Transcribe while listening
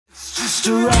just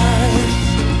a ride.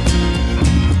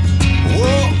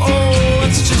 Whoa, oh,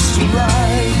 it's just a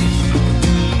ride.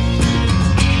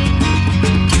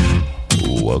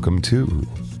 Welcome to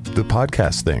the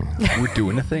podcast thing. We're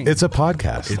doing a thing. It's a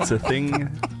podcast. It's a thing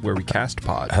where we cast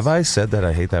pods. Have I said that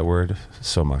I hate that word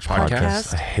so much?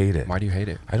 Podcast? I hate it. Why do you hate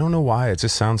it? I don't know why. It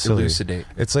just sounds silly. Elucidate.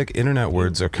 It's like internet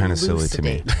words are kind of silly to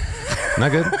me.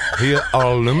 Not good? He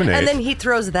illuminate. And then he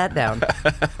throws that down.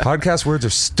 Podcast words are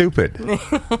stupid.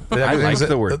 I like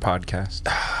the word podcast.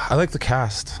 I like the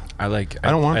cast. I like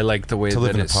the way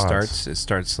that it starts. It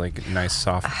starts like nice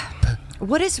soft.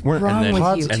 What is wrong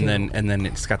with you two? And then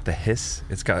it's got the hiss.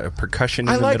 It's got a percussion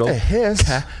in the like middle. the hiss.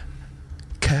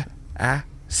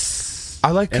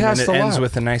 I like and cast then it a lot. ends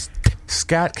with a nice.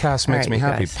 SKATCAST makes me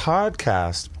happy. guys.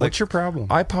 Podcast. What's your problem?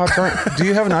 iPods aren't. Do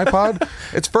you have an iPod?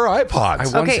 It's for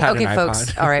iPods. I once had an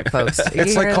folks. iPod. All right, folks.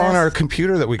 It's like calling our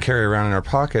computer that we carry around in our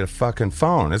pocket a fucking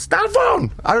phone. It's not a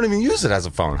phone. I don't even use it as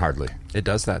a phone, hardly. It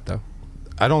does that though.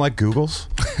 I don't like Googles.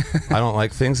 I don't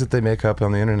like things that they make up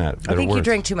on the internet. I think you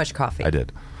drank too much coffee. I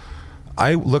did.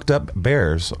 I looked up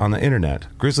bears on the internet,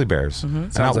 grizzly bears. Mm-hmm.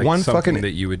 And Sounds not like one something fucking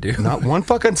that you would do. Not one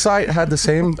fucking site had the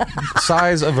same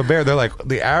size of a bear. They're like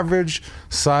the average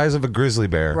size of a grizzly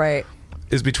bear. Right.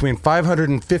 Is between 500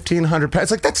 and 1,500 pounds.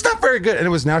 It's like, that's not very good. And it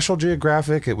was National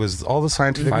Geographic. It was all the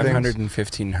scientific 500 things. and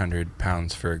 1,500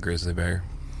 pounds for a grizzly bear.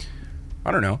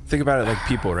 I don't know. Think about it like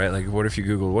people, right? Like, what if you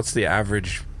Google what's the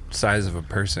average size of a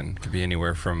person? Could be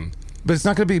anywhere from. But it's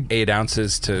not going to be 8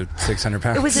 ounces to 600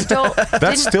 pounds. It was adult.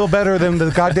 That's still better than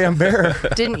the goddamn bear.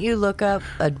 Didn't you look up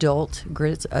an adult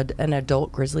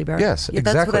grizzly bear? Yes, Yeah,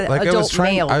 exactly. That's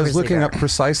what I was looking up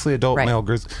precisely adult Right. male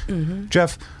grizzly.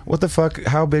 Jeff, what the fuck?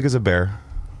 How big is a bear?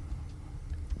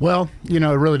 Well, it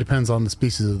really depends on the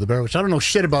species of the bear, which I don't know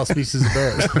shit about species of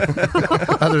bears.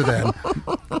 Other than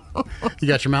you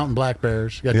got your mountain black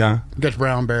bears, you got your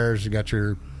brown bears, you got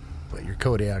your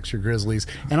Kodiaks, your grizzlies,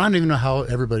 and I don't even know how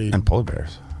everybody And polar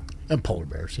bears. and polar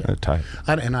bears. Yeah, They're tight.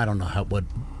 and I don't know what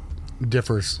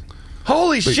differs.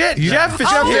 Holy shit! you- Jeff is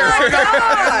Oh here. my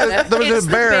God! There was It's a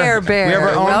the bear. bear. We have our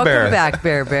own Welcome bear. back,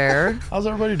 bear. How's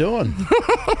everybody doing?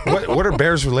 What are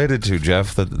bears related to,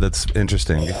 Jeff? That's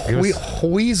interesting.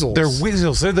 Weasels. They're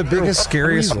weasels. They're the biggest,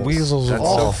 scariest weasels of That's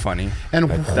all. so funny. and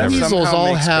That weasels somehow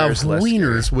all makes have bears less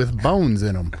wieners with bones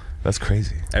in them. That's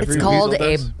crazy. Every It's called weasel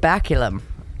a does? baculum.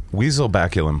 Weasel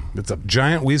baculum. It's a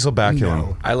giant weasel baculum.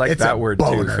 No. I like It's a that word too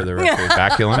boner. for the record.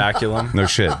 Baculum? Baculum. No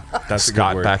shit. That's a good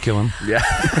Scott word. baculum. Yeah.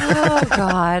 Oh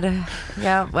God.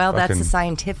 Yeah. Well, that's Fucking- the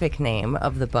scientific name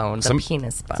of the bone, the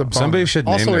penis bone. Somebody should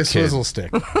name Also their a kid. swizzle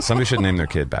stick. Somebody should name their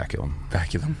kid baculum,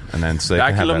 Baculum. and then so they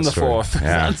can have Baculum that the story. fourth.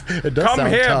 Yeah. It does Come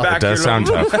sound here, tough. Baculum. It does sound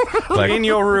tough. Like, In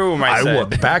your room, I said.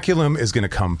 Baculum is gonna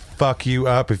come fuck you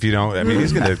up if you don't. I mean,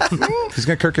 he's gonna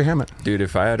Kirk your Hammett, Dude,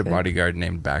 if I had a bodyguard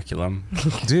named Baculum,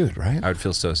 dude. Right? I would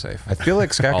feel so safe. I feel like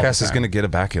All the SKATCAST is time. going to get a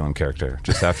baculum character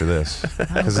just after this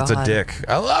because it's a God. dick.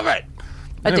 I love it.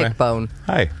 A dick bone.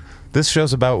 Hi. This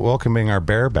show's about welcoming our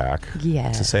bear back.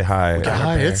 Yes. To say hi.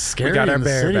 God, it's scary got our in the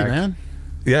bear city, back. man.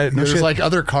 Yeah. No There's shit. like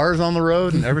other cars on the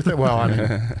road and everything. Well, I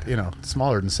mean,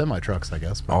 smaller than semi trucks, I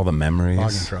guess. But all the logging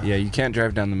memories truck. Yeah, you can't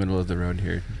drive down the middle of the road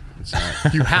here. It's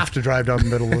not. You have to drive down the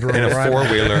middle of the road. in a right?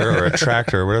 4-wheeler or a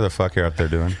tractor or whatever the fuck you're out there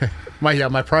doing.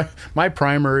 My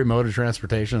primary mode of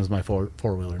transportation is my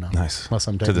four-wheeler now. Nice. Unless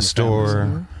I'm to taking the store.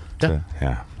 family somewhere.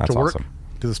 Yeah. That's to work, awesome.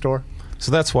 to the store.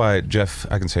 So that's why Jeff.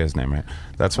 I can say his name right.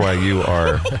 That's why you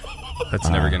are. That's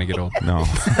never going to get old. No.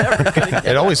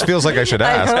 It always feels like I should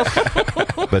ask.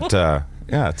 But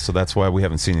yeah, so that's why we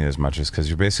haven't seen you as much, is because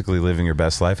you're basically living your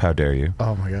best life. How dare you?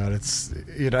 Oh my God, it's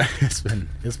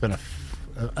been a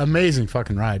amazing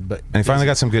fucking ride. But And you finally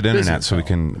got some good busy internet, as so we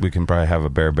hell. can probably have a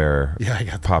bear Yeah, I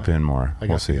got pop the- in more. I got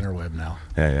We'll the see. interweb now.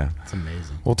 Yeah. It's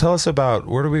amazing. Well, tell us about,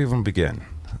 where do we even begin?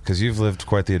 Because you've lived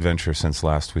quite the adventure since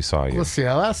last we saw you. Let's see.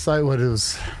 Last night, it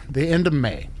was the end of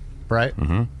May, right?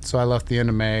 Mm-hmm. So I left the end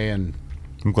of May, and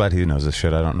I'm glad he knows this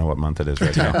shit. I don't know what month it is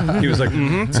right now. He was like,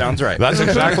 sounds right. That's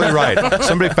exactly right.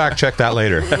 Somebody fact check that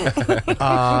later.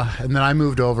 and then I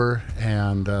moved over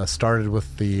and started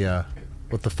with the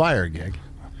fire gig.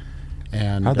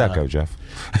 And How'd that go, Jeff?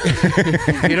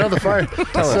 The fire.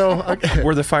 So okay.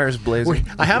 Were the fires blazing?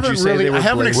 I haven't Would you say really- they were I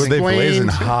haven't blazing? Were they blazing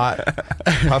Explained. hot?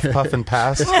 Puff, puff, and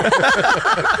pass?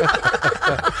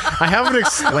 I haven't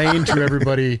explained to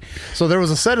everybody. So there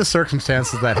was a set of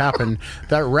circumstances that happened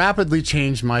that rapidly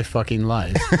changed my fucking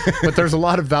life. But there's a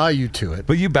lot of value to it.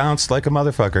 But you bounced like a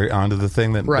motherfucker onto the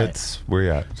thing Right. that's where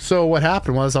you're at. So what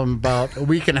happened was I'm about a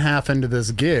week and a half into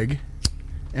this gig,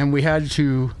 and we had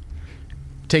to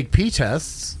take P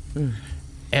tests,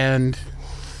 and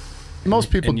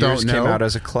most people and don't yours know. came out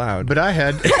as a cloud. But I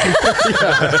had, but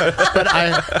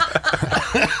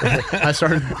I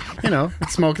started,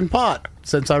 smoking pot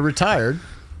since I retired,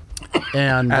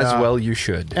 and as well you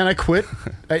should. And I quit.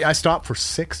 I stopped for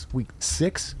 6 weeks.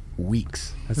 6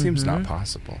 weeks. That seems not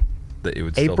possible. That it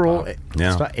would April, still pop.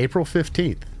 Yeah. April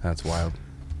 15th. That's wild.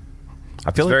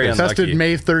 I feel very like unlucky. Tested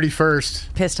May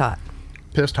 31st. Pissed hot.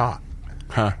 Pissed hot.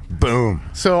 Huh. boom.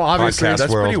 So obviously, Podcast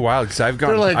That's world. pretty wild because I've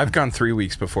They're like- gone 3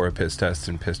 weeks before a piss test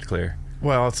and pissed clear.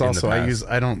 well, it's in the also past.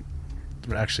 I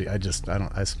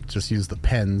just use the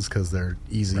pens because they're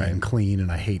easy Right. and clean,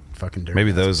 and I hate fucking dirty.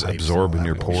 Maybe pens and those pipes absorb and in all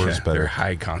your that. pores They're better.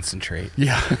 high concentrate.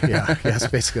 Yeah. It's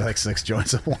basically like 6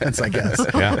 joints at once, I guess.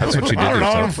 Yeah, that's what you did I don't know.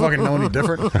 I don't yourself. fucking know any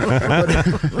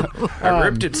different. I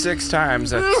ripped it 6 times.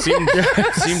 That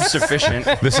seemed sufficient.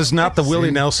 This is not the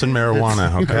Willie Nelson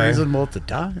marijuana, okay? Reasonable at the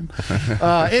time.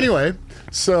 Anyway,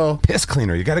 so Piss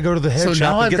cleaner. You got to go to the head so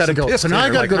shop now and I've get got to some go. piss So now I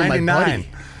cleaner, got to like go to my 99. buddy.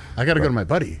 I got to go to my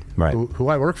buddy, Right. who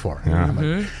I work for. Yeah. And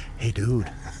I'm like, hey,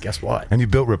 dude, guess what? And you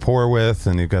built rapport with,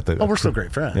 and you've got the. Oh, we're still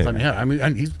great friends. Yeah. I mean,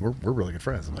 and we're really good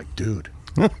friends. I'm like, dude.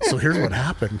 So here's what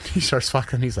happened. He starts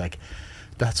fucking. He's like,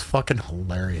 that's fucking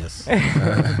hilarious.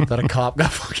 That a cop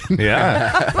got fucking.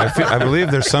 Yeah, I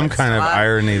believe there's some kind of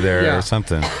irony there Yeah. or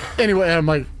something. Anyway, I'm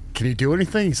like, can you do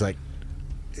anything? He's like,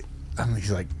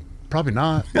 probably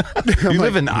not. You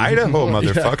live in Idaho,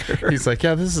 motherfucker. Yeah. He's like,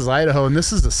 yeah, this is Idaho, and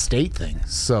this is a state thing.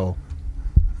 So,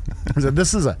 he said,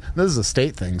 this is a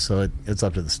state thing. So it's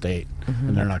up to the state,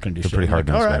 and they're not going to do They're shit. pretty I'm hard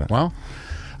like, nosed all about right, it. well,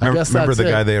 I guess Remember that's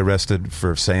the guy it. they arrested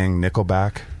for saying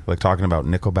Nickelback, like talking about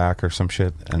Nickelback or some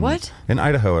shit? And What? In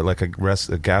Idaho, at like a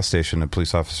gas station, a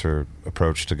police officer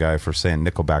approached a guy for saying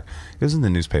Nickelback. It was in the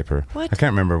newspaper. What? I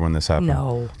can't remember when this happened.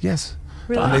 No. Yes.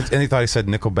 Really? And he thought he said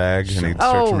Nickelbag, and he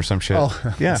searched him or some shit. Oh,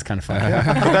 yeah. that's kind of funny.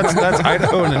 That's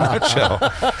Idaho in a nutshell.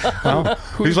 Well,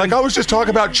 he's like, I was just talking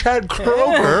about Chad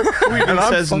Kroger. Who even And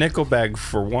I'm says fuck- Nickelbag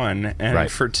for one, and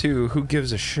Right. for two, who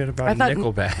gives a shit about I thought-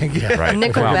 Nickelbag? Right.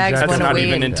 Nickelback's Well, That's went not away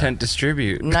even in intent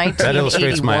distribute. 1981. That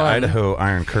illustrates my Idaho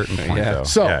Iron Curtain point, Yeah. though.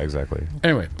 So- yeah, exactly.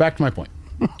 Anyway, back to my point.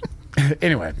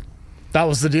 Anyway, that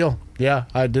was the deal. Yeah,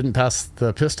 I didn't pass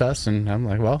the piss test, and I'm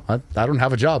like, well, I don't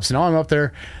have a job. So now I'm up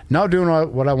there, now doing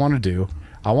what I want to do.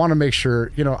 I want to make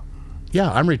sure,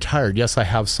 yeah, I'm retired. Yes, I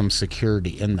have some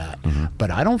security in that. But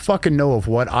I don't fucking know if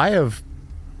what I have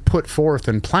put forth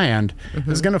and planned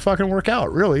is going to fucking work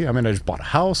out, really. I mean, I just bought a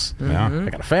house. Yeah. I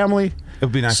got a family. It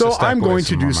would be nice So to stack I'm away going some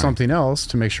to more do money. something else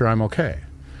to make sure I'm okay.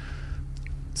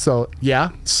 So, yeah,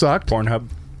 sucked. Pornhub.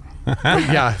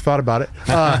 Yeah, I thought about it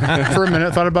for a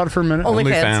minute. Thought about it for a minute.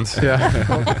 OnlyFans. Yeah,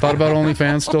 thought about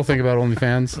OnlyFans. Still think about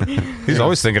OnlyFans. He's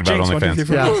always thinking about Jinx, OnlyFans.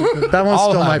 Yeah, that one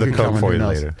I'll still have might the be code coming. for Who you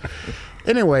knows? later.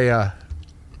 Anyway,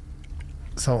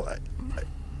 so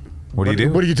What do you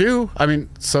do? What do you do? I mean,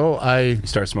 so I You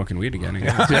start smoking weed again. Go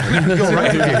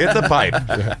right. You hit the pipe.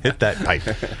 Hit that pipe.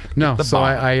 no. The So bomb.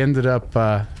 I ended up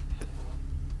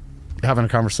having a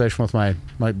conversation with my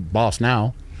boss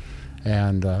now,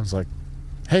 and I was like,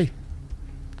 "Hey,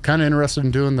 kind of interested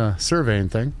in doing the surveying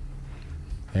thing,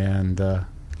 and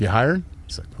you hiring?"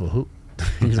 He's like, "Well, who?"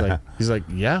 He's like,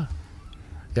 "Yeah,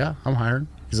 I'm hiring."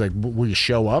 He's like, "Will you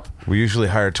show up?" We usually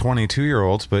hire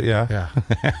 22-year-olds, but yeah. Yeah.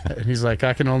 And he's like,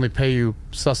 "I can only pay you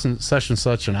such and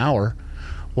such an hour."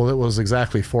 Well, it was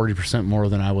exactly 40% more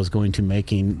than I was going to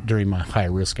making during my high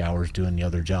risk hours doing the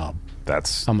other job.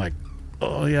 That's I'm like,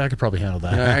 oh yeah, I could probably handle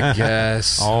that. I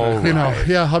guess. all right.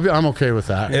 I'm okay with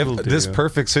that. If this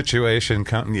perfect situation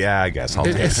comes, yeah, I guess I'll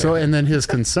take it. So and then his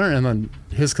concern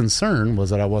was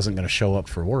that I wasn't going to show up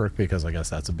for work because I guess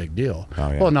that's a big deal.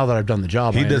 Oh, yeah. Well, now that I've done the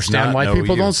job, He I does understand not why know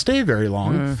people you. don't stay very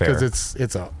long Fair. because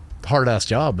it's a hard ass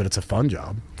job, but it's a fun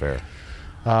job. Fair.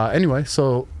 Anyway,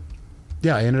 so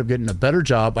yeah, I ended up getting a better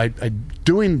job. I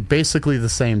doing basically the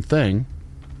same thing.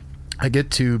 I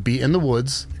get to be in the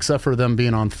woods, except for them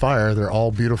being on fire. They're all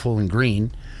beautiful and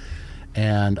green,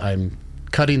 and I'm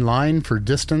cutting line for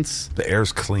distance The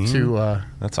air's clean. to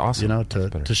That's awesome. That's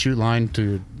better. to shoot line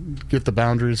to get the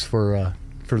boundaries for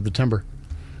the timber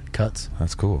cuts.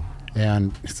 That's cool.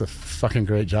 And it's a fucking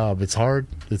great job. It's hard.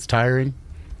 It's tiring.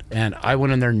 And I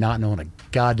went in there not knowing a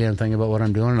goddamn thing about what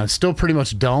I'm doing, and I still pretty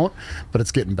much don't, but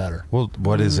it's getting better. Well,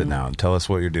 what is it now? Tell us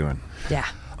what you're doing. Yeah.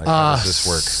 Like, how does this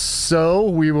work? So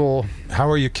we will. How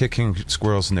are you kicking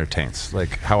squirrels in their taints?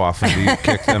 Like, how often do you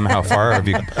kick them? How far?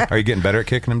 Are you getting better at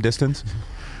kicking them distance?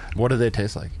 What do they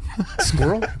taste like?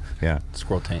 Squirrel? Yeah.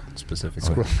 Squirrel taint,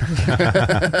 specifically.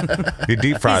 You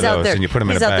deep fry He's out those there. and you put them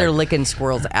in a He's out bag. there licking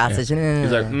squirrels' asses.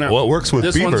 He's like, no. Well, it works with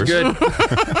this beavers. one's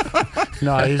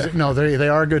good. No, they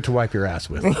are good to wipe your ass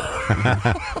with.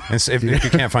 And so if you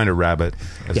can't find a rabbit,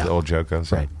 as Yeah. the old joke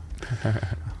goes. Right.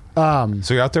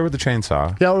 So you're out there with the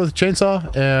chainsaw. Yeah, with a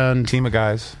chainsaw and Team of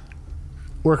guys.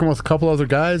 working with a couple other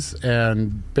guys,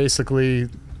 and basically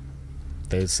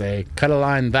they say cut a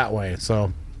line that way.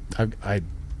 So I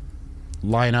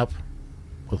line up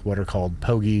with what are called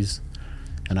pogies,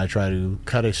 and I try to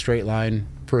cut a straight line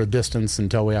for a distance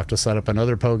until we have to set up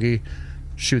another pogie,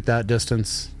 shoot that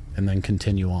distance, and then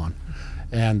continue on.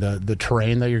 And the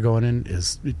terrain that you're going in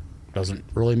it doesn't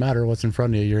really matter what's in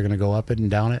front of you. You're going to go up it and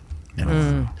down it.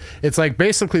 It's like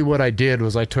basically what I did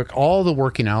was I took all the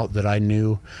working out that I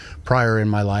knew prior in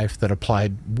my life that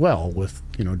applied well with,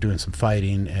 doing some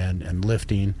fighting and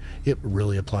lifting. It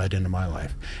really applied into my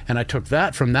life. And I took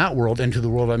that from that world into the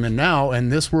world I'm in now,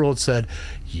 and this world said,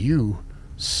 you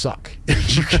suck.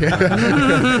 You can't,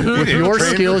 with your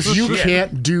skills, you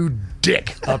can't do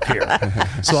dick up here.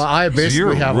 So I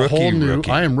basically have a whole new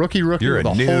I am rookie You're with a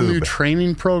a noob. whole new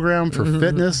training program for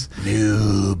fitness.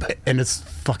 Noob. And it's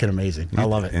fucking amazing. I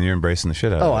love it. And you're embracing the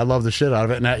shit out Oh, of it. I love the shit out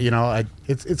of it. And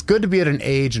it's good to be at an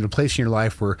age and a place in your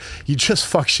life where you just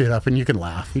fuck shit up and you can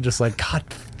laugh. You're just like, God,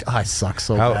 I suck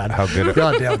so bad. How good?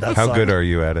 God damn, that How sucked. good are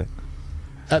you at it?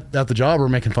 At the job or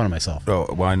making fun of myself? Oh,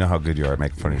 well, I know how good you are at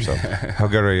making fun of yourself. How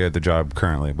good are you at the job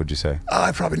currently, would you say?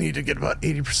 I probably need to get about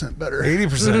 80% better.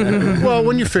 80%. Well,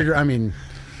 when you figure,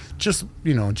 just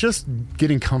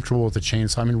getting comfortable with the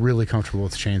chainsaw. Really comfortable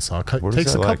with the chainsaw. What is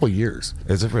Takes that a like? couple years.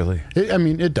 Is it really?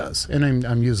 It does, and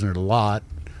I'm using it a lot.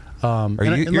 And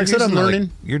Are you, like I said, I'm using learning.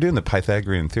 you're doing the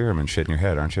Pythagorean theorem and shit in your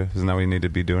head, aren't you? Isn't that what you need to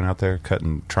be doing out there?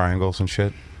 Cutting triangles and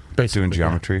shit? Basically, Doing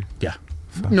geometry? Yeah.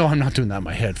 No, I'm not doing that in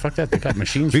my head. Fuck that. They got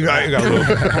machines. You for got, that. you got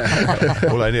a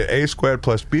little. Well, I need A squared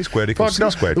plus B squared equals Fuck C no.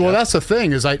 squared. Well, that's the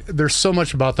thing is there's so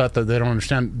much about that they don't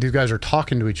understand. These guys are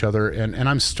talking to each other, and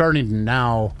I'm starting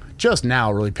to just now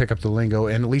really pick up the lingo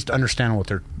and at least understand what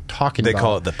they're talking They about.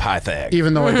 call it the Pythag.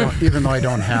 even though I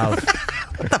don't have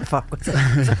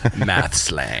Math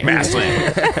slang. Math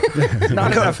slang.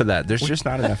 Not enough of that. There's just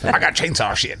not enough of I that. got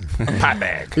chainsaw shit.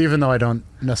 Pythag. even though I don't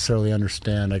necessarily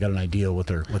understand, I got an idea what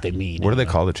they mean. What do they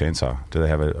call the chainsaw? Do they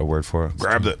have a word for it?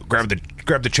 Grab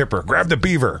the chipper. Grab the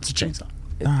beaver. It's a chainsaw.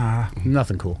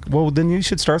 Nothing cool. Well, then you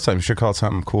should start something. You should call it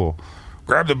something cool.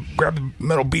 Grab the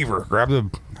metal beaver.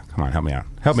 Come on, help me out.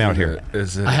 Help me out here.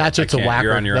 Is it, A hatchet's a I can't- whacker.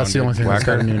 You're on your That's own, the only dude. thing that's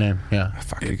got a Whacker? new name. Yeah.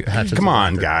 Fuck, Hatchet's come a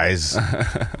on, whacker. guys.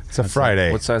 It's a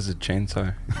Friday. What size is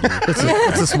chainsaw?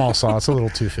 It's a small saw. It's a little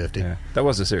 250. Yeah, that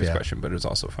was a serious Yeah. question, but it was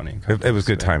also funny. It was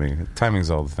good timing. Timing's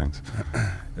all the things.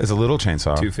 It's a little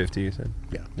chainsaw. 250, you said?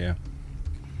 Yeah. Yeah.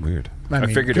 Weird. I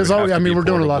figured it because would have to be we're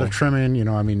doing a lot of portable.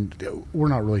 trimming. We're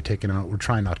not really we're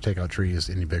trying not to take out trees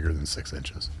any bigger than 6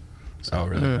 inches. Oh,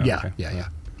 really? Oh, Yeah, okay. yeah.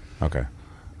 Okay.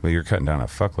 Well, you're cutting down a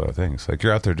fuckload of things. Like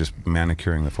you're out there just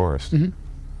manicuring the forest. Mm-hmm.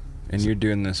 And you're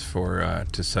doing this for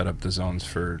to set up the zones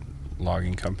for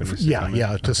logging companies? to Yeah, come in? yeah,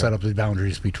 to Okay. set up the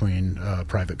boundaries between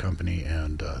private company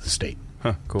and the state.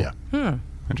 Huh, cool. Yeah.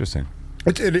 Interesting.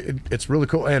 It's really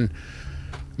cool. And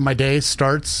my day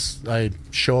starts, I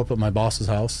show up at my boss's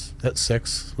house at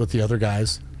 6 with the other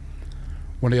guys.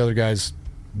 One of the other guys'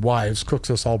 wives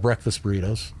cooks us all breakfast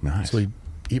burritos. Nice. So we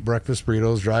eat breakfast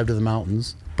burritos, drive to the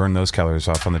mountains, Burn those calories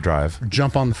off on the drive.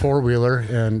 jump on the four-wheeler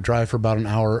and drive for about an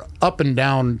hour up and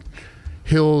down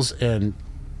hills and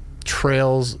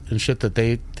trails and shit that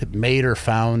they made or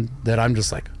found that I'm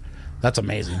just like, that's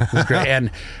amazing. It's great.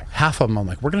 And half of them I'm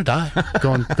like, we're gonna die.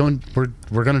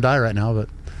 We're gonna die right now, but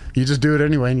you just do it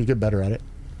anyway and you get better at it.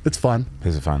 It's fun.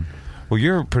 Is it fun? Well,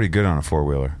 you're pretty good on a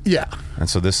four-wheeler. Yeah. And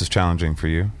so this is challenging for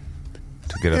you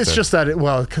to get up It's there. just that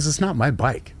because it's not my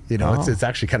bike. Oh. It's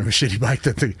actually kind of a shitty bike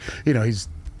that he's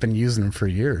been using them for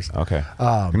years. Okay.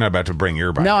 you're not about to bring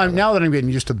your bike. Now that I'm getting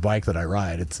used to the bike that I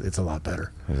ride, it's a lot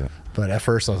better. Is it? But at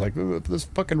first I was like, "Ooh, this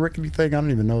fucking rickety thing, I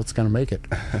don't even know it's going to make it."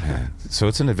 So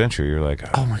it's an adventure. You're like,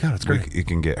 Oh my God, it's great. You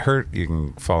can get hurt. You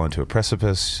can fall into a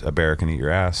precipice. A bear can eat your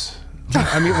ass. We're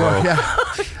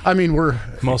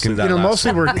Mostly that last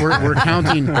mostly one.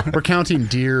 we're counting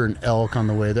deer and elk on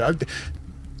the way there.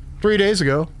 3 days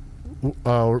ago,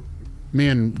 me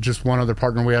and just one other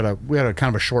partner, we had a kind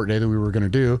of a short day that we were going to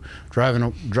do,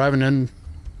 driving in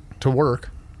to work,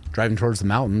 driving towards the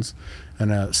mountains,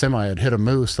 and a semi had hit a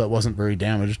moose that wasn't very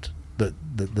damaged.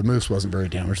 The moose wasn't very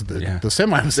damaged. The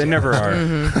semi was. They never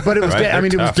damaged. are. But it was Right? dead. I mean,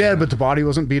 it They're was tough. dead, but the body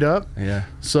wasn't beat up. Yeah.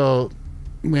 So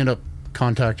we end up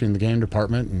contacting the game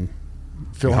department and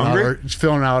filling hungry?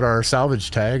 out our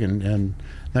salvage tag, and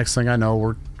next thing I know,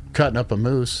 we're cutting up a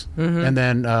moose. And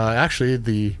then actually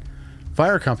the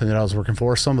fire company that I was working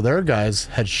for, some of their guys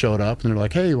had showed up and they're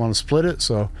like, "Hey, you want to split it?"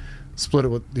 So split it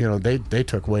with, they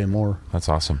took way more. That's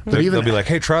awesome. But even- They'll be like,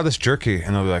 "Hey, try this jerky,"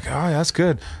 and they'll be like, "Oh, yeah, that's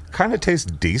good. Kind of tastes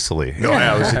diesely." Oh,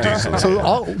 yeah, this is diesel. So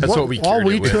all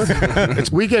we took,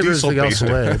 we gave Diesel everything else basic.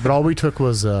 away, but all we took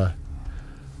was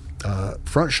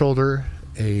front shoulder,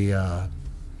 a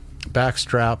back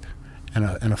strap, and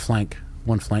a flank,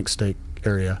 one flank steak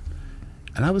area.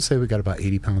 And I would say we got about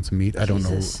 80 pounds of meat. I don't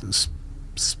know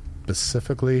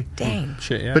specifically. Dang.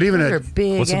 Shit, yeah. But even Those are at,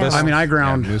 big what's the best- I mean, I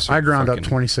ground moose are up fucking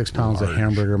 26 pounds of large.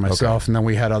 hamburger myself, and then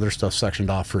we had other stuff sectioned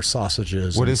off for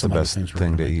sausages. What and is the some other best things we're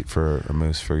thing to gonna make. eat for a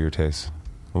moose for your taste?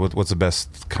 What's the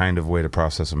best kind of way to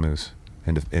process a moose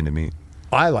into meat?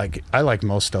 I like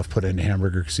most stuff put into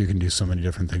hamburger because you can do so many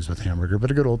different things with hamburger.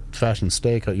 But a good old fashioned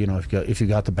steak, if you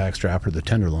got the back strap or the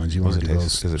tenderloins, you want to do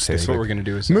those. Does it taste That's what like? we're gonna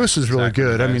do. Is Moose is really Zach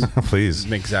good. I mean, Please.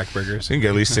 make Zach burgers. You can get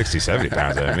at least 60, 70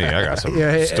 pounds out of me. I got some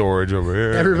Yeah, storage over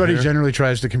here. everybody Here. generally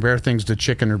tries to compare things to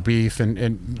chicken or beef,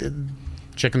 and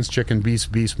chicken's chicken, beef's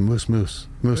beef, moose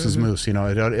is moose.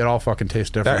 It all fucking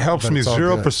tastes different. That helps but me it's all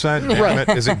good. 0%. Damn it.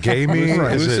 Is it gamey?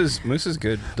 Right. Is Moose it? is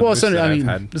good. The Well, moose that I've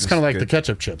had it's is kind of like the good.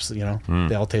 ketchup chips. They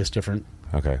all taste different.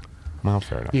 Okay. Well,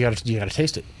 fair enough. You got to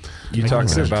taste it. You Make talking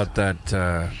decisions. about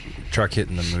that truck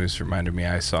hitting the moose reminded me.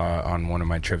 I saw on one of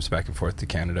my trips back and forth to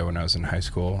Canada when I was in high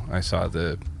school. I saw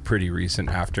the pretty recent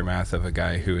aftermath of a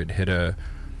guy who had hit a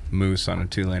moose on a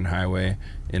 2-lane highway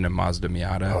in a Mazda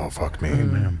Miata. Oh, fuck me.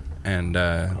 Man. And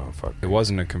fuck it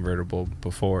wasn't a convertible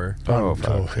before, Oh,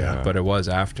 fuck. yeah. but it was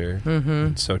after.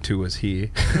 And so too was he.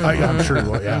 I'm sure.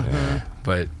 Yeah.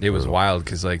 But it was wild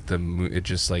because like it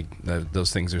just like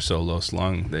those things are so low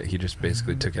slung that he just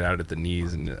basically took it out at the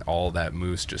knees, and all that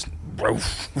moose just Wow.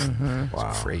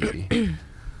 crazy. It'd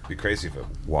be crazy if it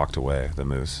walked away, the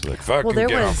moose. Like, fucking Well, there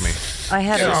get was. off me. I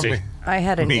had Get off me. I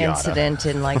had an Miata. incident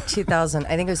in like 2000.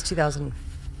 I think it was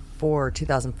 2004,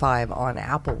 2005 on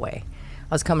Appleway.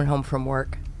 I was coming home from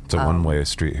work. It's a one-way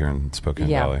street here in Spokane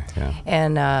Valley. Yeah.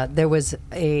 And there was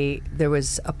a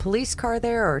police car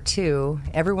there or two.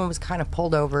 Everyone was kind of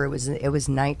pulled over. It was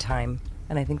nighttime,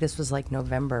 and I think this was like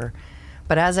November.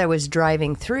 But as I was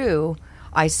driving through,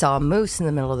 I saw a moose in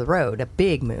the middle of the road, a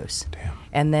big moose. Damn.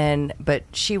 And then, but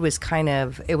she was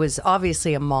it was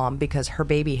obviously a mom because her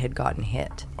baby had gotten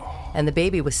hit, and the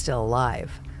baby was still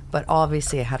alive. But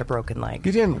obviously, it had a broken leg.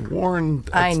 You didn't warn.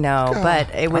 I know,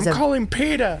 but it was calling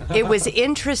PETA. it was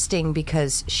interesting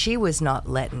because she was not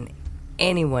letting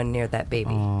anyone near that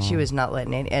baby. She was not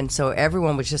letting and so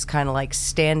everyone was just kind of like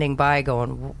standing by going,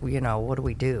 what do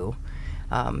we do?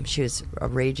 She was a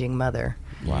raging mother.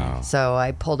 Wow. So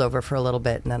I pulled over for a little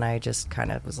bit, and then I just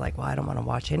kind of was like, well, I don't want to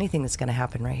watch anything that's going to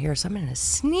happen right here, so I'm going to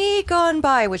sneak on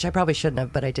by, which I probably shouldn't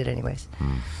have, but I did anyways.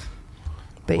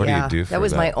 But What do you yeah, do for that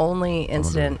was my that? only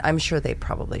incident. I'm sure they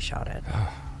probably shot it.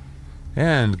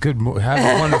 And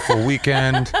have a wonderful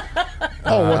weekend.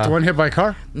 What, the one hit by a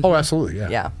car? Oh, absolutely. Yeah.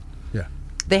 Yeah. Yeah.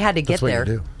 They had to get That's what you there.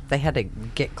 do. They had to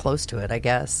get close to it, I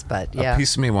guess. But A yeah.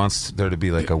 piece of me wants there to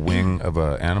be like a wing of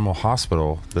an animal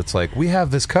hospital that's like, we have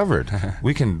this covered.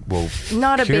 We'll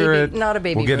Not a cure baby- it. not a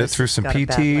baby We'll get it moose through some got a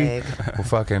bad PT. leg. We'll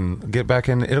fucking get back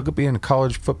in. It'll be in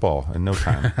college football in no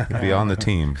time. It'll be on the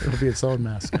team. It'll be its own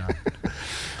mascot.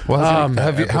 Well,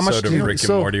 have you, how much Episode do you of Rick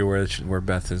so- and Morty where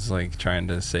Beth is like trying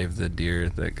to save the deer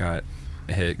that got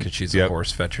hit because she's a Yep.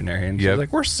 horse veterinarian. She's Yep.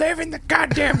 like, we're saving the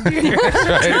goddamn deer.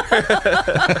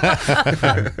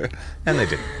 And they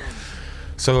did.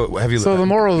 So have you So the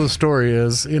moral of the story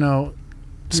is,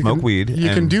 smoke weed? You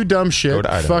can and do dumb go shit,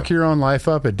 to Idaho. fuck your own life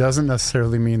up. It doesn't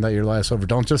necessarily mean that your life's over.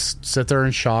 Don't just sit there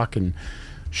in shock and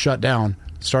shut down.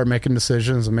 Start making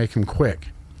decisions and make them quick.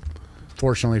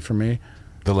 Fortunately for me,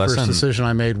 the lesson. first decision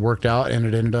I made worked out, and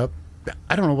it ended up,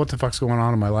 I don't know what the fuck's going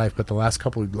on in my life, but the last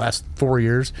 4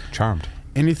 years, Charmed.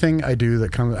 anything I do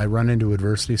that I run into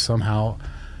adversity somehow,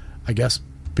 I guess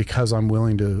because I'm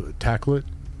willing to tackle it,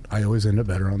 I always end up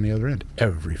better on the other end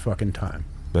every fucking time.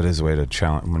 That is a way to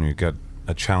challenge when you got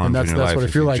a challenge And that's in your life. what I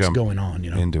if feel you like is jump going on,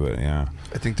 into it. Yeah.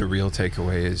 I think the real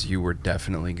takeaway is you were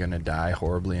definitely going to die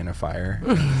horribly in a fire.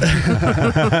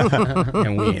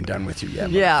 And we ain't done with you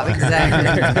yet. Yeah,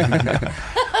 exactly.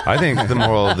 I think the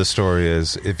moral of the story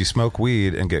is if you smoke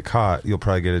weed and get caught, you'll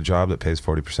probably get a job that pays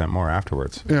 40% more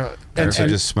afterwards. Yeah, And so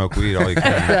just smoke weed all you can.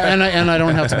 yeah, and I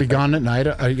don't have to be gone at night.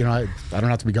 I don't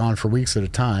have to be gone for weeks at a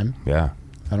time. Yeah.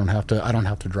 I don't have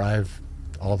to drive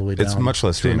all the way down. It's much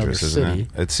less to another dangerous, isn't city.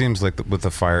 it? It seems like with the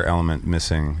fire element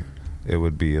missing, it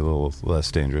would be a little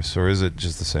less dangerous. Or is it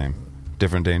just the same?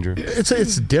 Different danger?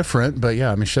 It's different, but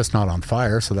yeah, I mean, it's just not on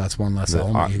fire, so that's one less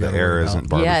element. You The gotta air worry isn't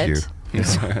about. barbecue.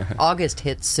 August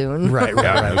hits soon. Right, right,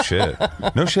 Yeah, right. no shit.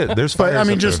 No shit. There's fires But I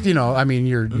mean, up just there.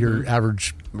 your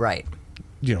average Right.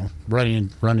 running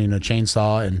a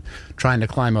chainsaw and trying to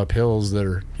climb up hills that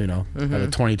are, at a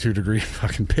 22-degree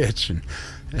fucking pitch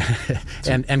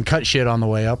and cut shit on the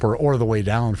way up or the way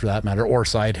down for that matter, or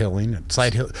side hilling.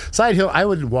 Side hill. I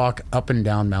would walk up and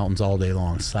down mountains all day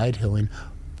long. Side hilling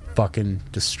fucking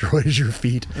destroys your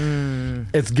feet.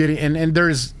 It's getting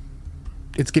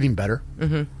it's getting better.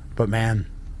 But man,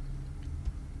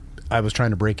 I was trying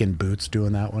to break in boots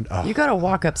doing that one. Oh. You got to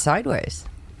walk up sideways,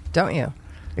 don't you?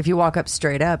 If you walk up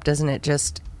straight up, doesn't it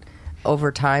just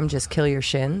over time just kill your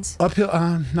shins? Uphill,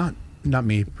 not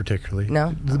me particularly.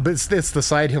 No, but it's the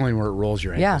side hilling where it rolls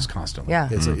your ankles constantly. Yeah,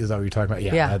 is that what you're talking about?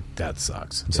 Yeah. That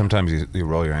sucks. Sometimes you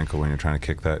roll your ankle when you're trying to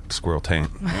kick that squirrel taint.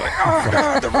 You're like, oh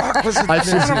God, the rock was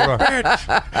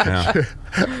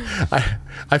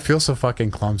I feel so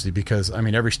fucking clumsy because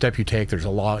every step you take, there's a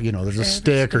log, there's a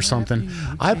stick or something.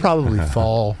 I probably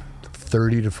fall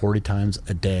 30 to 40 times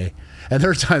a day. And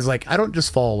there are times I don't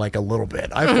just fall like a little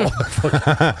bit. I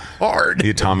fall hard.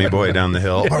 You Tommy Boy down the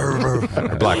hill.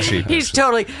 Black sheep. He's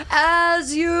totally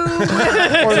as you. Or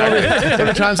there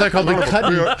are times I'll be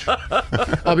cutting.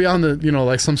 I'll be on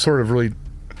the some sort of really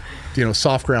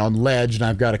soft ground ledge, and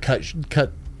I've got to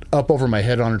cut up over my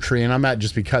head on a tree, and I might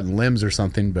just be cutting limbs or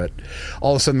something, but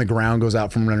all of a sudden the ground goes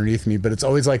out from underneath me. But it's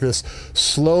always like this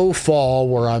slow fall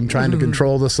where I'm trying to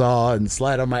control the saw and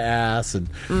slide on my ass, and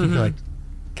you're like,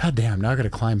 God damn, now I got to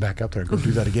climb back up there and go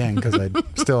do that again because I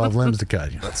still have limbs to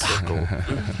cut. That's so cool.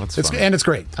 And it's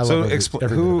great. I love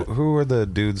who are the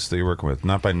dudes that you're working with?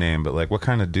 Not by name, but what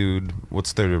kind of dude?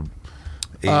 What's their age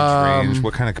range?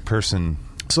 What kind of person?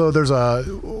 So there's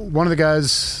one of the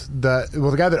guys the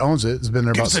guy that owns it has been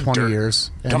there about 20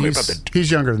 years. And he's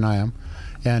younger than I am,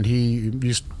 and he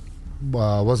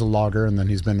was a logger, and then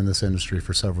he's been in this industry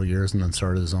for several years, and then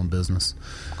started his own business.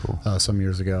 Cool. Some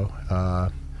years ago.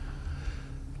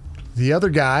 The other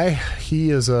guy,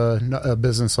 he is a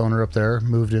business owner up there,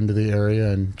 moved into the area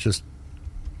and just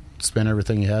spent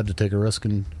everything he had to take a risk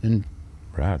in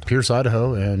Pierce,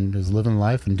 Idaho, and is living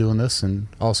life and doing this, and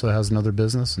also has another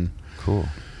business. And cool.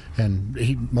 And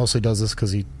he mostly does this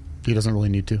because he doesn't really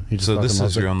need to. He just this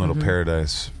is your own little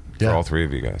paradise for all three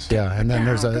of you guys. Yeah, and then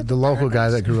there's the local guy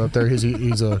that grew up there. He's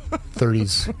a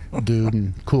 30s dude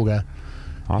and cool guy.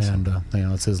 Awesome.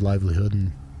 And it's his livelihood,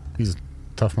 and he's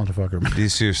tough motherfucker. Do you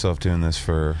see yourself doing this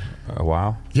for a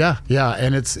while? Yeah,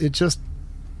 and it's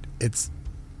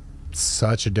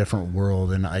such a different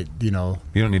world, and you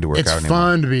don't need to work out anymore. It's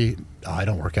fun to be. Oh, I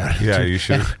don't work out. Yeah, you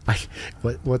should.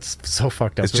 What's so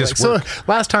fucked up? It's just work. So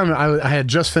last time I had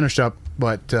just finished up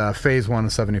phase 1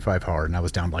 of 75 hard, and I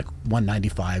was down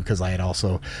 195 because I had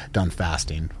also done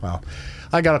fasting. Well,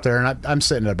 I got up there, and I'm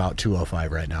sitting at about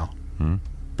 205 right now.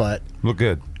 But look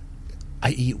good. I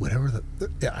eat whatever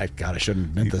I shouldn't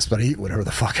admit this, but I eat whatever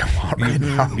the fuck I want right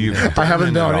now. I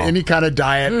haven't done any kind of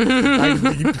diet.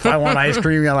 If I want ice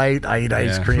cream, I eat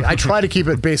ice cream. I try to keep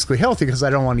it basically healthy because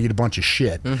I don't want to eat a bunch of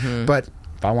shit. But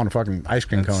if I want a fucking ice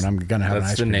cream cone, I'm going to have an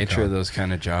ice cream cone. That's the nature of those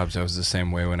kind of jobs. I was the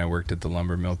same way when I worked at the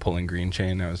lumber mill pulling green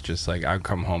chain. I was just I'd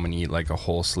come home and eat a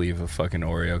whole sleeve of fucking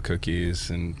Oreo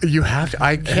cookies. And you have to.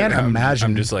 I can't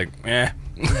imagine. I'm just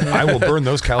I will burn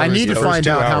those calories. I need to find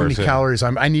out how many calories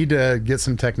I need to get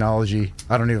some technology.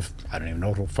 I don't even know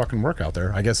if it'll fucking work out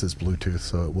there. I guess it's Bluetooth,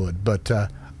 so it would. But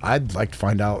I'd like to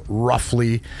find out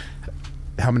roughly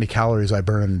how many calories I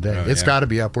burn in a day. It's got to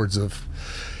be upwards of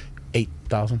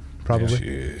 8,000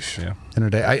 probably in a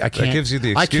day. I can't. That gives you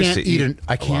the excuse to eat.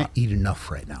 I can't eat enough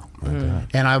right now,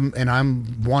 and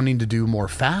I'm wanting to do more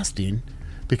fasting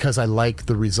because I like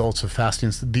the results of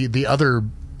fasting. The other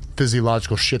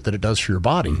physiological shit that it does for your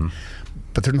body.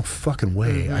 But there's no fucking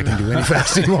way I can do any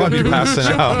fasting while you're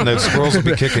passing out, and the squirrels will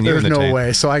be kicking you in the taint. There's no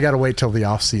way. So I got to wait till the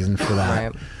off season for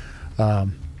that. Right.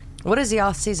 What does the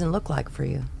off season look like for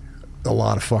you? A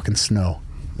lot of fucking snow.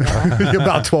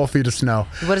 About 12 feet of snow.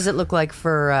 What does it look like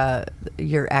for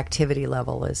your activity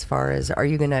level? As far as are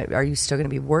you still gonna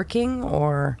be working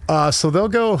or? So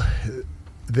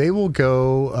they will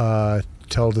go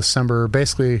till December.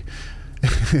 Basically,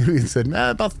 he said,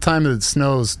 about the time that it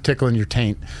snows tickling your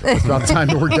taint. It's about the time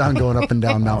that we're done going up and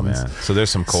down mountains. Oh, so there's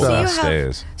some cold ass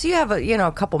days. So you have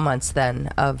a couple months then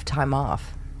of time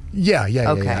off. Yeah.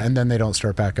 And then they don't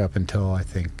start back up until I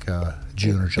think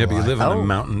June or July. Yeah, but you live in a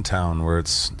mountain town where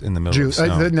it's in the middle of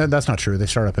snow. No, that's not true. They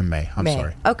start up in May. I'm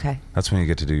sorry. Okay. That's when you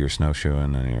get to do your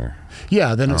snowshoeing and your...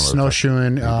 Yeah, then it's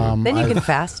snowshoeing. Then you can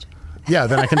fast. Yeah,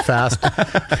 then I can fast.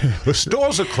 The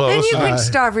stores are closed. Then you can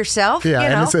starve yourself. Yeah,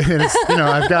 and it's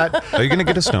I've got... Are you going to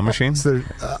get a snow machine?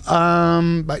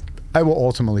 I will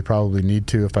ultimately probably need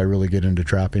to if I really get into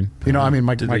trapping. My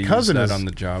cousin use that is on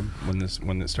the job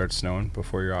when it starts snowing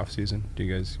before your off season. Do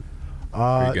you guys?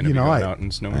 Are you going to be going out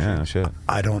in snow machine? Yeah, shit.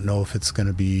 I don't know if it's going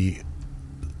to be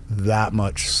that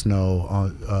much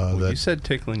snow. You said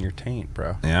tickling your taint,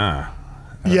 bro. Yeah.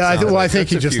 I think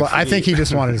he that's a just. few I think he feet.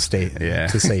 just wanted to stay. Yeah.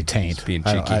 To say taint. Just being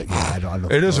cheeky. I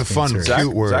don't It is a think fun, serious.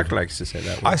 cute word. Zach likes to say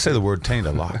that word. I say the word taint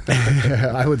a lot.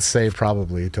 I would say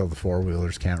probably until the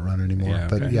 4-wheelers can't run anymore. Yeah,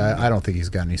 But okay. I don't think he's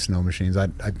got any snow machines. I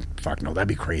fuck no, that'd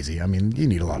be crazy. I mean, you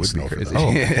need a lot of Would be snow for crazy. that. Oh,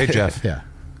 hey, Jeff. Yeah.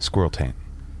 Squirrel taint.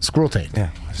 Squirrel taint.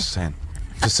 Yeah, just saying.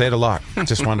 Just say it a lot.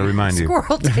 Just wanted to remind you.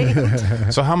 Squirrel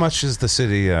taint. So how much has the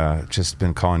city just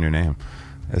been calling your name?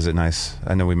 Is it nice?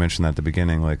 I know we mentioned that at the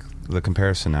beginning, like the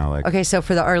comparison now. Like, Okay, so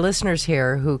for our listeners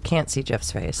here who can't see Jeff's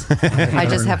face, I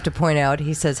just have to point out,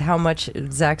 he says,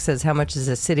 Zach says, how much has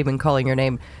the city been calling your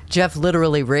name? Jeff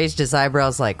literally raised his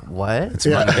eyebrows like, what?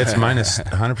 it's minus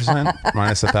 100%,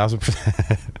 minus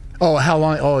 1,000%. Oh, how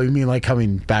long? Oh, you mean like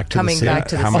coming back to the city? Back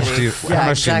to the How much city. do you? Yeah, how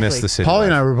much do you miss exactly. the city? Polly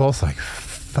and life? I were both like,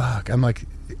 fuck. I'm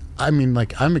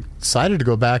excited to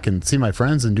go back and see my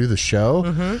friends and do the show.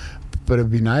 Mm-hmm. But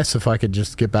it'd be nice if I could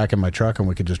just get back in my truck and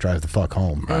we could just drive the fuck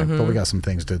home. Right? Mm-hmm. But we got some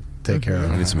things to take care We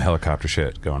of. need some helicopter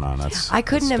shit going on. That's I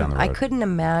that's down the road. couldn't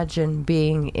imagine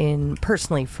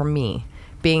personally for me,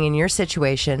 being in your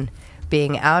situation,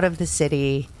 being out of the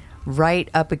city, right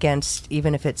up against,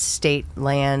 even if it's state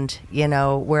land,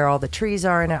 where all the trees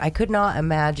are. And I could not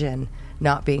imagine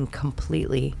not being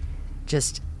completely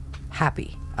just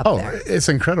happy up there. It's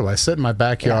incredible. I sit in my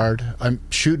backyard. Yeah. I'm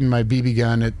shooting my BB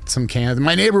gun at some cans.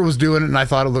 My neighbor was doing it, and I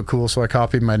thought it looked cool, so I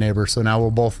copied my neighbor. So now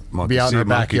we'll both be out in our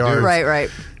backyard. Right.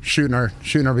 Shooting our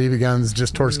BB guns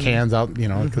just towards cans out,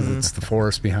 because it's the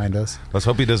forest behind us. Let's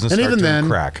hope he doesn't start doing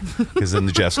crack, because then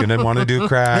Jeff's going to want to do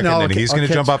crack, and then he's going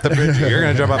to jump off the bridge. You're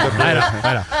going to jump off the bridge.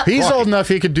 I know. He's old enough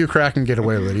he could do crack and get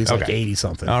away with it. He's like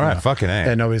 80-something. All right, fucking A.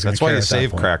 And nobody's going to care. That's why you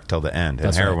save crack till the end,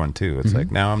 and heroin too. It's like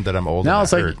now that I'm old. Now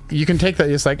it's like you can take that.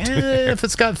 It's like if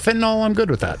it's got fentanyl, I'm good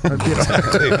with that. I'm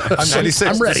 96.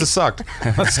 I'm ready. This has sucked.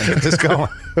 Let's get this going.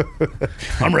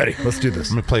 I'm ready. Let's do this.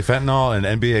 I'm going to play fentanyl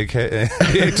and NBA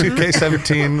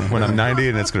 2K17 when I'm 90,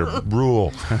 and it's going to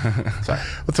rule. Sorry.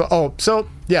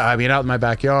 Out in my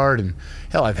backyard, and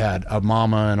hell, I've had a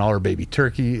mama and all her baby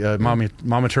turkey, mama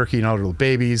turkey and all her little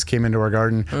babies came into our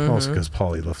garden. Mostly because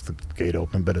Polly left the gate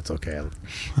open, but it's okay.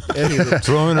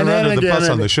 Throwing around the bus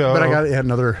on the show. But I had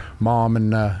another mom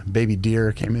and baby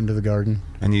deer came into the garden.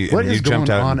 And you jumped jumped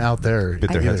out out there?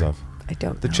 bit their heads off. I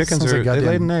don't The know. chickens Sounds like they goddamn-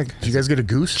 laid an egg. Did you guys get a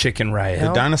goose? Chicken riot.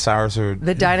 The dinosaurs are.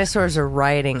 The dinosaurs are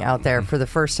rioting out there for the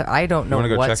first time. I don't know wanna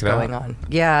go what's check it out? going on.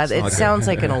 Yeah, it sounds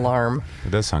like an alarm.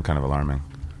 It does sound kind of alarming.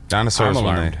 Dinosaurs. I'm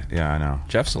when alarmed. yeah, I know.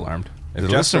 Jeff's alarmed. If The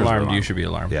Jeff's listeners are alarmed, alarmed. you should be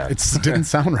alarmed. Yeah. It didn't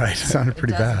sound right. It sounded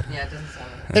pretty bad. Yeah, it doesn't sound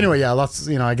right. Anyway, lots.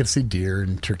 I get to see deer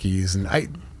and turkeys, and I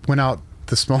went out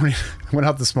this morning.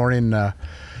 To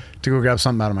go grab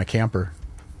something out of my camper,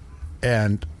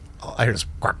 and I hear this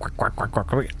quack quack quack quack quack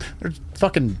quack. There's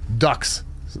fucking ducks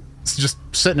just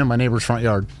sitting in my neighbor's front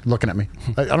yard looking at me.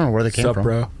 I don't know where they came Sup, from,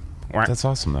 bro? That's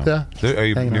awesome though. Yeah. Are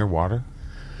you Hanging near out. water?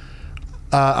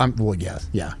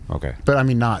 Yeah. Okay. But I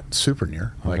mean, not super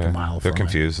near, like Okay. a mile. They're from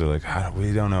confused. They're like,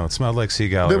 we don't know. It smelled like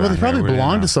seagull. They around probably here. We didn't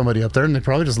belong know." to somebody up there, and they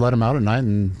probably just let them out at night,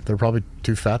 and they're probably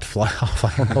too fat to fly off.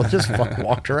 I don't know. They just fucking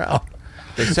walked around.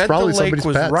 They said the probably lake somebody's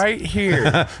was pets. right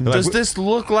here. Does this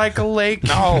look like a lake?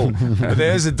 No,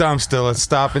 there's a dumpster. Let's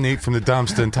stop and eat from the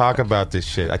dumpster and talk about this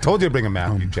shit. I told you to bring a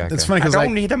map, you jackass. It's funny I because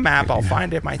don't need a map. I'll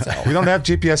find it myself. We don't have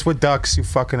GPS with ducks, you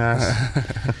fucking ass.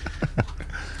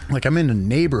 like I'm in a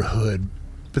neighborhood,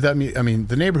 but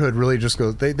the neighborhood really just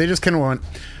goes. They just kind of went,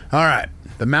 all right,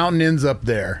 the mountain ends up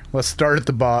there. Let's start at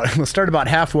the bottom. Let's start about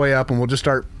halfway up, and we'll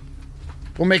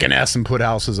make an S and put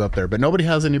houses up there. But nobody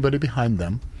has anybody behind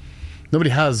them.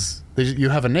 You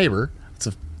have a neighbor. It's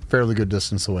a fairly good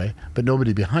distance away, but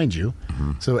nobody behind you.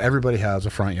 Mm-hmm. So everybody has a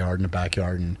front yard and a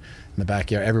backyard, and in the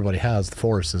backyard, everybody has the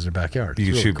forest as their backyard. You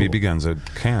can It's shoot really cool. BB guns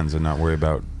at cans and not worry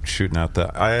about shooting out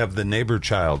I have the neighbor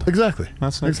child. Exactly.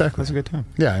 That's nice. Exactly. That's a good time.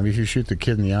 Yeah, I mean, if you shoot the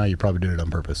kid in the eye, you probably did it on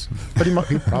purpose. But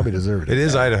he probably deserved it. It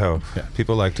is Idaho. Yeah.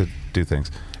 People like to do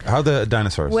things. How the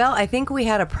dinosaurs? Well, I think we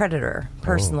had a predator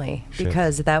personally shit.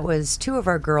 because that was two of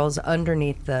our girls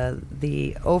underneath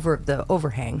the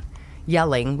overhang,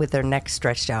 yelling with their necks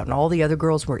stretched out, and all the other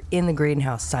girls were in the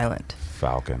greenhouse silent.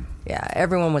 Falcon. Yeah,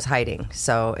 everyone was hiding,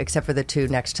 so except for the two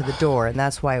next to the door, and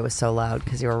that's why it was so loud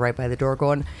because they were right by the door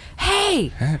going,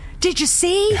 "Hey, did you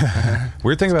see?"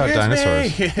 Weird thing about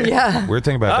dinosaurs. Yeah. Weird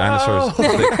thing about dinosaurs.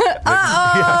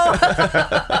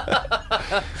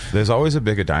 There's always a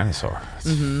bigger dinosaur.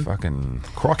 It's fucking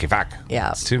crocky fuck.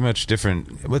 Yeah. It's too much different.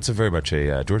 It's a very much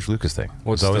a George Lucas thing.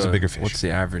 It's always a bigger fish. What's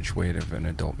the average weight of an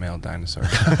adult male dinosaur?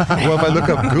 Well, if I look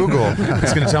up Google,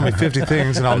 it's going to tell me 50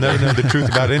 things, and I'll never know the truth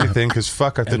about anything because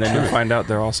fuck the And then you truth. find out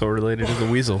they're also related to the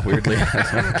weasel, weirdly.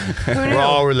 Who knew? We're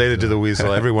all related to the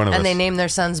weasel, every one of us. And they named their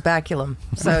sons Baculum.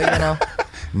 So, you know.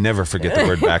 Never forget the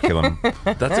word baculum.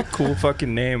 That's a cool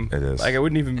fucking name. It is. Like, I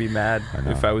wouldn't even be mad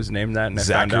if I was named that and I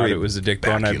found Zachary out it was a dick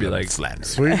bone. I'd be like,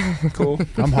 Sweet. cool.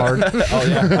 I'm hard. Oh,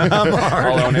 yeah.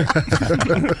 I'll own it.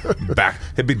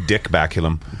 It'd be Dick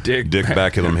Baculum. Dick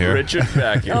Baculum here. Richard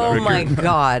Baculum. Oh, my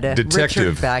God.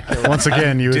 Detective. Richard Baculum. Once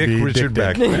again, you would Dick be Richard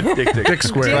Dick. Baculum. Dick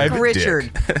Square. Dick Private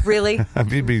Richard. Really?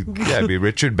 It'd be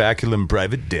Richard Baculum,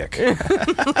 Private Dick. I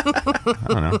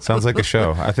don't know. Sounds like a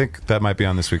show. I think that might be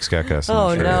on this week's SKATCAST. I'm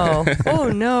Oh, not sure. no. Oh,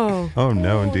 no. Oh,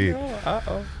 no, indeed.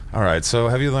 Uh-oh. All right. So,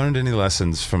 have you learned any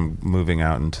lessons from moving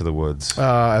out into the woods?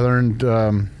 I learned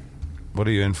What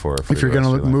are you in for? if you're going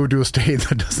to move to a state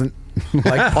that doesn't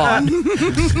like pot,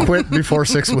 quit before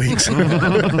 6 weeks.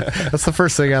 That's the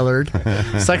first thing I learned.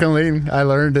 Secondly, I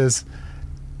learned is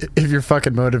if you're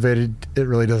fucking motivated, it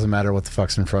really doesn't matter what the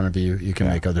fuck's in front of you. You can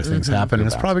make other things happen, and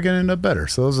it's probably going to end up better.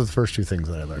 So those are the first two things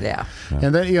that I learned. Yeah.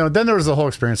 And then then there was the whole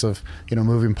experience of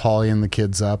moving Polly and the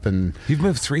kids up, and You've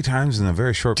moved 3 times in a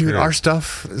very short dude, period. our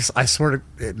stuff I swear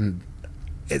to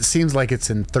it seems like it's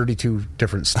in 32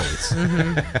 different states.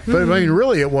 But I mean,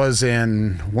 really, it was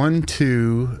in 1,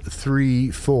 2,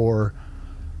 3, 4,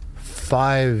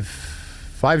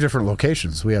 5 different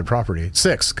locations. We had property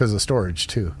 6 because of storage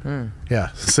too. Yeah,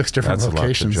 6 different That's a lot to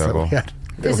locations that juggle. we had.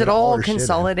 Is We it had all our shit in.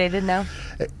 consolidated now?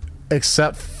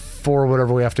 Except for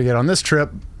whatever we have to get on this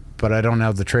trip, but I don't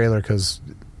have the trailer because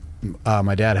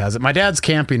my dad has it. My dad's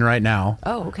camping right now.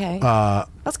 Oh, okay. I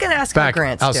was going to ask how Back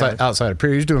Grant's outside doing. outside of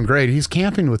Prairie. He's doing great. He's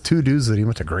camping with 2 dudes that he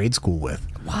went to grade school with.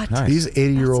 What? Nice. These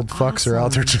 80-year-old fucks are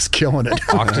out there just killing it.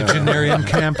 Octogenarian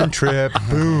camping trip.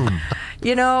 Boom.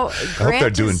 You know, I hope Grant they're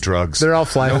doing is, drugs. They're all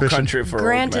fly No fishing. country for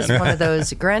Grant old is men. one of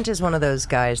those. Grant is one of those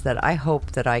guys that I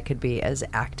hope that I could be as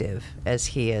active as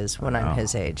he is when I'm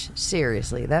his age.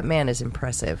 Seriously, that man is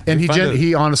impressive. And find it-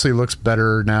 he honestly looks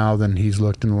better now than he's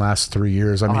looked in the last 3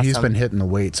 years. I mean, he's Awesome. been hitting the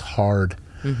weights hard.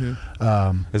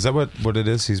 Is that what it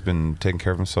is? He's been taking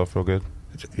care of himself real good?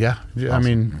 Yeah. I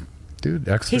mean, dude,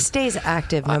 He excellent. stays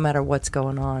active no matter what's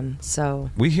going on. So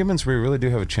We humans, we really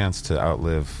do have a chance to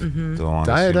outlive the longest.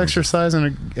 Diet, humans. exercise,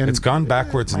 and It's gone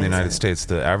backwards in the Mindset. United States.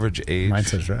 The average age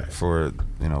Mindset's right. for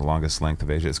longest length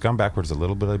of age, it's gone backwards a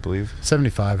little bit, I believe.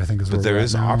 75, I think, is But where there we're at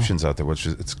is now. options out there, which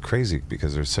is it's crazy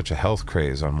because there's such a health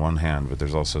craze on one hand, but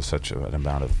there's also such an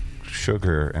amount of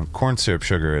sugar and corn syrup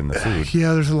sugar in the food.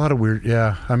 Yeah, there's a lot of weird.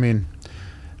 Yeah, I mean,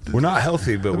 We're not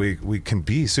healthy, but we can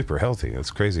be super healthy. It's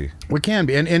crazy. we can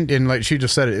be, and like she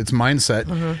just said, it's mindset.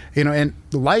 And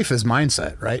life is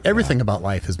mindset, right? Everything about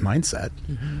life is mindset.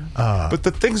 But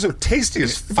the things are tasty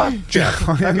as fuck, Jeff.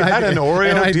 Have And you had an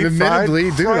Oreo deep fried?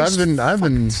 admittedly, dude, Christ I've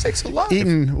been sakes alive.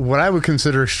 eating what I would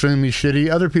consider extremely shitty.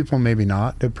 Other people maybe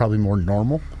not. They're probably more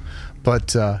normal, but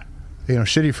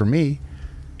shitty for me.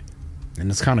 And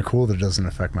it's kind of cool that it doesn't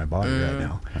affect my body right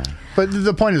now. But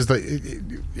the point is that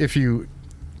if you,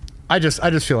 I just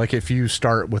feel like if you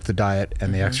start with the diet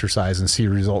and the exercise and see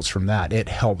results from that, it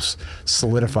helps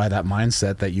solidify that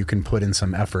mindset that you can put in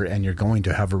some effort and you're going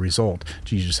to have a result.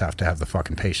 You just have to have the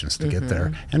fucking patience to get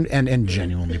there and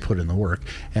genuinely put in the work,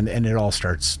 and it all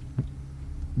starts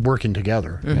working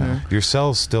together. Your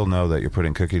cells still know that you're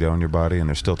putting cookie dough in your body, and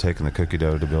they're still taking the cookie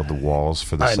dough to build the walls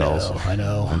for the cells. I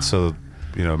know. And so,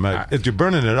 if you're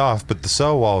burning it off, but the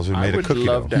cell walls are I made of would cookie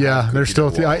love dough. to Yeah, have they're cookie still.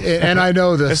 dough walls. And I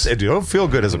know this. You don't feel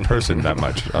good as a person that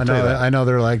much. I'll tell you that. I know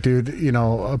they're like, dude,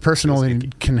 a person only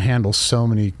can handle so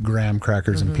many graham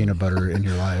crackers and peanut butter in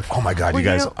your life. Oh my God, Well, you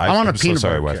guys! you know- I want a I'm peanut so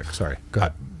sorry, butter Wes. kick. Sorry, go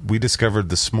ahead. We discovered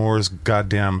the s'mores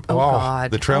goddamn.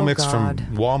 God. The trail Oh, mix from God.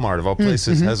 Walmart of all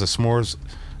places has a s'mores.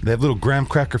 They have little graham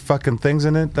cracker fucking things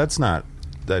in it. That shouldn't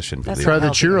be. That's Try not the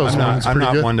healthy. churros I'm one. not, It's I'm pretty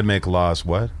not good. one to make laws.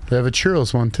 What? They have a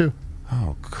churros one too.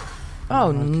 Oh,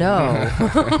 Oh no!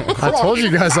 I told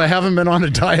you guys I haven't been on a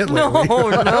diet lately. Oh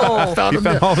no! Found You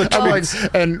them found all the I'm like, treats.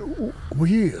 and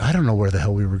I don't know where the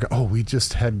hell we were.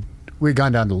 We had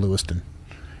gone down to Lewiston,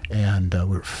 and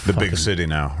we were the big city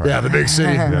now. Right? Yeah, the big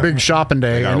city, big shopping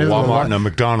day. They got a it was Walmart lot- and a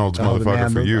McDonald's, Oh, motherfucker, man,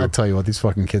 for you. I'll tell you what, these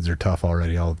fucking kids are tough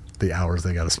already. All the hours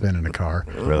they got to spend in a car,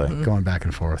 Really? going back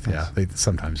and forth. Yeah, they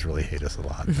sometimes really hate us a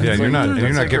lot. Yeah, and you're not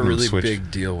That's like getting a really the switch. big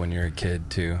deal when you're a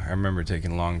kid too. I remember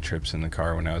taking long trips in the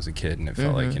car when I was a kid, and it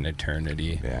felt like an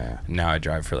eternity. Yeah. Now I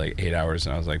drive for like 8 hours,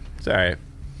 and I was like, it's all right.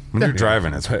 When you're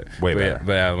driving, it's way better.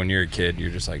 But when you're a kid, you're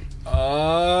just like,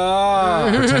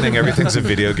 pretending everything's a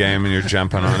video game and you're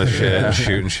jumping on the shit and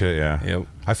shooting shit. Yeah. Yep.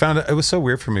 I found it was so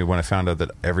weird for me when I found out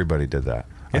that everybody did that.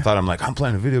 I thought, I'm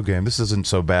playing a video game. This isn't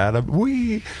so bad.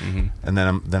 And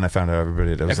then I found out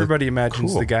everybody did. Everybody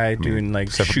imagines cool. the guy doing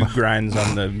like shoe grinds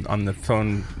on the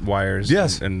phone wires.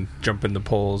 Yes. and jumping the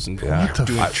poles and doing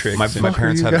tricks. My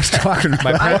parents had talking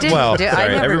about? I didn't. I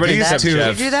never everybody did that. except Did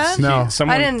Jeff. you do that? No.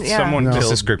 Someone, I didn't. Yeah. Someone No. killed,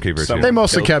 It's a script keeper, too. someone They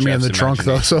mostly killed kept me in the Jeff's trunk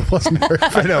though, so it wasn't very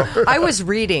I know. I was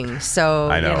reading, so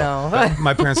I know. you know.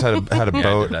 My parents had a boat, I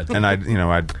did that. and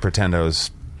I'd pretend I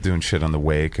was doing shit on the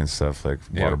wake and stuff like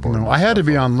waterboard. No, I had to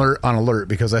be on alert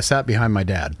because I sat behind my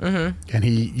dad, and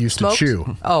he used Smoked? to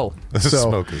chew. Oh, This is So-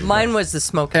 smoking. mine was the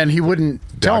smoke. And he wouldn't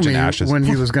tell Dodging me ashes. when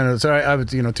he was going to. So I was,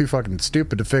 too fucking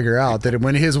stupid to figure out that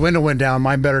when his window went down,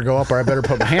 mine better go up or I better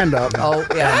put my hand up. Oh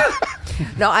yeah.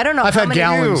 No, I don't know. I've how had many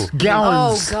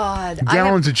gallons Oh God.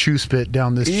 gallons of chew spit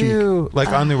down this cheek. Ew. Like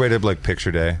on their way to like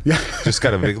picture day. Yeah. Just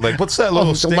got a big like. What's that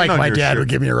little stain like on my your dad shirt? would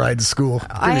give me a ride to school.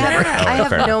 I have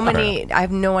fair, I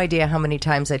have no idea how many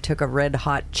times I took a red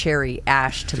hot cherry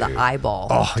ash to the eyeball.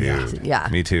 Oh Dude. yeah.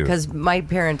 Me too. Because my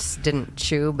parents didn't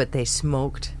chew, but they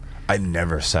smoked. I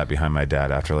never sat behind my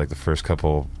dad after like the first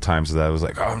couple times of that. I was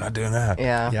like, oh, I'm not doing that.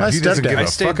 Yeah. My He doesn't stepdad- give I a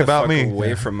stayed fuck the about fuck me.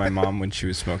 away from my mom when she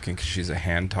was smoking because she's a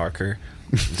hand talker.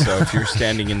 So if you're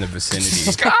standing in the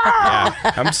vicinity, yeah,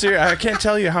 I'm serious. I can't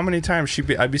tell you how many times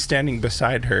I'd be standing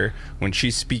beside her when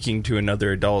she's speaking to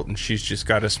another adult, and she's just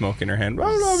got a smoke in her hand. Blah,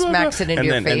 blah, blah, Smacks it into and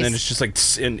your then, face. and then it's just like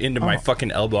into my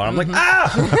fucking elbow. And I'm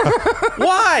like,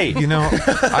 why? You know,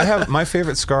 I have my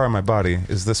favorite scar on my body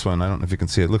is this one. I don't know if you can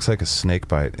see it. It looks like a snake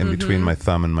bite in between my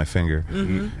thumb and my finger.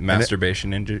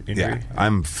 Masturbation injury. Yeah,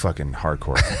 I'm fucking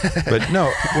hardcore. But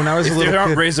no, when I was If a little there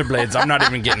aren't kid, razor blades, I'm not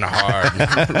even getting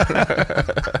hard.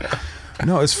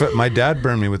 no, my dad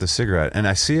burned me with a cigarette, and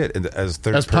I see it as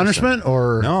third As person. punishment,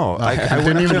 or No, I didn't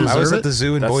went up even to him. I was deserve at the it?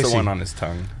 zoo in That's Boise. the one on his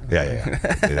tongue. Yeah.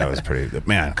 That was pretty.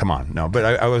 Man, come on. No, but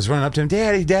I was running up to him,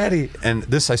 Daddy. And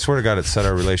this, I swear to God, it set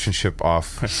our relationship off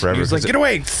forever. He was like, 'cause get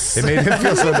away. It made him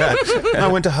feel so bad. I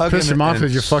went to hug Pissed him. him off and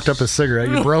because you fucked up his cigarette.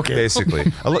 You broke it. Basically.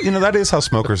 That is how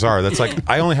smokers are. That's like,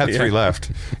 I only had 3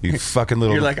 left. You fucking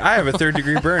little. You're like, I have a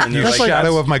 3rd-degree burn. And you you're like,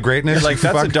 shadow of my greatness. You're like,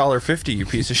 that's fuck. $1.50, you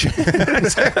piece of shit.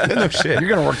 No shit. You're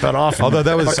gonna work that off. Although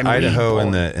that was Fucking Idaho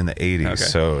weed. in the 80s, Okay.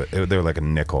 so they were like a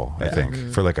nickel, I think,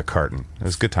 for like a carton. It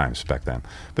was good times back then.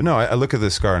 But no, I look at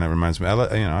this scar and it reminds me. I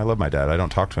love my dad. I don't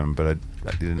talk to him, but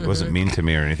it wasn't mean to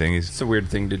me or anything. It's a weird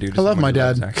thing to do. To I love someone my who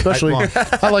loves dad, alcohol.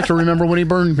 especially. I like to remember when he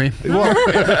burned me. Well,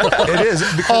 it is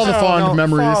because, All the fond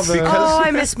memories. Oh,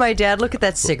 I miss my dad. Look at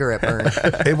that cigarette burn.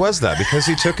 It was that because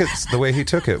he took it the way he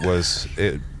took it was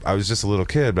it. I was just a little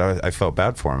kid, but I felt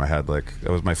bad for him. I had that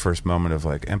was my first moment of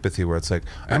like empathy, where it's like,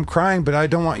 I'm crying, but I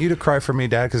don't want you to cry for me,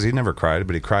 Dad, because he never cried,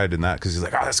 but he cried in that because he's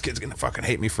like, oh, this kid's gonna fucking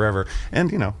hate me forever,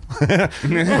 and but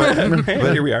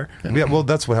Here we are. Yeah, well,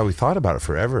 that's how we thought about it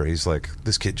forever. He's like,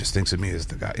 this kid just thinks of me as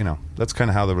the guy. That's kind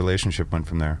of how the relationship went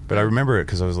from there. But I remember it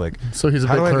because I was like, So he's a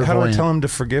how bit do I clairvoyant. tell him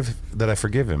that I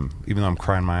forgive him, even though I'm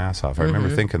crying my ass off? I remember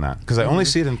thinking that because I only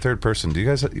see it in third person. Do you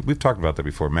guys? We've talked about that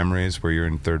before. Memories where you're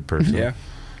in third person. Yeah.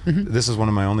 This is one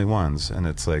of my only ones, and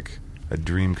it's like a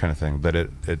dream kind of thing. But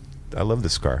I love the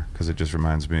scar because it just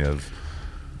reminds me of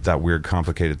that weird,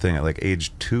 complicated thing at like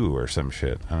age 2 or some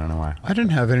shit. I don't know why. I didn't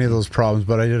have any of those problems,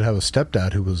 but I did have a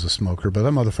stepdad who was a smoker. But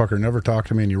that motherfucker never talked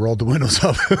to me, and he rolled the windows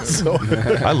up. So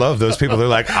I love those people. They're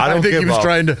like, I don't I think give he was a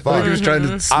trying to. I fuck. think he was trying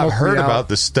to. Smoke I've heard me out. about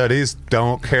the studies.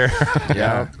 Don't care.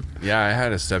 Yeah, I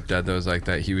had a stepdad that was like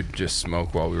that. He would just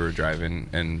smoke while we were driving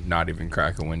and not even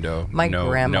crack a window. My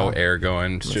grandma no air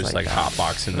going. It's just like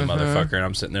hotboxing the motherfucker, and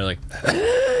I'm sitting there like,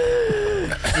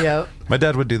 Yep. My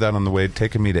dad would do that on the way,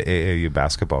 taking me to AAU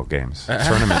basketball games,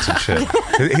 tournaments and shit.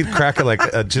 He'd crack it like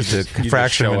just a you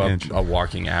fraction just of show an up inch. a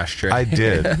walking ashtray. I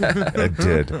did. I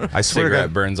swear to Cigarette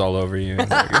God. burns all over you.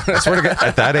 I swear to God.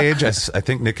 At that age, I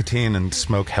think nicotine and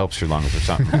smoke helps your lungs or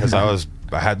something. Because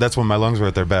that's when my lungs were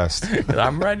at their best.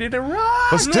 I'm ready to run.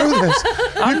 Let's do this.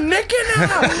 I'm nicking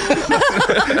out.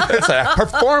 It's a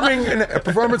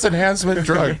performance enhancement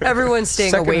drug. Everyone's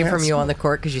staying Second away hand from you on the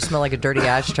court because you smell like a dirty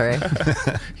ashtray.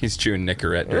 He's chewing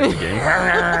Nicorette during the game.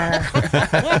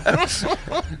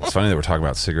 It's funny that we're talking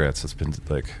about cigarettes. It's been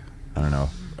like, I don't know,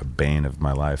 a bane of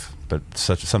my life, but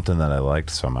something that I liked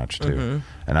so much too.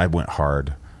 And I went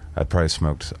hard. I probably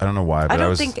smoked. I don't know why, but I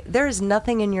don't think there is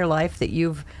nothing in your life that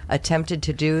you've attempted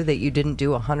to do that you didn't do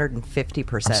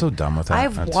 150%. I'm so done with that.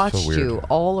 I've That's so watched weird. you,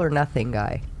 all or nothing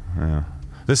guy. Yeah.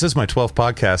 This is my 12th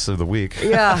podcast of the week.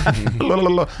 Yeah.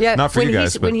 Yeah, Not for when you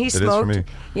guys, when but he it is for smoked, me.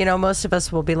 you know, most of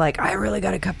us will be like, I really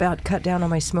got to cut down on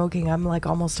my smoking. I'm like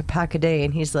almost a pack a day.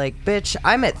 And he's like, bitch,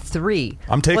 I'm at 3.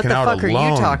 I'm taking what the out fuck a are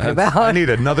loan. you talking about? I need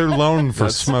another loan for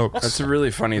smokes. That's a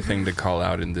really funny thing to call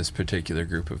out in this particular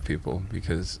group of people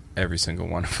because every single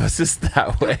one of us is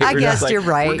that way. I We're guess just like, you're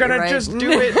right. We're going you're to right. just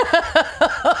do it.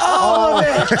 All of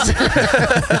it.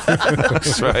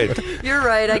 That's right. You're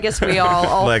right. I guess we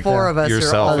all Like 4 of us are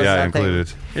yourself, all the yeah, same thing.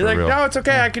 included. You're like, no, it's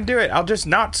okay. I can do it. I'll just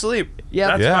not sleep. Yep.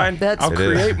 That's Yeah. fine. I'll It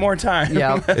create is. more time.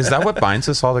 Yeah. Is that what binds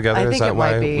us all together? I Is think that it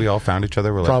why might be. we all found each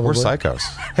other? We're like, Probably. we're psychos.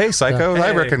 Hey, psycho,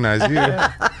 I Hey. recognize you.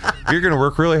 You're going to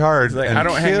work really hard. Like, and I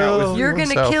don't hang out with- kill You're going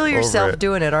to yourself kill over yourself it.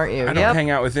 doing it, aren't you? I don't hang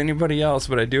out with anybody else,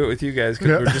 but I do it with you guys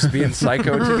because we're just being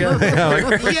psycho together. Yeah,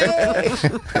 like,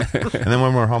 and then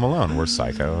when we're home alone, we're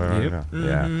psycho. Yep.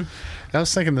 Yeah. I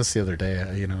was thinking this the other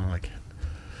day. You know, like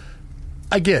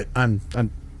I'm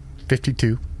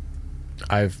 52.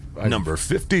 I've Number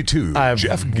 52, I've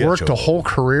Jeff worked Getchell. a whole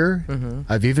career.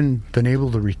 I've even been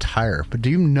able to retire. But do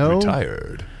you know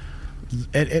Retired.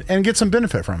 and get some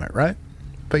benefit from it, right?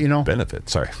 But you know, Benefit,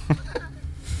 sorry.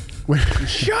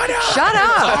 Shut up. Shut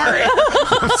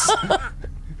up.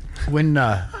 when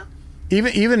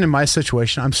even in my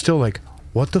situation, I'm still like,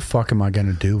 what the fuck am I going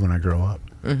to do when I grow up?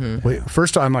 Wait,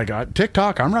 first I'm like,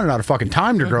 TikTok, I'm running out of fucking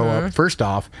time to grow up, first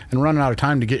off, and running out of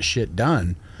time to get shit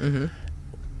done. And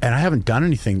I haven't done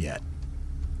anything yet.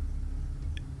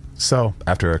 So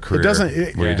After a career it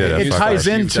doesn't. where you did It a fuck ties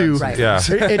life. into. Right. Yeah.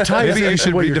 It ties Maybe you into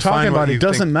should what you're redefine talking what about. you It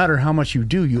doesn't think- matter how much you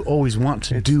do. You always want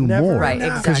to do never more Right,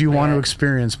 because you exactly. want to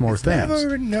experience more things.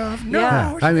 Never enough. No.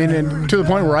 Yeah. I mean, and to the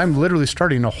point where I'm literally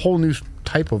starting a whole new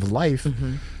type of life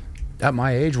at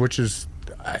my age, which is,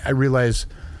 I realize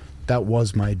that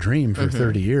was my dream for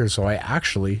 30 years. So I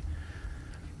actually,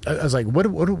 I was like, what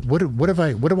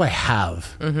do I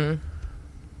have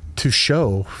to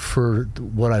show for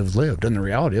what I've lived? And the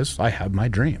reality is, I have my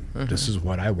dream. This is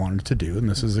what I wanted to do, and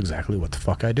this is exactly what the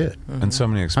fuck I did. And so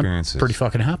many experiences. Pretty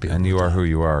fucking happy. And with you are that. who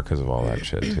you are because of all that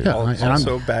shit, too. Yeah. And I'm-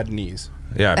 Also, bad knees.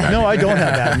 Yeah. No, I don't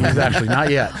have bad news, actually. Not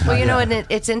yet. Well, Not you know, yet. and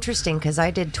it's interesting because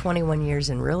I did 21 years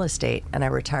in real estate and I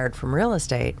retired from real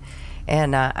estate.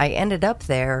 And I ended up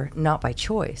there not by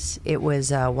choice. It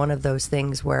was one of those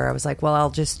things where I was like, well, I'll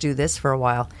just do this for a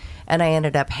while. And I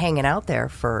ended up hanging out there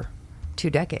for 2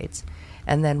 decades.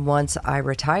 And then once I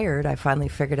retired, I finally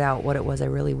figured out what it was I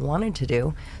really wanted to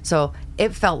do. So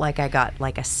it felt like I got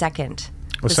like the second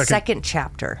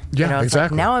chapter. Yeah, you know, it's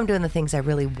exactly. like now I'm doing the things I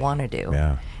really want to do.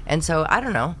 Yeah. And so I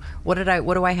don't know, what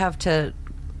do I have to,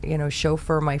 show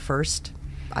for my first,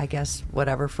 I guess,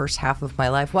 first half of my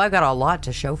life? Well, I got a lot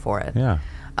to show for it. Yeah.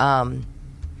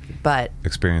 But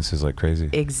Experiences like crazy.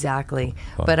 exactly.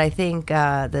 Fun. But I think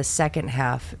the second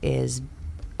half is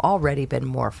already been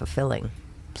more fulfilling.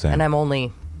 Same. And I'm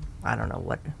only, I don't know,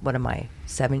 what am I,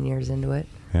 7 years into it?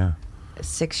 Yeah.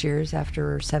 7 years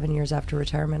after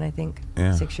retirement, I think.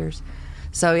 Yeah. 6 years.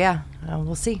 So yeah,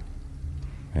 we'll see.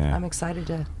 Yeah. I'm excited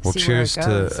to Well, see cheers where it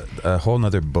goes. to a whole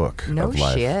nother book No of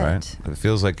life, shit. right? It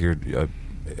feels like you're a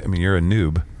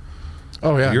noob.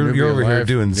 Oh, yeah. You're newbie over here alive,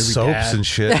 doing newbie soaps dad. and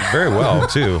shit very well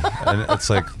too, and it's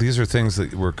like these are things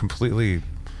that were completely.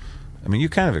 I mean, you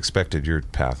kind of expected your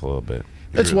path a little bit.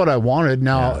 It's what I wanted.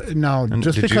 Now, And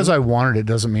just did because you- I wanted it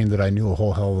doesn't mean that I knew a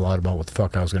whole hell of a lot about what the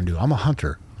fuck I was going to do. I'm a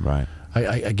hunter. Right.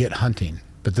 I get hunting,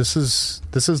 but this is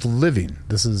living.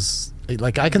 This is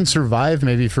like I can survive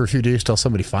maybe for a few days till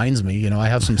somebody finds me. I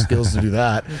have some skills to do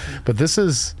that, but this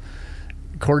is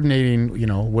coordinating.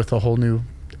 With a whole new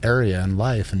area in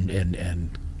life and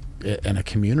a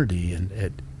community and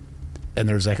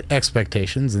there's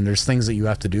expectations and there's things that you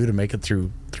have to do to make it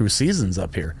through seasons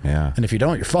up here. Yeah. And if you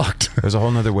don't, you're fucked. There's a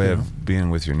whole other way of being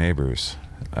with your neighbors,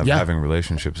 of Yeah. having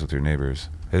relationships with your neighbors.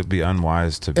 It'd be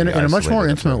unwise to be in a much more isolated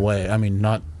intimate that way. I mean,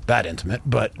 not that intimate,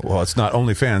 but Well, it's not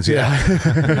OnlyFans.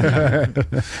 Yeah.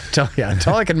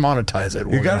 until I can monetize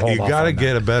it, You got to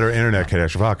get a better internet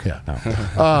connection. Fuck. Yeah.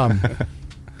 No.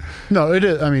 No, it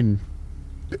is. I mean,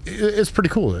 it's pretty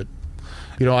cool that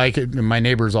my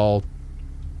neighbors all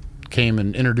came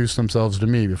and introduced themselves to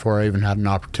me before I even had an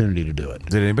opportunity to do it.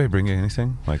 Did anybody bring you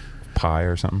anything like pie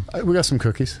or something? We got some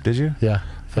cookies. Did you? Yeah.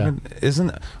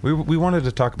 Isn't we wanted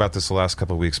to talk about this the last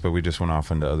couple of weeks, but we just went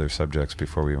off into other subjects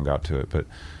before we even got to it. But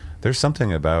there's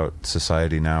something about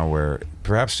society now where,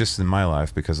 perhaps just in my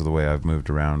life because of the way I've moved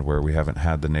around, where we haven't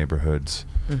had the neighborhoods,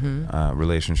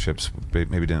 relationships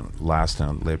maybe didn't last in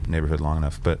a neighborhood long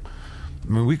enough. But I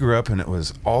mean, we grew up and it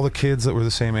was all the kids that were the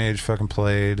same age fucking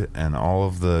played, and all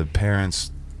of the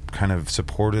parents kind of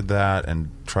supported that and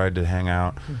tried to hang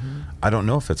out. I don't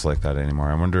know if it's like that anymore.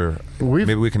 I wonder,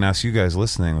 maybe we can ask you guys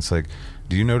listening. It's like,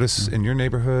 do you notice in your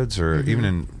neighborhoods or even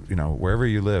in, wherever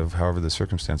you live, however the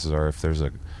circumstances are, if there's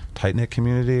a tight-knit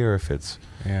community or if it's...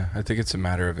 Yeah, I think it's a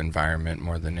matter of environment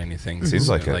more than anything. Seems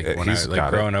like when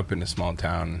growing it. up in a small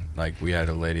town, like we had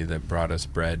a lady that brought us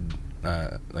bread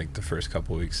like the first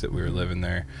couple of weeks that we were living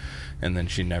there, and then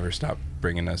she never stopped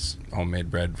bringing us homemade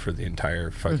bread for the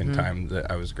entire fucking time that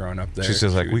I was growing up there. She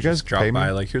says, like, we guys drop pay by,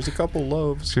 me? like, here's a couple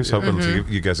loaves. She was hoping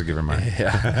you guys would give her money.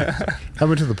 Yeah. I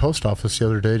went to the post office the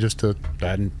other day I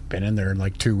hadn't been in there in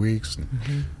like 2 weeks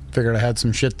and figured I had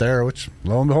some shit there, which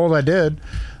lo and behold I did.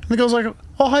 And the girl's like,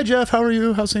 oh, hi Jeff, how are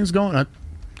you? How's things going? How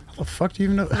the fuck do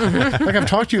you even know? Like, I've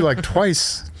talked to you like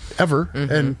twice ever.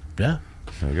 And yeah.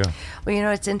 There you go.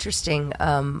 Well, it's interesting.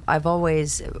 I've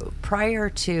always, prior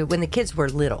to when the kids were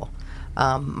little,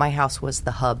 my house was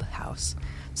the hub house.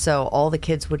 So all the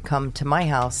kids would come to my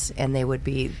house and they would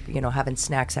be, having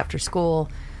snacks after school.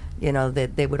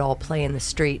 They would all play in the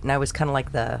street. And I was kind of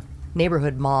like the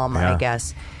neighborhood mom, I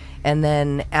guess. And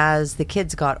then as the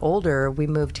kids got older, we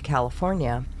moved to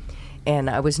California.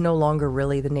 And I was no longer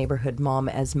really the neighborhood mom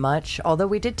as much, although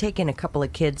we did take in a couple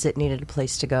of kids that needed a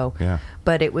place to go. Yeah.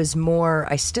 But it was more,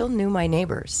 I still knew my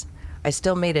neighbors. I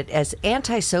still made it as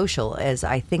antisocial as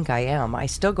I think I am. I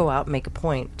still go out and make a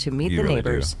point to meet the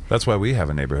neighbors. That's why we have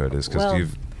a neighborhood, is because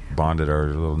you've bonded our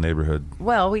little neighborhood.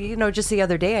 Well, just the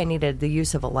other day I needed the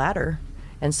use of a ladder.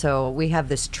 And so we have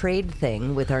this trade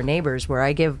thing with our neighbors where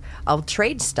I'll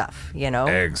trade stuff,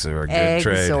 Eggs are a good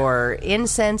trade. Or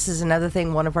incense is another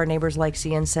thing. One of our neighbors likes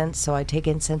the incense, so I take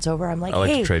incense over. I'm like, I like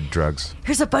hey, to trade drugs.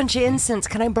 Here's a bunch of incense.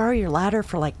 Can I borrow your ladder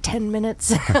for like 10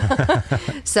 minutes?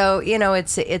 So,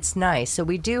 it's nice. So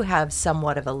we do have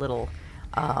somewhat of a little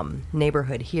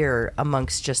neighborhood here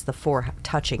amongst just the 4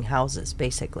 touching houses,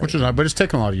 basically. Which is not, but it's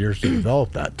taken a lot of years to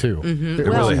develop that too. It Wasn't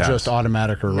really has. just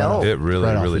automatic or No. It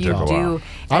really took a while.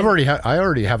 I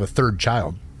already have a third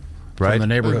child Right? from the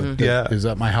neighborhood that is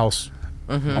at my house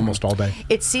almost all day.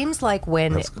 It seems like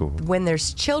That's cool. when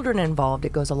there's children involved,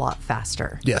 it goes a lot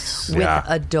faster. Yes. With Yeah.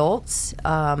 adults,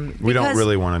 We don't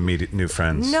really want to meet new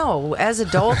friends. No, as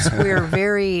adults, we're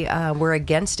very we're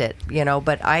against it,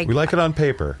 But We like it on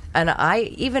paper. and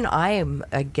I am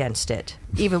against it.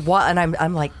 Even while, and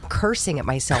I'm like cursing at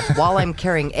myself while I'm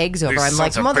carrying eggs over. I'm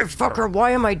like, motherfucker,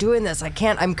 why am I doing this? I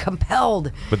can't. I'm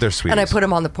compelled. But they're sweet. And I put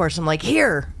them on the porch. I'm like,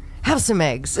 here. Have some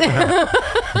eggs.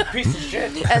 Piece of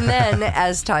shit. And then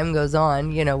as time goes on,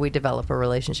 we develop a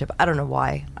relationship. I don't know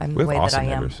why I'm We the have way awesome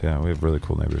that I am. neighbors. Yeah, we have really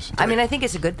cool neighbors. I mean, I think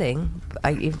it's a good thing.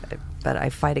 But I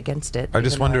fight against it. I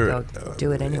just even though wonder. I go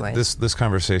do it anyway. This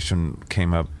conversation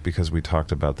came up because we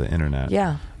talked about the internet.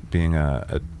 Yeah. Being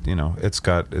it's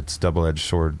got its double-edged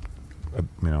sword.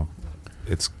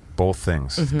 It's both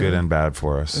things, good and bad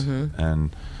for us.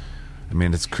 And I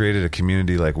mean, it's created a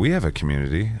community. Like, we have a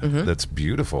community that's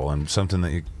beautiful and something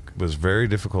that was very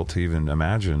difficult to even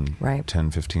imagine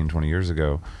 10, 15, 20 years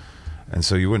ago. And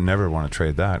so you would never want to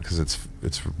trade that, because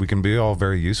we can be all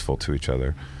very useful to each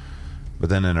other. But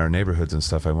then in our neighborhoods and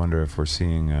stuff, I wonder if we're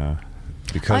seeing,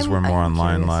 because we're more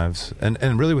online lives,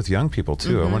 and really with young people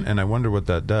too. I wonder what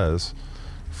that does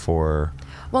for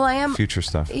future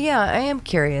stuff. Yeah, I am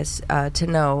curious to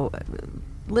know,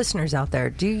 listeners out there,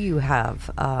 do you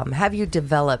have you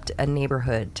developed a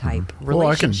neighborhood type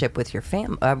relationship with your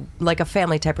like a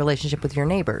family type relationship with your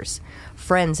neighbors,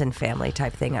 friends and family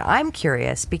type thing? And I'm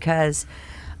curious because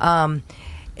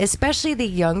especially the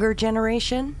younger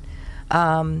generation,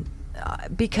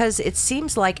 because it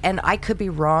seems like, and I could be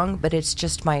wrong, but it's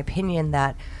just my opinion,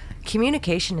 that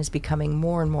communication is becoming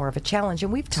more and more of a challenge,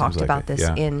 and we've talked about this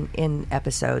in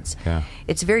episodes. Yeah.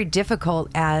 It's very difficult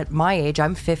at my age.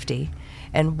 I'm 50,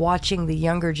 and watching the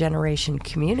younger generation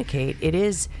communicate,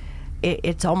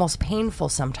 it's almost painful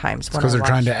sometimes. Because they're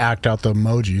trying to act out the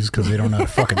emojis because they don't know how to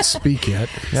fucking speak yet.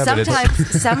 Yeah,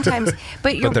 sometimes,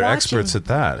 but you're but they're watching, experts at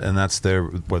that, and that's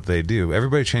what they do.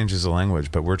 Everybody changes the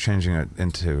language, but we're changing it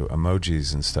into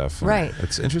emojis and stuff. And right?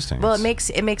 It's interesting. Well,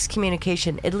 it makes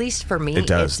communication, at least for me, it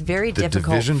does. It's very difficult. The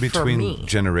division for between me.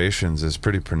 generations is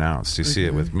pretty pronounced. You see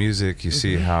it with music. You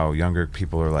see how younger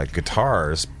people are like,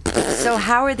 guitars. So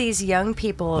how are these young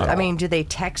people? I mean, do they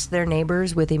text their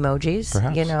neighbors with emojis?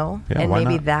 Perhaps. Yeah, and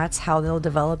maybe not? That's how they'll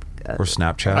develop. Or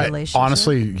Snapchat. Relationship?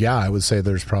 Honestly, yeah, I would say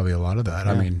there's probably a lot of that.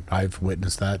 I mean, I've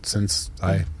witnessed that since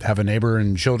I have a neighbor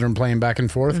and children playing back and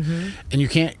forth, and you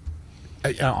can't,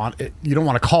 you don't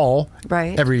want to call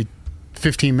every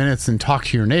 15 minutes and talk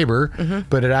to your neighbor,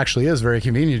 but it actually is very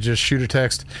convenient. Just shoot a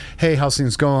text. Hey, how's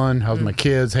things going? How's my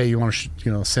kids? Hey, you want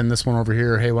to send this one over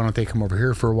here? Hey, why don't they come over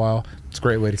here for a while? It's a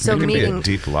great way to communicate. It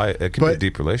can be a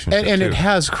deep relationship. And too. it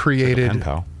has created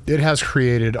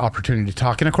opportunity to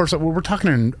talk. And of course, we're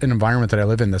talking in an environment that I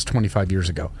live in that's 25 years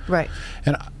ago. Right.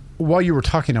 And while you were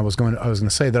talking, I was going to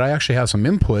say that I actually have some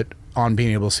input on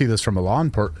being able to see this from a law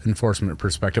enforcement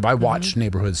perspective. I watched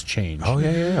neighborhoods change. Oh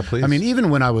yeah, please. I mean, even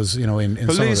when I was, in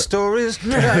police stories,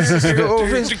 get your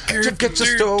stories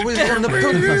from the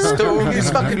police stories.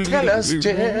 Fucking tell us,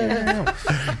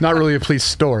 Jeff. Not really a police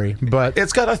story, but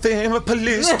It's got a theme of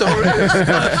police stories,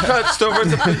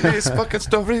 stories of police fucking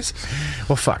stories.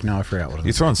 well, fuck. Now I forgot what it was.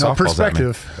 You throwing softballs at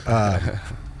me.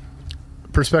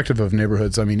 Perspective of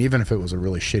neighborhoods. I mean, even if it was a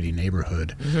really shitty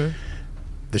neighborhood,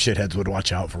 the shitheads would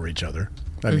watch out for each other.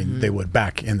 I mean, they would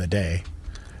back in the day.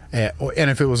 And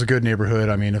if it was a good neighborhood,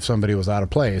 I mean, if somebody was out of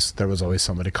place, there was always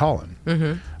somebody calling.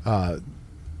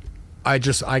 I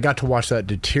got to watch that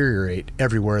deteriorate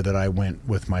everywhere that I went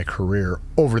with my career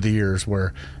over the years,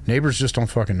 where neighbors just don't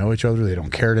fucking know each other. They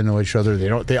don't care to know each other.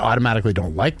 They automatically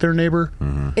don't like their neighbor.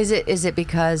 Is it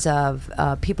because of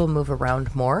people move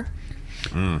around more?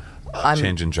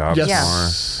 Changing jobs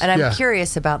Yes. more. And I'm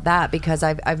curious about that because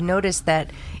I've noticed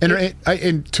that.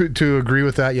 And to agree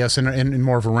with that, yes, in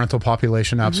more of a rental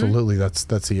population, absolutely, that's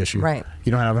the issue. Right.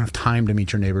 You don't have enough time to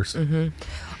meet your neighbors.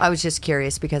 I was just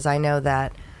curious because I know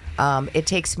that it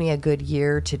takes me a good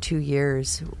year to 2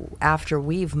 years after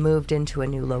we've moved into a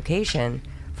new location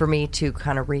for me to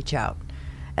kind of reach out.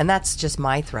 And that's just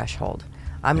my threshold.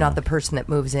 I'm not the person that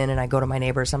moves in and I go to my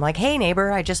neighbors. I'm like, hey,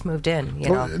 neighbor, I just moved in.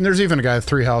 Well, and there's even a guy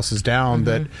 3 houses down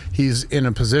that he's in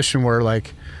a position where,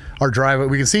 like, our driveway,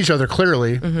 we can see each other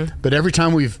clearly, but every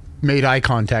time we've made eye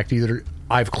contact, either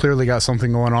I've clearly got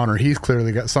something going on or he's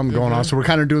clearly got something going on. So we're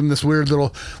kind of doing this weird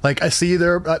little, like, I see you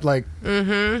there, but like,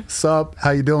 sup,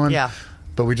 how you doing? Yeah.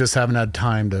 But we just haven't had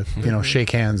time to, shake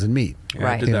hands and meet. Yeah,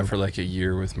 I did that for like a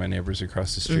year with my neighbors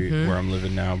across the street where I'm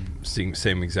living now, seeing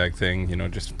same exact thing,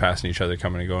 just passing each other,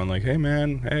 coming and going like, hey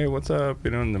man, hey, what's up?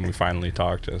 And then we finally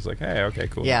talked. I was like, hey, okay,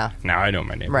 cool. Yeah. Now I know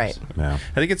my neighbors. Right. Yeah.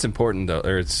 I think it's important though,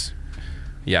 it's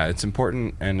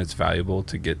important and it's valuable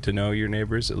to get to know your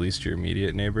neighbors, at least your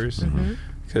immediate neighbors.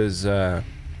 Because I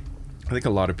think a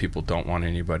lot of people don't want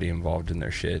anybody involved in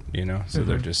their shit, So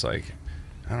they're just like,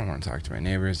 I don't want to talk to my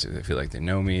neighbors. They feel like they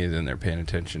know me, then they're paying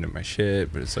attention to my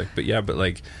shit. But it's like,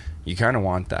 like, you kind of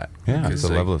want that. Yeah, it's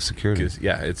a level of security.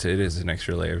 It is an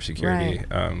extra layer of security.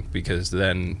 Right. Because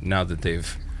then, now that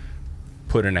they've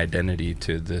put an identity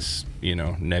to this,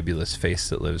 nebulous face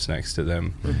that lives next to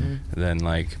them, then,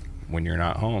 like, when you're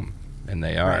not home, and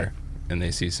they are, and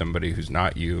they see somebody who's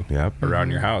not you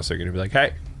around your house, they're going to be like,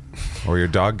 hey. Or your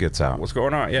dog gets out. What's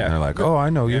going on? Yeah. And they're like, oh, I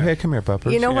know you. Hey, come here,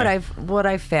 puppers. You know what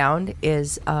I've found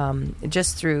is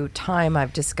just through time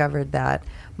I've discovered that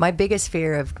my biggest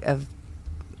fear of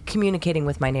communicating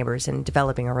with my neighbors and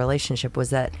developing a relationship was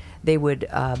that they would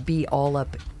be all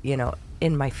up,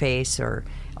 in my face or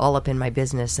all up in my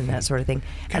business and that sort of thing.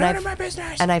 Get out of my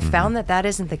business. And I found that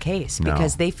isn't the case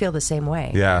because they feel the same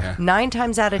way. Yeah. 9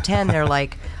 times out of 10, they're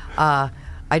like,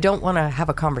 I don't want to have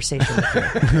a conversation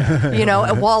with you.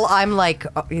 While I'm like,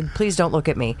 please don't look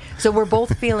at me. So we're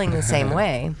both feeling the same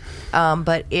way.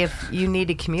 But if you need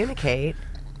to communicate,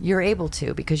 you're able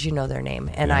to because you know their name.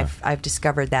 And I've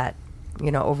discovered that,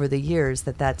 over the years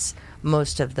that's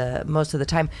most of the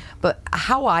time. But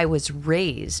how I was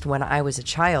raised when I was a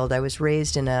child, I was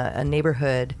raised in a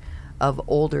neighborhood of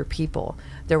older people.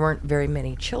 There weren't very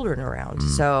many children around.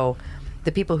 So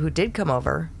the people who did come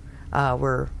over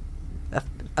were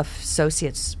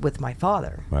associates with my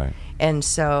father. Right. And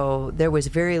so there was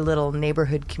very little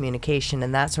neighborhood communication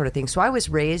and that sort of thing. So I was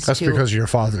raised That's because of your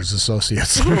father's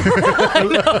associates. It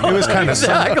was kind of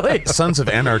Exactly. Sons of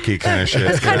Anarchy kind of shit.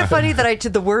 It's kind of funny that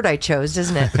the word I chose,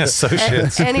 isn't it?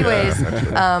 Associates. Anyways,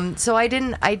 so I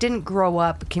didn't grow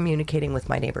up communicating with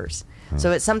my neighbors.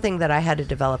 So it's something that I had to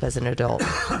develop as an adult.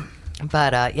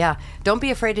 But don't be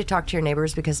afraid to talk to your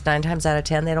neighbors because 9 times out of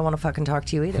 10 they don't want to fucking talk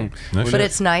to you either. But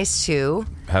it's nice to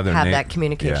have that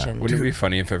communication. Wouldn't it be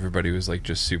funny if everybody was like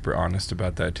just super honest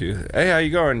about that too? Hey, how you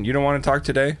going? You don't want to talk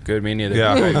today? Good, me neither.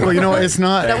 Yeah. Well, it's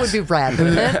not. That would be rad,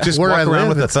 wouldn't it? Just where walk I around live,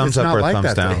 with a it's thumbs up not or a like thumbs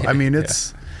that, down. though. I mean,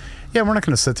 it's we're not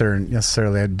going to sit there and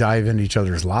necessarily dive into each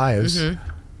other's lives,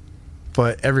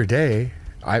 but every day,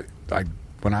 I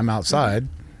when I'm outside,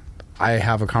 I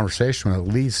have a conversation with at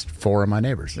least 4 of my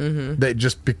neighbors. They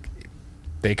just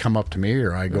they come up to me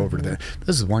or I go over to them.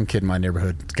 This is one kid in my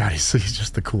neighborhood. God, he's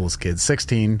just the coolest kid.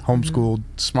 16, homeschooled,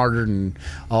 smarter than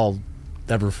I'll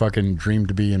ever fucking dream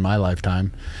to be in my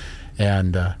lifetime.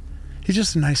 And He's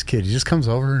just a nice kid. He just comes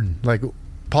over and like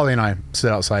Polly and I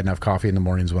sit outside and have coffee in the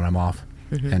mornings when I'm off,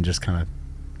 and just kind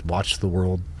of watch the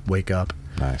world wake up.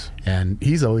 Nice. And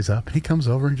he's always up. He comes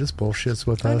over and just bullshits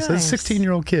with us. nice. He's a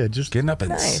 16-year-old kid. Just Getting up in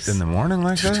the morning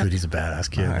like that? Dude, he's a badass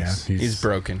kid, Nice. man. He's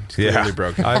broken. He's clearly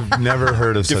broken. I've never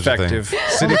heard of such a Defective. thing.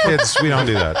 City kids, we don't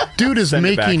do that. Dude is Send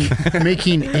it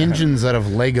making engines out of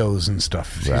Legos and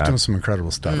stuff. He's Rad. doing some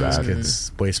incredible stuff. This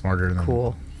kid's way smarter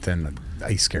Cool. than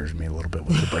he scares me a little bit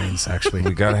with the brains, actually.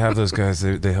 We got to have those guys.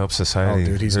 They help society. Oh,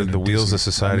 dude, he's They're gonna the do wheels some of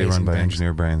society run amazing by things.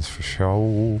 engineer brains for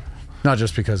sure. Not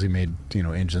just because he made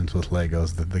engines with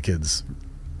Legos. The kids.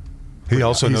 He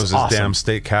also He's knows his awesome. damn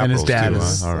state And capitals his dad too.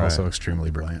 is All right. also extremely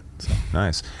brilliant. So.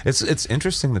 Nice. It's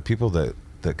interesting the people that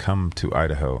come to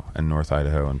Idaho and North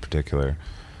Idaho in particular,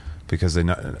 because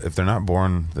if they're not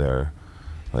born there,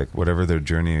 like whatever their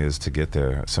journey is to get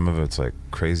there, some of it's like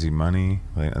crazy money,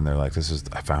 and they're like,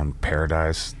 I found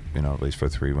paradise, at least for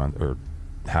 3 months or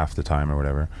half the time or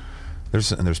whatever.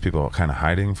 There's people kind of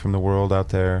hiding from the world out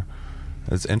there.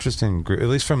 It's interesting, at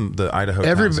least from the Idaho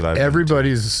towns that I've been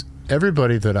to.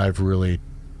 Everybody that I've really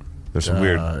There's some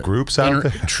weird groups out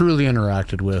there. truly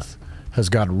interacted with has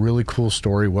got a really cool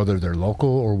story, whether they're local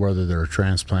or whether they're a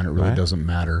transplant. It really Right. doesn't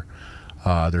matter.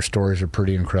 Their stories are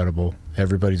pretty incredible.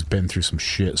 Everybody's been through some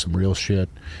real shit.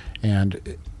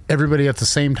 And everybody at the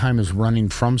same time is running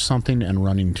from something and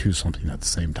running to something at the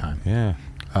same time. Yeah.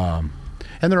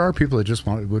 And there are people that just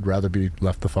would rather be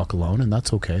left the fuck alone, and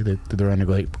that's okay. They're in a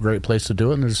great place to do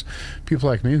it. And there's people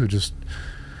like me who just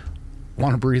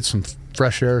want to breathe some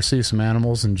fresh air, see some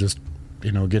animals, and just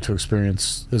get to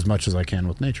experience as much as I can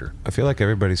with nature. I feel like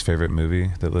everybody's favorite movie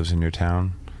that lives in your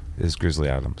town is Grizzly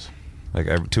Adams,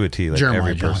 like to a T. Like Jeremiah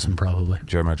every Johnson, person, probably.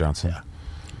 Jeremiah Johnson. Yeah.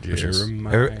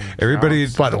 Everybody.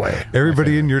 By the way,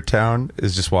 everybody in your town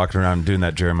is just walking around doing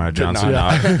that Jeremiah Johnson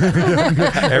nod.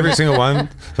 nod. Every single one.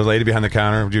 The lady behind the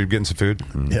counter, you're getting some food.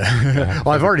 Yeah.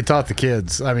 Well, I've already taught the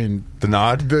kids. I mean, The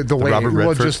nod. the wave. Robert Well,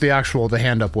 Redford. just the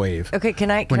hand up wave. Okay, can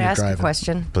I When you're ask a driving.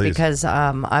 question? Please. Because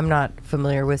I'm not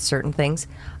familiar with certain things.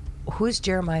 Who's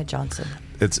Jeremiah Johnson?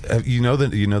 It's you know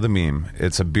the meme.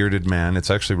 It's a bearded man. It's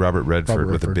actually Robert Redford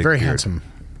with a big very beard. handsome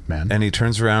man. And he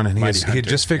turns around and he Mighty had Hunter,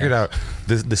 just figured yes.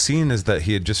 out the scene is that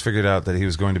he had just figured out that he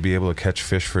was going to be able to catch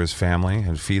fish for his family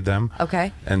and feed them.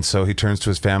 Okay. And so he turns to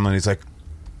his family and he's like,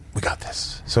 "We got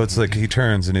this." So it's like he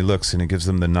turns and he looks and he gives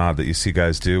them the nod that you see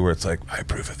guys do, where it's like, "I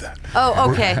approve of that."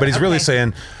 Oh, okay. But he's really Okay.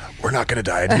 saying, "We're not going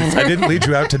to die. I didn't lead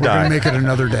you out to We're gonna die." make it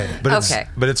another day. But Okay.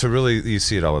 it's a really, you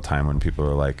see it all the time when people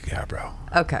are like, "Yeah, bro,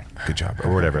 Okay. good job,"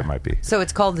 or whatever it might be. So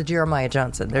it's called the Jeremiah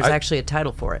Johnson. There's I- actually a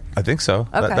title for it. I think so.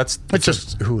 Okay. That's It's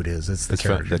just who it is. It's the It's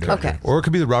character. the character. Okay. Or it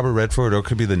could be the Robert Redford, or it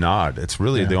could be the nod. It's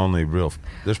really Yeah. the only real.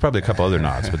 There's probably a couple other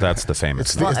nods, but that's the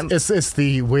famous. It's nod. the, it's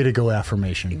the way to go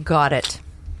affirmation. Got it.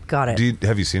 Got it.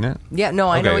 Have you seen it? Yeah, no,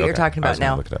 I know Okay, what you're okay. talking I about was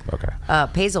gonna now. Look it up. Okay.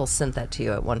 Pazel sent that to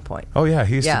you at one point. Oh yeah,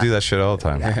 he used Yeah. to do that shit all the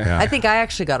time. Yeah. I think I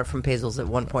actually got it from Pazel's at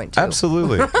one point too.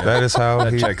 Absolutely. That is how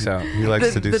he checks out. He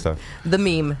likes to do stuff. The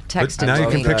meme But texted now to you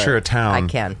can me. picture a town. I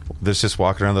can. That's just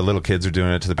walking around. The little kids are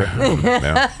doing it to the.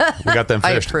 Yeah. We got them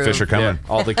I fish. approve. Fish are coming. Yeah,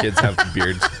 all the kids have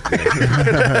beards.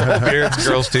 Beards,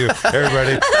 girls too.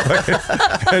 Everybody.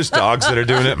 There's dogs that are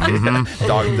doing it.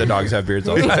 Mm-hmm. The dogs have beards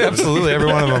also. Absolutely, every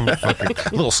one of them. Fucking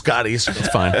little Scotties. It's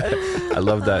fine. I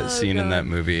love that scene in that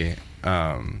movie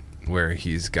where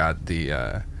he's got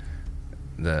the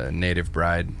native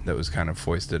bride that was kind of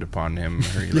foisted upon him,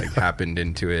 or he like happened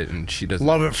into it, and she doesn't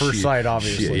Love at first sight,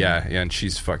 obviously. yeah, and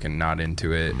she's fucking not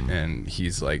into it, and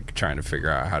he's like trying to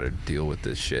figure out how to deal with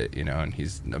this shit, and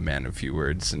he's a man of few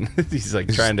words, and he's like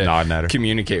He's trying just nodding at to her.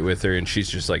 communicate with her, and she's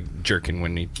just like jerking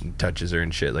when he touches her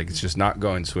and shit, like it's just not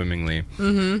going swimmingly.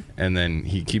 And then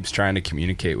he keeps trying to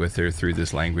communicate with her through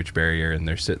this language barrier, and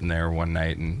they're sitting there one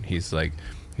night, and he's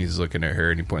looking at her,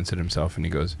 and he points at himself, and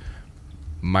he goes,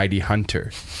 "Mighty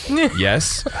Hunter."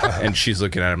 Yes. And she's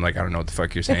looking at him like, "I don't know what the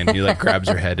fuck you're saying." He like grabs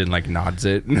her head and like nods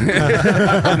it. And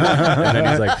then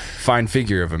he's like, "Fine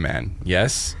figure of a man."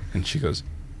 Yes. And she goes,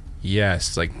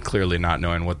 "Yes," like clearly not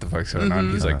knowing what the fuck's going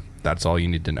on. He's like, "That's all you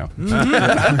need to know."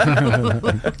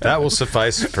 That will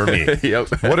suffice for me.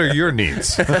 Yep. What are your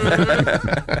needs?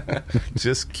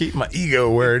 Just keep my ego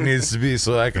where it needs to be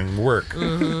so I can work.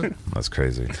 That's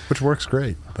crazy. Which works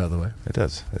great, by the way. It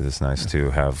does. It is nice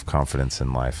to have confidence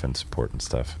in life and support and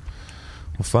stuff.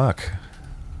 Well, fuck.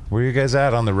 Where are you guys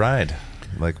at on the ride?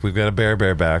 Like, we've got a bear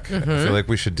back. I feel like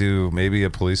we should do maybe a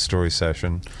police story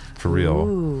session for real.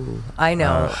 Ooh, I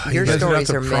know. Your you guys would have stories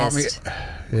to are prompt me. missed.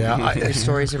 Yeah. Your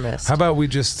stories are missed. How about we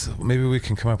just, maybe we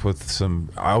can come up with some,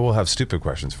 I will have stupid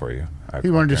questions for you.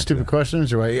 You want to do guarantee stupid that.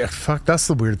 questions? Or what? Yeah, fuck, that's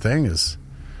the weird thing is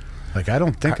Like, I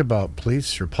don't think about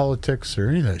police or politics or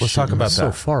any of that shit. Let's talk about It's that.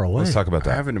 so far away. Let's talk about I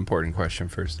that. have an important question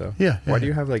first, though. Yeah, Why yeah, do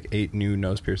you yeah. have like 8 new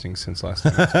nose piercings since last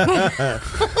time?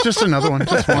 Just another one.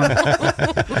 Just one.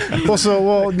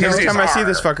 Every time I see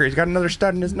this fucker, he's got another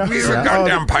stud in his nose.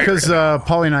 Because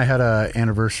Polly and I had an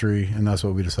anniversary, and that's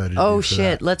what we decided to do. Oh for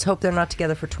shit! that. Let's hope they're not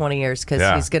together for 20 years because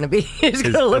Yeah. he's gonna be he's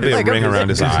gonna look Big like ring a around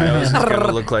his eye. He's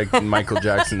gonna look like Michael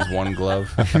Jackson's one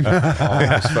glove. All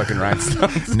those fucking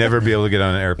rhinestones. Never be able to get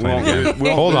on an airplane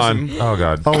again. Hold on. Oh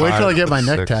God. Oh, wait till I get my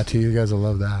neck 6. tattoo. You guys will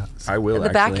love that. I will. The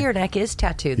back of your neck is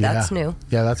tattooed. That's Yeah. new.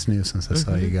 Yeah, that's new since I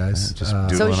saw you guys. Just Uh,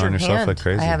 doodling So is your on yourself hand. like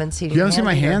crazy. I haven't seen. you your haven't seen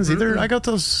my hand hands either? I got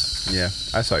those. Yeah,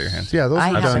 I saw your hands. Yeah, those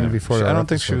I were haven't. done before. I our don't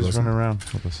think she episode was running around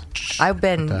with us. I've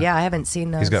been. that. Yeah, I haven't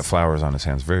seen those. He's got flowers on his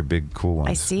hands. Very big, cool ones.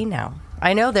 I see now.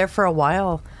 I know there for a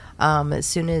while. As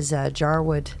soon as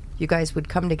you guys would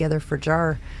come together for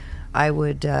Jar, I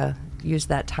would use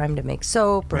that time to make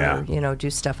soap or Yeah. do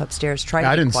stuff upstairs. Try. I to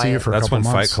be didn't see quiet. you for a That's couple when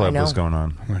Fight months. Club I was know. going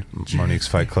on. Monique's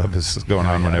Fight Club is going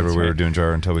on whenever that's we were right. doing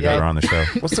Jar until we got Yeah. her on the show.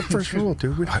 What's the first rule,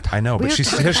 dude? I know, but she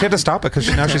had to stop it because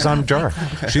now she's on Jar.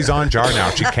 She's on Jar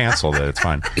now. She canceled it. It's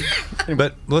fine.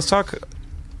 But let's talk.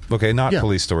 Okay, not Yeah.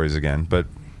 police stories again, but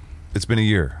it's been a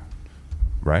year,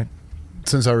 right?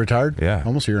 Since I retired? Yeah.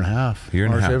 Almost a year and a half. Year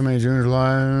and a March, half. April, May, June,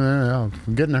 July. Yeah,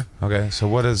 I'm getting there. Okay, so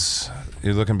what is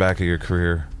you're looking back at your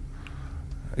career?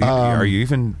 Are you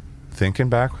even thinking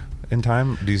back in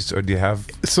time? Do you have?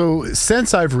 So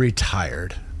since I've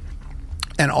retired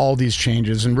and all these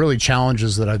changes and really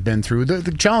challenges that I've been through,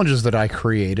 the challenges that I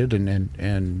created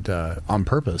and on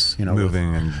purpose,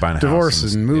 Moving and buying a house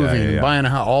divorces and moving yeah. and buying a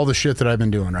house, all the shit that I've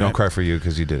been doing, right? Don't cry for you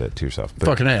because you did it to yourself. But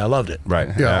Fucking A, I loved it. Right.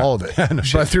 Yeah, Yeah. all of it. No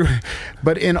shit.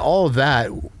 But in all of that,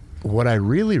 what I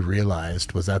really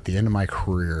realized was at the end of my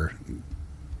career,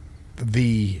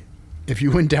 if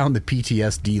you went down the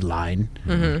PTSD line,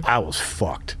 I was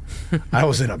fucked. I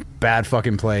was in a bad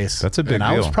fucking place. That's a big and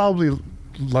I was deal. probably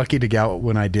lucky to get out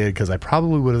when I did because I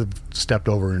probably would have stepped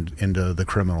over into the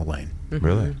criminal lane.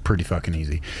 really, Pretty fucking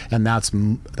easy. And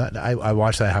I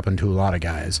watched that happen to a lot of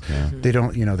guys. Yeah. They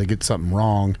don't, they get something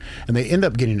wrong and they end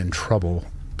up getting in trouble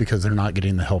because they're not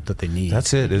getting the help that they need.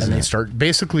 That's it, isn't and they it? start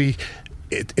basically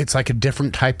it's like a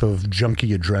different type of junkie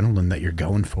adrenaline that you're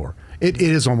going for. It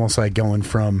is almost like going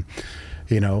from,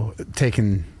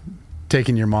 taking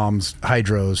your mom's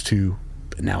hydros to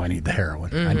now I need the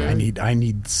heroin. I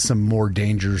need some more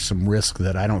danger, some risk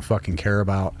that I don't fucking care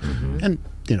about. And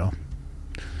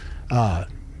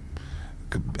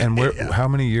and how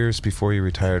many years before you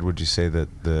retired would you say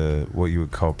that what you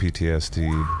would call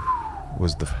PTSD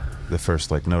was the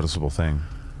first like noticeable thing?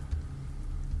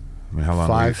 I mean, how long?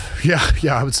 5.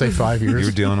 Yeah, I would say 5 years. You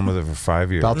were dealing with it for 5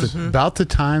 years. About the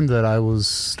time that I was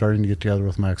starting to get together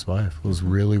with my ex-wife was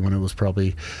really when it was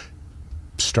probably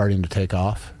starting to take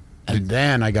off, and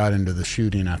then I got into the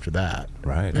shooting after that.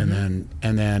 Right. And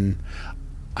then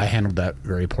I handled that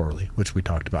very poorly, which we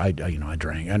talked about. I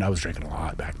drank, and I was drinking a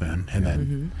lot back then, and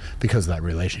then because of that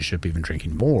relationship, even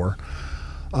drinking more.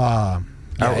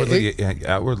 Outwardly,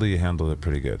 you handled it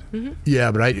pretty good. Yeah,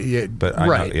 but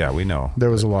But we know. there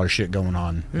was a lot of shit going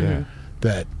on. Yeah.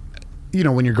 That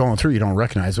when you're going through, you don't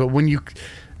recognize.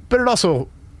 But it also,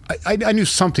 I knew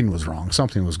something was wrong.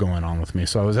 Something was going on with me.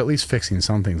 So I was at least fixing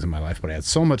some things in my life. But I had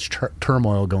so much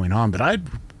turmoil going on that I'd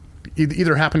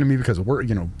either happened to me because of work.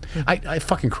 I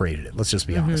fucking created it. Let's just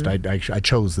be honest. I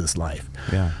chose this life.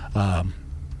 Yeah.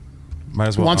 Might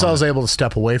as well. Once own I was it. able to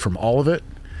step away from all of it,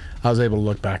 I was able to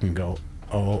look back and go,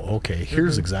 oh, okay,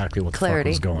 here's exactly what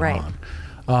Clarity, the fuck was going right.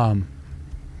 on.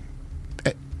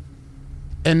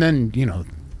 And then,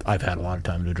 I've had a lot of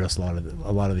time to address a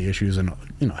lot of the issues, and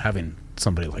having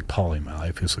somebody like Polly in my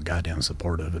life who's so goddamn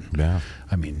supportive, and Yeah.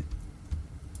 I mean,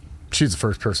 she's the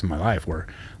first person in my life where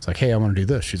it's like, hey, I want to do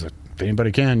this. She's like, if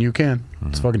anybody can, you can.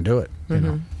 Let's fucking do it.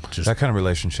 Just That kind of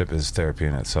relationship is therapy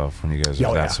in itself. When you guys are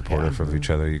Oh, that yeah, supportive yeah. of each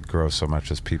other, you grow so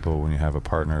much as people. When you have a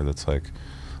partner that's like,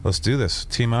 let's do this,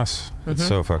 team us. It's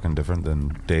so fucking different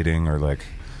than dating or like,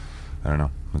 I don't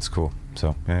know. It's cool.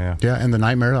 So yeah. yeah, and the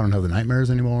nightmares. I don't have the nightmares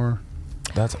anymore.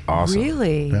 That's awesome.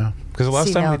 Really? Yeah. Because the last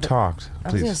See, time now we that- talked,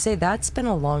 I was going please. to say that's been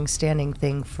a long-standing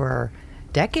thing for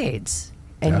decades,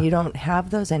 and Yeah. you don't have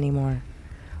those anymore.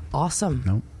 Awesome.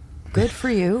 Nope. Good for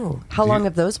you. How long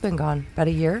have those been gone? About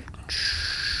a year?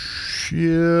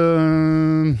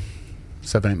 Yeah,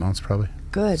 7-8 months probably.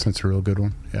 Good. Since a real good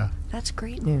one. Yeah. That's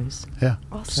great news. Yeah.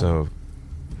 Awesome. So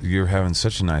you're having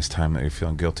such a nice time that you're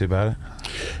feeling guilty about it?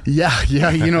 Yeah.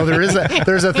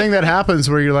 There's a thing that happens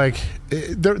where you're like,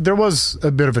 there was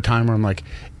a bit of a time where I'm like,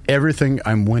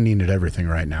 I'm winning at everything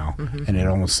right now, and it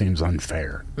almost seems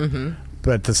unfair.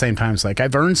 But at the same time, it's like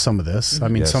I've earned some of this. I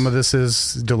mean, Yes. some of this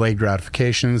is delayed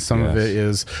gratification. Some of Yes. it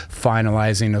is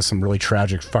finalizing of some really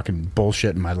tragic fucking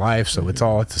bullshit in my life. So it's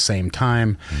all at the same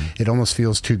time. It almost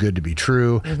feels too good to be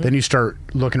true. Then you start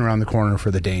looking around the corner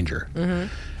for the danger.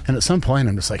 And at some point,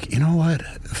 I'm just like, you know what?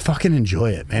 Fucking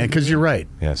enjoy it, man. Because you're right.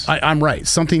 Yes. I'm right.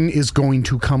 Something is going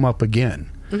to come up again.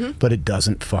 But it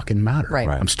doesn't fucking matter. Right.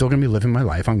 Right. I'm still going to be living my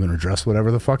life. I'm going to address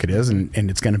whatever the fuck it is. And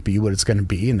it's going to be what it's going to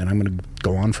be. And then I'm going to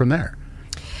go on from there.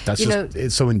 That's You just know-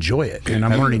 it, so enjoy it, and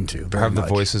I'm learning to. Very Have the much.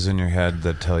 voices in your head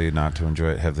that tell you not to enjoy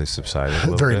it, have they subsided a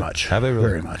little Very bit? much. Have they really?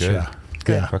 Very much. Good. Yeah.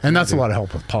 Good. Yeah. Fucking And that's a good. lot of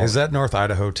help with Paul. Is that North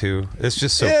Idaho too? It's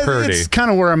just so Yeah, pretty. It's kind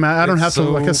of where I'm at. I don't It's have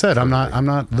to, like I so said, I'm pretty.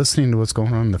 not listening to what's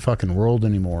going on in the fucking world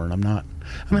anymore, and I'm not.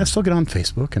 I mean, I still get on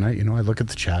Facebook and I look at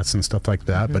the chats and stuff like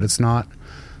that, but it's not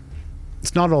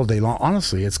all day long.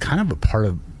 Honestly, it's kind of a part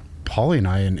of Paulie and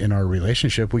I in our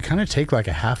relationship. We kind of take like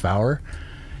a half hour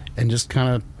and just kind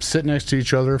of sit next to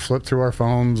each other, flip through our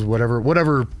phones,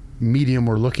 whatever medium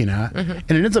we're looking at, and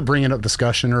it ends up bringing up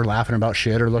discussion or laughing about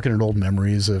shit or looking at old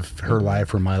memories of her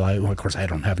life or my life. Well, of course, I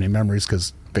don't have any memories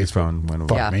because Facebook phone went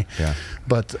fucked away. Yeah. me. Yeah.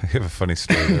 But I have a funny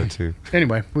story there too.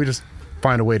 anyway, we just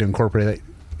find a way to incorporate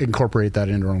that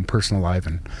into our own personal life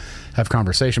and have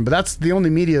conversation. But that's the only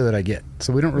media that I get,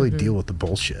 so we don't really deal with the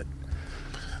bullshit.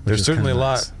 which There's is certainly a kinda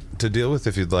lot nice. to deal with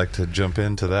if you'd like to jump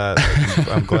into that.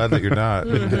 I'm glad that you're not.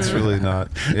 It's really not.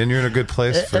 And you're in a good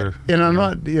place for. And I'm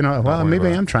not, well, worry maybe I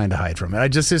about it. am trying to hide from it. I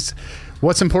just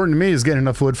what's important to me is getting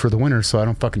enough wood for the winter so I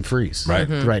don't fucking freeze. Right.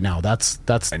 Right now, that's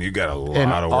And you got a and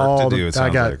lot of all work to the- do. It I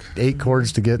sounds got like 8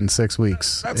 chords to get in 6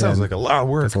 weeks. that sounds And like a lot of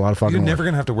work. That's a lot of fucking You're never work.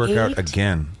 gonna have to work out 8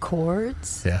 again.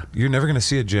 Chords? Yeah. You're never gonna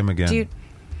see a gym again. Do you,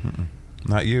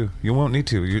 Not you. You won't need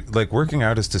to. You like working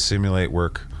out is to simulate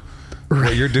work.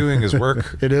 What you're doing is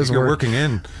work. It is You're work. working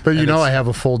in. But and I it's- have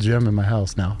a full gym in my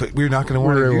house now. But we're not going to We're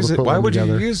want to able use to it. put Why one would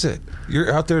together. you use it?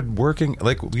 You're out there working,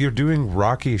 like you're doing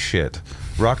Rocky shit,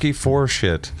 Rocky 4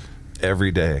 shit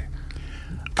every day.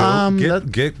 Go,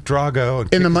 get Drago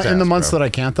and in kick his the ass, months bro. that I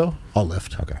can't though, I'll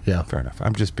lift. Okay, Yeah. fair enough.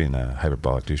 I'm just being a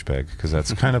hyperbolic douchebag because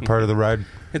that's kind of part of the ride.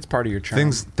 It's part of your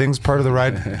charm. Things part of the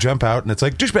ride jump out and it's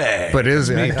like douchebag. But it is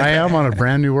Me. I am on a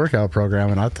brand new workout program,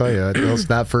 and I'll tell you,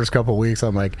 that first couple of weeks,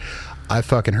 I'm like, I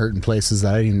fucking hurt in places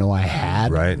that I didn't even know I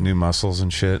had. Right, new muscles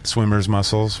and shit, swimmers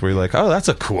muscles. Where you're like, oh, that's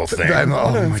a cool thing. Oh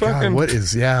my god! Fucking- What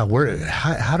is? Yeah, where?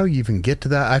 How do you even get to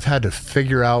that? I've had to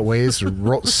figure out ways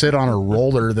to sit on a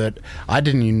roller that I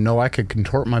didn't even know I could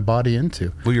contort my body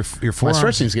into. Well, your My forearms,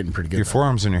 stretching's getting pretty good. Your though.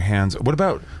 forearms and your hands. What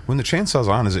about when the chainsaw's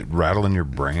on? Is it rattling your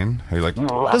brain? Are you like, It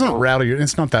doesn't rattle your.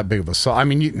 It's not that big of a saw. I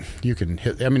mean, you can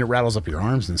hit. I mean, it rattles up your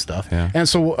arms and stuff. Yeah. And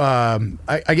so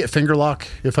I get finger lock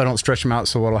if I don't stretch them out.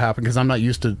 So what'll happen? Because I'm not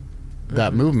used to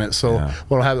that movement. So Yeah.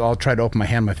 what'll happen? I'll try to open my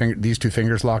hand. These 2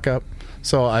 fingers lock up.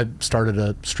 So I started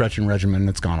a stretching regimen.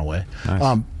 It's gone away.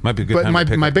 Nice. Might be a good But time to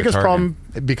pick my up biggest guitar problem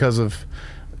because of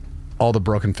all the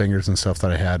broken fingers and stuff that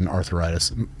I had and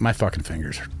arthritis, my fucking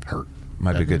fingers hurt.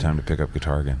 might be a good time to pick up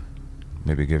guitar again.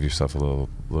 Maybe give yourself a little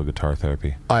guitar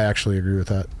therapy. I actually agree with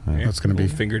that. That's going to be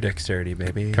finger dexterity,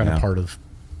 baby. kind of Yeah. part of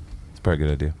It's probably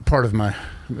a good idea.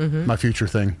 my future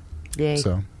thing. Yay.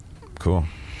 So Cool.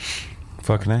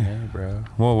 Fucking A. Hey, bro.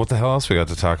 Well, what the hell else we got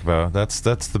to talk about? That's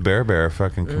the Bear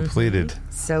fucking completed.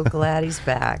 So glad he's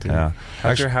back. Yeah.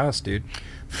 How's your house, dude?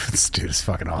 dude, it's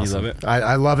fucking awesome. love it?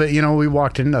 I love it. We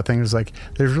walked into that thing. It was like,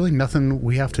 there's really nothing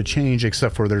we have to change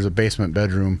except for there's a basement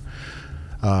bedroom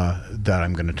that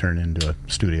I'm going to turn into a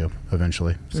studio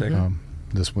eventually. Sick.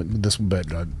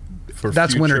 But For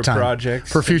that's future winter time.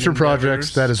 projects For future and projects,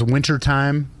 endeavors? that is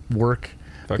wintertime work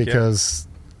Fuck yeah. because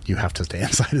you have to stay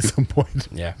inside at some point.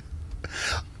 Yeah.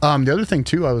 The other thing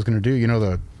too, I was going to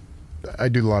do, I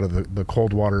do a lot of the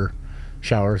cold water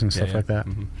showers and stuff Yeah, like that.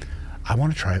 mhm. I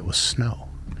want to try it with snow.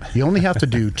 You only have to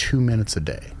do 2 minutes a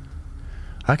day.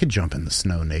 I could jump in the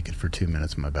snow naked for 2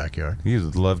 minutes in my backyard.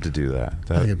 You'd love to do that.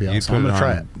 think it'd be you awesome. put I'm it gonna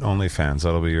try on it. OnlyFans.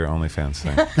 That'll be your OnlyFans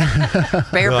thing.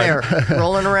 Bear,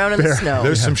 rolling around in the snow.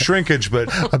 There's some shrinkage, but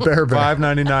A bear.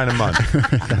 $5.99 a month.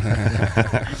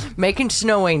 Making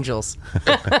snow angels.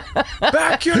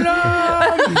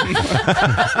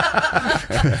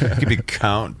 It could be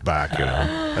Count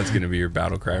Bacula. That's going to be your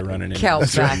battle cry running in. Count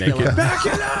naked.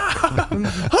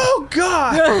 Bacula. Oh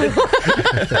God!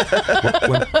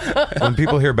 when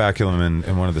people hear Baculum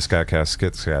in one of the SKATCAST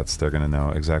skits, they're going to know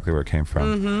exactly where it came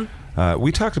from.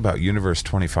 We talked about Universe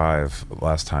 25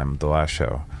 last time, the last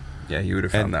show. Yeah, you would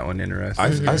have found And that one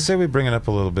interesting. I say we bring it up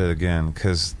a little bit again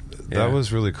because that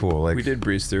was really cool. Like we did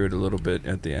breeze through it a little bit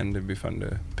at the end. It'd be fun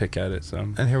to pick at it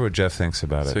some. And hear what Jeff thinks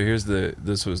about it. So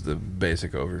this was the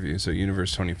basic overview. So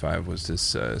Universe 25 was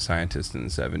this scientist in the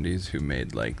 70s who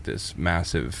made like this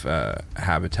massive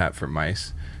habitat for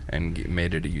mice and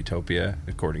made it a utopia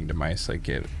according to mice. Like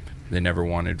they never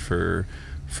wanted for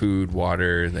food,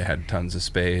 water. They had tons of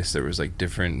space. There was like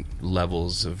different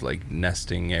levels of like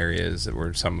nesting areas that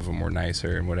were, some of them were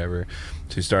nicer and whatever.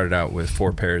 So he started out with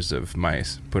 4 pairs of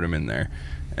mice, put them in there,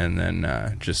 and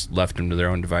then just left them to their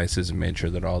own devices and made sure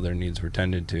that all their needs were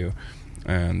tended to.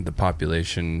 And the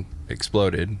population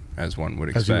exploded, as one would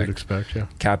expect. As you would expect, yeah.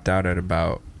 Capped out at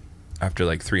about, after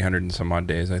like 300 and some odd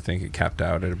days, I think it capped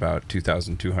out at about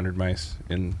 2,200 mice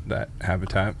in that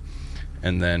habitat.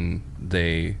 And then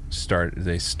they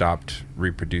stopped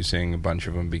reproducing. A bunch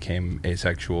of them became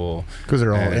asexual because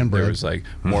they're all inbred. There was like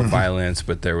more violence,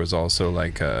 but there was also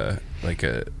like a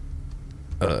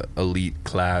elite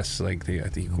class, like I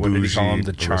think what did he call them,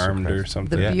 the charmed or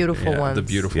something? The beautiful ones. The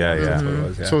beautiful Yeah, ones. yeah. That's what it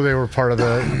was, yeah. So they were part of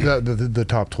the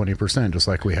top 20%, just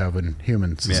like we have in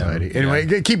human society. Yeah.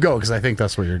 Anyway, keep going because I think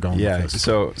that's where you're going. Yeah. With this.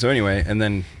 So anyway, and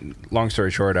then long story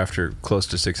short, after close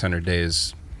to 600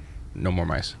 days, no more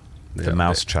mice. The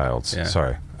mouse childs. Yeah.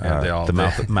 Sorry. Yeah, the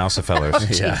mousefellers.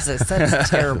 Jesus, that's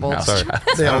terrible. Sorry.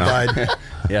 They all died.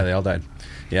 Yeah, they all died.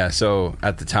 Yeah, so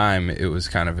at the time it was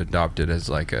kind of adopted as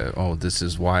like this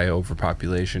is why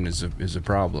overpopulation is a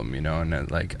problem, you know,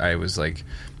 and like I was like,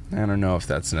 I don't know if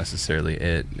that's necessarily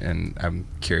it, and I'm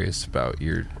curious about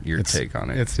your take on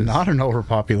it. It's not an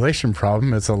overpopulation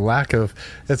problem. It's a lack of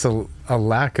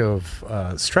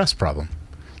stress problem.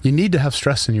 You need to have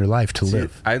stress in your life to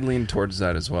live. I leaned towards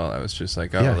that as well. I was just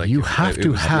like, you have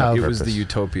to have. It was the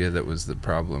utopia that was the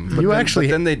problem. But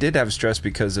then they did have stress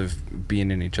because of being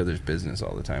in each other's business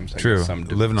all the time. So True.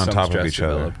 Living on top of each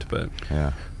other. But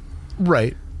yeah.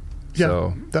 Right.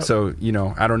 Yeah. So you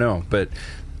know, I don't know, but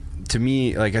to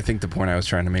me, like I think the point I was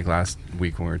trying to make last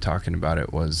week when we were talking about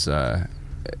it was,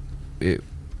 it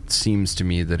seems to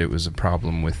me that it was a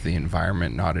problem with the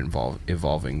environment not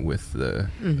evolving with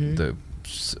the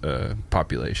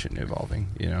population evolving,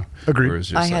 you know.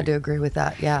 Agreed. I had to agree with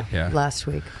that. Yeah. Last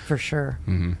week for sure.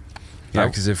 Mm-hmm. Yeah,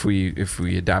 because if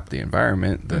we adapt the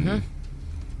environment, then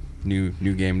new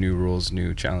game, new rules,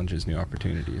 new challenges, new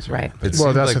opportunities. Right. That's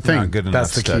like the thing. Good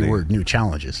that's the study. key word. New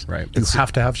challenges. Right. You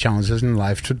have to have challenges in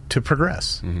life to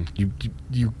progress. Mm-hmm.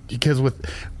 You because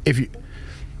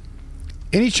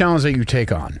any challenge that you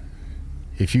take on,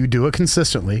 if you do it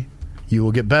consistently, you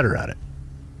will get better at it.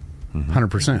 100%.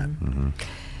 Mm-hmm.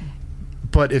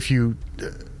 But if you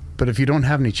don't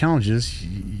have any challenges,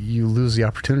 you lose the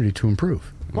opportunity to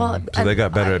improve. Well, so they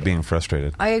got better at being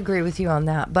frustrated. I agree with you on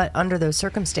that. But under those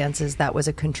circumstances, that was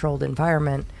a controlled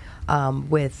environment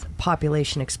with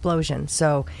population explosion.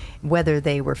 So whether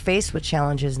they were faced with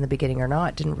challenges in the beginning or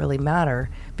not didn't really matter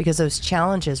because those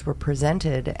challenges were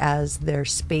presented as their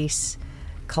space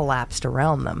collapsed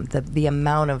around them. The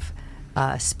amount of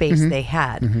space they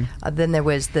had. Then there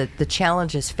was the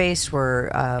challenges faced were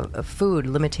food,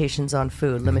 limitations on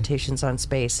food, limitations on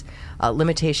space,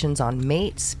 limitations on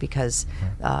mates because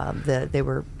they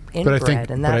were inbred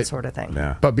and that sort of thing.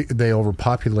 Yeah. But they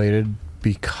overpopulated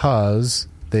because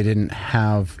they didn't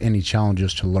have any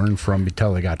challenges to learn from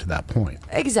until they got to that point.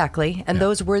 Exactly. And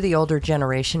those were the older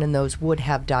generation, and those would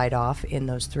have died off in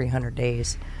those 300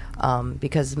 days.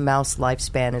 Because mouse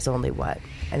lifespan is only what?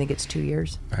 I think it's 2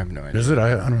 years. I have no idea. Is it?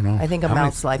 I don't know. I think a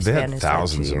mouse lifespan they had is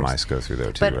thousands 2 of years. mice go through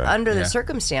there too, But right? under the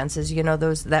circumstances, you know,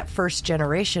 that first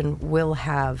generation will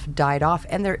have died off,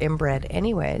 and they're inbred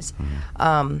anyways.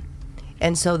 And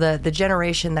so the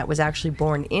generation that was actually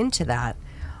born into that,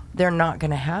 they're not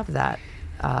going to have that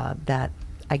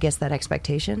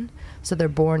expectation. So they're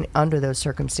born under those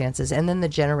circumstances, and then the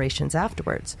generations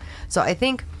afterwards. So I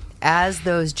think as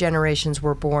those generations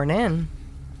were born in,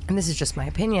 and this is just my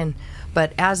opinion,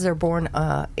 but as they're born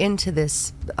into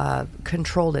this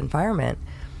controlled environment,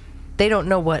 they don't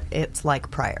know what it's like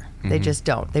prior. They just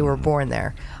don't. They were born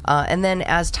there. And then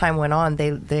as time went on,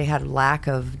 they had a lack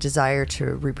of desire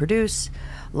to reproduce,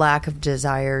 lack of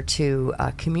desire to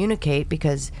communicate,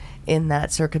 because in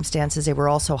that circumstances, they were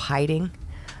also hiding.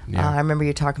 Yeah. I remember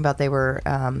you talking about they were,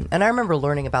 and I remember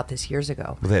learning about this years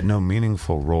ago. Well, they had no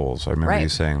meaningful roles. I remember you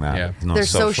saying that. Yeah. No Their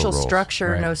social roles.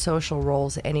 structure, Right. no social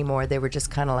roles anymore. They were just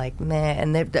kind of like meh,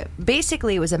 and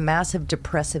basically it was a massive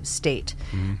depressive state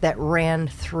that ran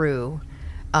through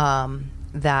the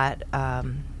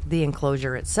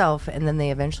enclosure itself, and then they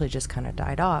eventually just kind of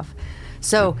died off.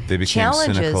 So They became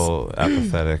challenges, cynical,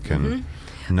 apathetic, and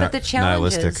But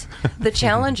the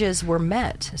challenges were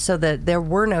met, so that there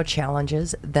were no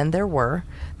challenges. Then there were.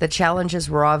 The challenges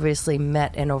were obviously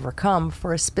met and overcome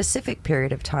for a specific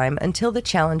period of time until the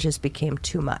challenges became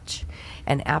too much,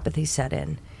 and apathy set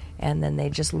in, and then they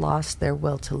just lost their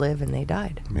will to live and they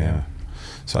died. Yeah.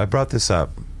 So I brought this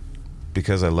up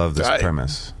because I love this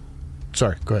premise.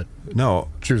 Sorry, go ahead. No.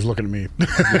 She was looking at me.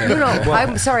 No,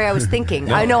 I'm sorry, I was thinking.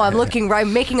 I know, I'm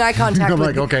making eye contact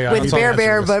with, with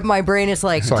Bear, but my brain is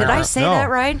like, did I say that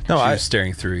right? No, I was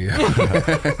staring through you.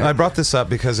 I brought this up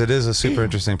because it is a super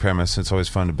interesting premise. It's always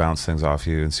fun to bounce things off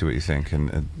you and see what you think.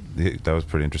 And that was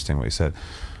pretty interesting what you said.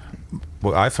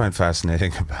 What I find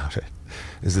fascinating about it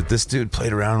is that this dude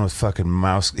played around with fucking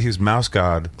mouse. He was mouse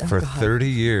god for 30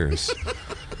 years.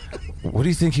 What do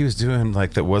you think he was doing,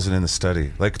 like, that wasn't in the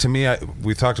study? Like, to me,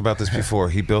 we talked about this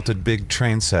before. He built a big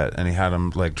train set, and he had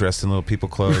them, like, dressed in little people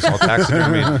clothes, all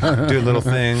taxidermy, doing little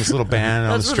things, little band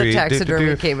on the street. That's where the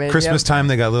taxidermy came in. Christmas time,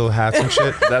 they got little hats and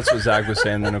shit. That's what Zach was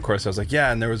saying. Then, of course, I was like,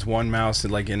 yeah, and there was one mouse,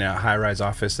 like, in a high-rise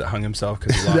office that hung himself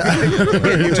because he lost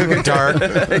it. You took it dark.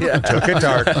 Took it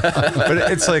dark.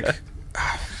 But it's like...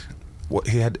 What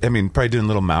he had, I mean, probably doing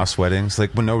little mouse weddings.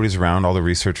 Like when nobody's around, all the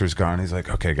researchers gone. He's like,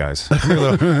 "Okay, guys,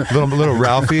 little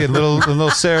Ralphie and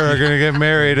little Sarah are gonna get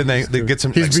married," and they get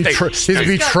some. He's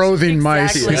betrothing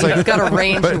mice. Exactly. He's got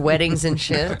arranged weddings and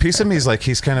shit. A piece of me is like,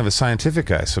 he's kind of a scientific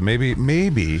guy, so maybe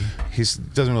he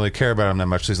doesn't really care about him that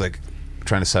much. So he's like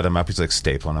trying to set him up. He's like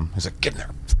stapling him. He's like, "Get in there."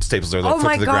 Staples their oh foot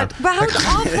my to the god! ground. But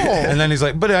how awful! And then he's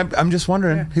like, "But I'm just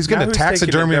wondering." He's going to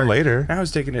taxidermy him later. I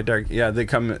was taking it dark. Yeah, they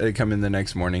come in the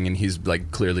next morning, and he's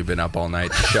like clearly been up all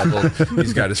night, shoveled.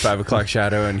 He's got his 5 o'clock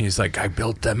shadow, and he's like, "I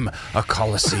built them a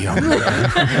coliseum.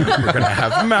 We're gonna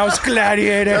have mouse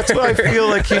gladiator." That's what I feel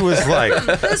like he was like.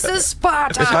 This is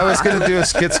Sparta. If I was going to do a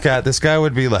SKATCAST, this guy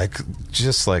would be like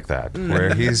just like that,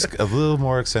 where he's a little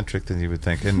more eccentric than you would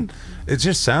think, and it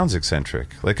just sounds eccentric.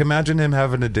 Like imagine him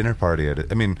having a dinner party at it.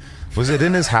 I mean, was it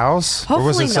in his house Hopefully or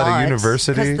was it at not, a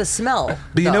university? because the smell.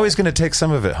 But you know he's going to take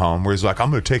some of it home, where he's like, "I'm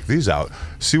going to take these out,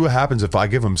 see what happens if I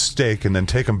give them steak, and then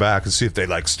take them back and see if they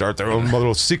like start their own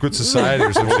little secret society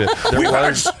or some shit."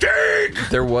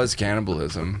 There was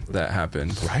cannibalism that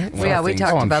happened, right? Well, yeah, we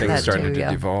talked about that started too. to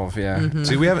devolve. Yeah. Mm-hmm.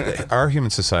 See, we haven't. Our human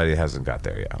society hasn't got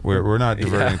there yet. We're not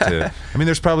diverting to. I mean,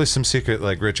 there's probably some secret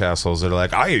like rich assholes that are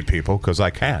like, "I eat people because I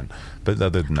can." But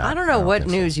other than that, I don't know what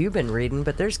news you've been reading,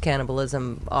 but there's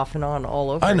cannibalism off and on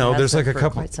all over. I know there's like a for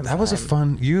couple. That was a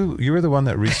fun. You were the one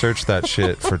that researched that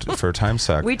shit for Time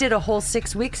Suck. We did a whole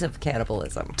 6 weeks of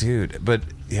cannibalism, dude. But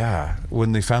yeah,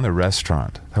 when they found the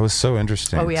restaurant, that was so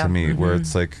interesting to me. Where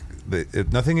it's like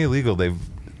nothing illegal.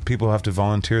 People have to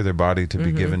volunteer their body to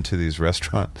be given to this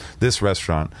restaurant,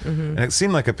 and it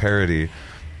seemed like a parody.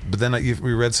 But then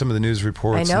we read some of the news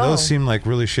reports, and those seemed like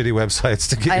really shitty websites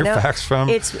to get your facts from.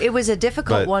 It was a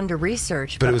difficult one to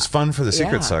research. But it was fun for the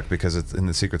Secret Suck, because in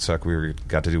the Secret Suck we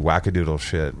got to do wackadoodle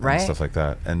shit and stuff like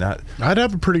that. And I'd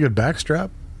have a pretty good backstrap.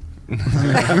 It'd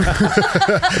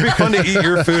be fun to eat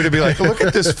your food and be like, "Look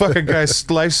at this fucking guy's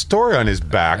life story on his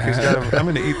back. I'm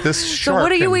going to eat this shark." So what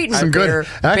are you eating? Some good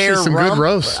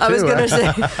roast. I was going to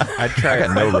say, I'd try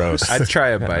no roast. I'd try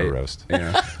a bite. No roast. You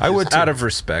know, I would out of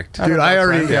respect, dude. I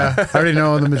already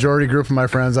know in the majority group of my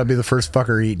friends, I'd be the first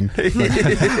fucker eating.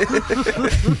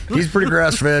 He's pretty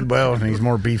grass fed. Well, he's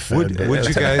more beef fed. Would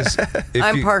you guys?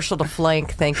 I'm partial to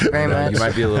flank. Thank you very much. You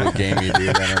might be a little gamey,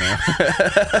 dude. I don't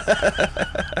know.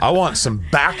 I want some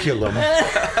baculum.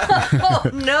 Oh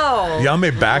no! Yummy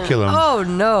baculum. Oh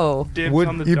no!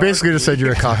 You basically just said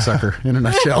you're a cocksucker in a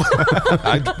nutshell.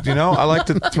 I like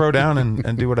to throw down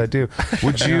and do what I do.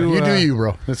 Would you? You do you,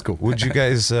 bro. That's cool. Would you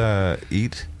guys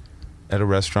eat at a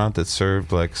restaurant that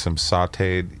served like some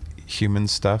sautéed human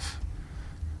stuff?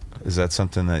 Is that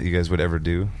something that you guys would ever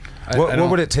do? What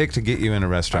would it take to get you in a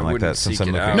restaurant like that? Since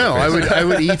I'm looking. No, I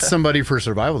would eat somebody for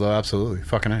survival though. Absolutely,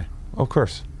 fucking A. Of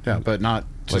course. Yeah, but not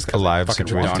just like a live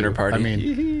situation. I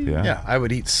mean, yeah, I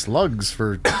would eat slugs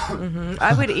for.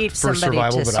 I would eat for somebody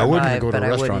survival, to but survive, I wouldn't go to a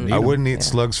restaurant. I wouldn't eat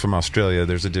slugs from Australia.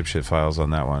 There's a dipshit files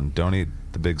on that one. Don't eat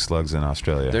the big slugs in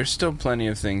Australia. There's still plenty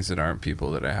of things that aren't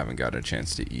people that I haven't got a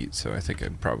chance to eat, so I think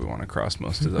I'd probably want to cross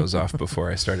most of those off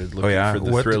before I started looking for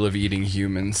the thrill of eating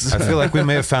humans. I feel like we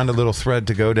may have found a little thread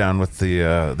to go down with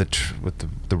the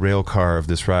rail car of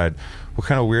this ride. What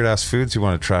kind of weird ass foods you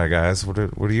want to try, guys? What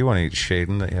do you want to eat,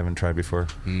 Shaden, that you haven't tried before?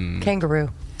 Kangaroo.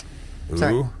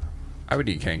 Sorry. I would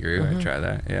eat kangaroo. I'd try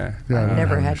that. Yeah. I've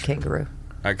never had kangaroo.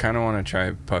 I kind of want to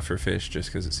try puffer fish just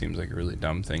because it seems like a really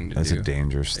dumb thing to do. That's a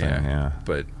dangerous thing. Yeah.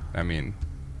 But I mean,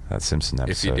 that Simpson If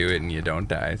episode. you do it and you don't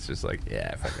die, it's just like,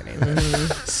 yeah, I fucking ate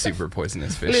that. Super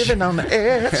poisonous fish. Living on the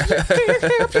edge.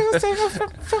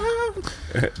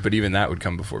 But even that would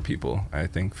come before people, I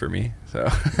think, for me. So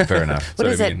Fair enough. What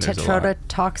So, is I mean, it? there's a lot.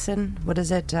 Tetrodotoxin? What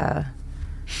is it?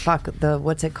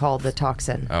 What's it called? The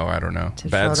toxin. Oh, I don't know.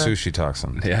 Bad Tetrodo- sushi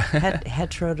toxin. Yeah.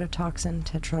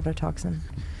 Tetrodotoxin.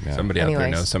 Yeah. Somebody out there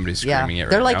Anyways, knows. Somebody's screaming it right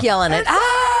They're like now. yelling it.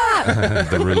 Ah!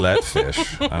 The roulette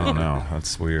fish. I don't know.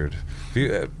 That's weird.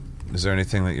 Is there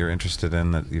anything that you're interested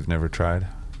in that you've never tried?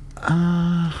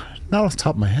 Not off the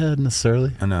top of my head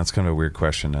necessarily. I know it's kind of a weird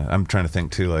question. I'm trying to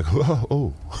think too. Like,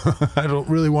 I don't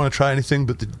really want to try anything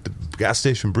but the gas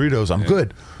station burritos. I'm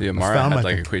good. The I Amara found had my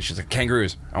like a thing. quiz. She's like,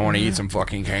 kangaroos. I want to eat some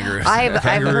fucking kangaroos. I've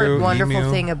Kangaroo, heard wonderful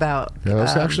emu. thing about. Yeah,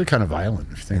 that's actually kind of violent.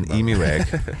 If you think An about emu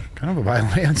it. egg. Kind of a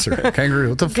violent answer. Kangaroo.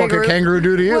 What the fuck Kangaroo? a kangaroo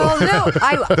do to you? Well,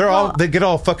 no, They get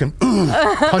all fucking punches.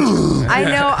 I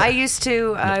know. I used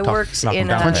to. I worked Knock 'em in.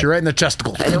 down. Punch you right in the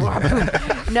chesticle.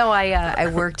 No, I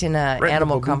worked in an Right in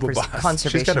animal the boo-boo-boo box. She's got a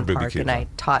conservation booby park, cute and I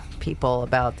taught people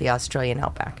about the Australian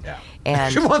outback. Yeah.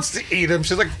 And She wants to eat them.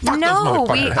 She's like, fuck no, those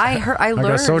motherfuckers. I I learned.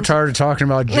 got so tired of talking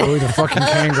about Joey the fucking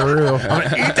kangaroo. I'm gonna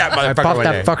eat that I motherfucker. popped one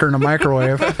that day. fucker in the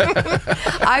microwave.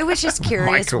 I was just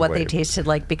curious what they Microwave. tasted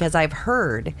like because I've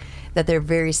heard that they're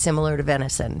very similar to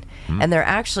venison, and they're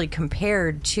actually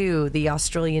compared to the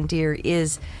Australian deer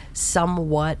is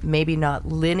somewhat, maybe not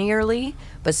linearly,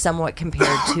 but somewhat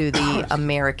compared to the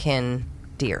American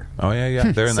deer. Oh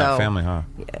yeah. They're in that So- family, huh?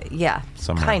 Yeah,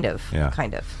 Somewhere. kind of. Yeah.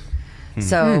 Kind of.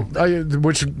 So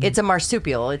Which it's a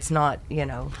marsupial. It's not,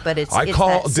 but it's. I it's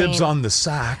call that dibs same- on the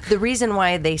sack. The reason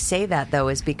why they say that, though,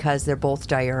 is because they're both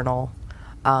diurnal.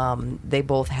 They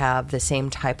both have the same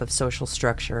type of social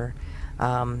structure.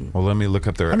 Well, let me look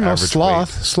up their I don't know, average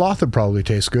sloth. weight. Sloth would probably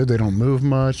taste good. They don't move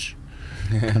much.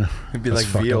 It'd be That's like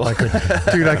fucked veal. up. I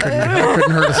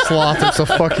couldn't hurt a sloth. It's so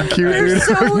fucking cute, They're dude.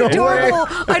 so adorable.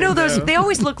 I know those. They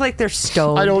always look like they're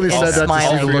stoned. I only and said that to see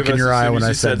smiling. the look in your eye when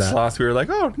I said that. sloth, we were like,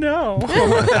 oh no.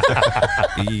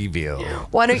 Evil.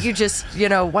 Why don't you just,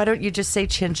 why don't you just say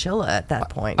chinchilla at that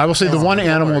point? I will say the Yes. one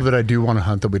animal that I do want to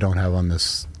hunt that we don't have on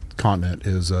this continent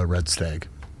is a red stag.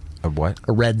 A what?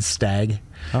 A red stag.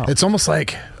 Oh. It's almost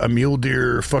like a mule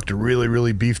deer fucked a really,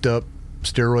 really beefed up,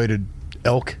 steroided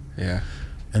elk. Yeah.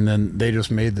 And then they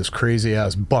just made this crazy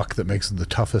ass buck that makes the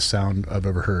toughest sound I've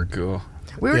ever heard. Cool.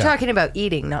 We were Yeah. talking about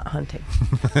eating, not hunting.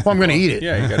 Well, I'm going to eat it.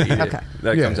 Yeah, you gotta eat Okay. it.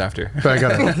 That Yeah. comes after. But I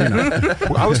got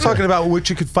to, I was talking about what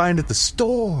you could find at the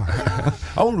store.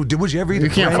 Would you ever eat you a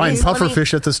can't brain? find puffer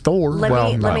fish at the store.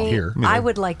 Well, not let me. here. I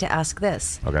would like to ask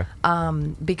this. Okay.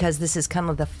 Because this is kind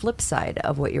of the flip side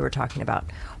of what you were talking about.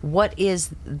 What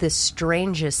is the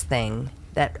strangest thing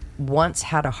that once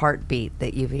had a heartbeat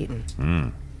that you've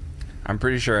eaten? I'm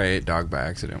pretty sure I ate dog by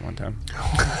accident one time.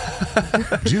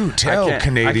 Do tell, I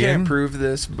Canadian. can't prove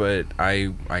this, but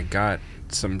I got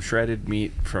some shredded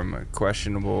meat from a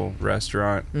questionable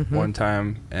restaurant one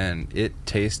time, and it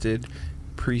tasted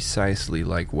precisely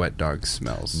like wet dog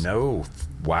smells. No.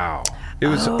 Wow. It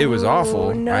was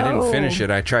awful. no. I didn't finish it.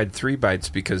 I tried 3 bites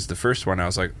because the first one I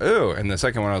was like, "Oh," and the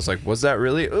second one I was like, "Was that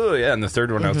really?" Oh, yeah. And the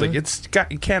third one I was like,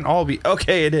 it can't all be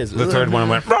okay. It is. The third one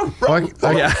went. Well,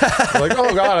 Yeah. Like,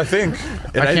 oh god, I think.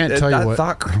 And I can't tell you that what-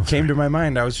 thought came to my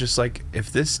mind. I was just like,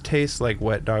 if this tastes like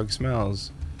wet dog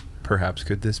smells, perhaps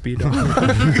could this be dog?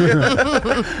 I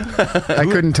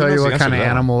couldn't tell knows you the what answer kind to of that?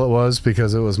 animal it was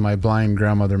because it was my blind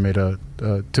grandmother made a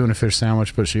tuna fish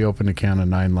sandwich, but she opened a can of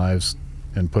 9 Lives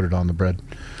and put it on the bread.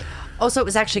 Oh, so it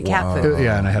was actually cat food.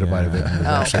 Yeah, and I had a bite of it. And it was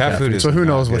Oh. actually Cat food is so who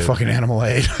knows not what good. fucking animal I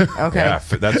ate? Okay. Yeah,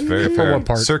 that's very fair. what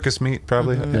part? Circus meat,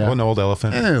 probably. Yeah. An old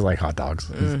elephant. It's like hot dogs.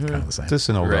 It's kind of the same. Just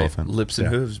an old Right. elephant. Lips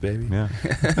and Yeah. hooves, baby. Yeah.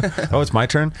 Oh, it's my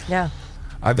turn? Yeah.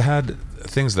 I've had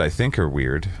things that I think are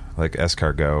weird, like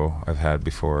escargot I've had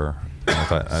before. And I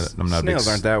thought, I'm not a big Snails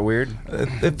aren't that weird.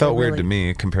 It felt weird to Really?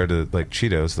 me compared to like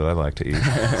Cheetos that I like to eat.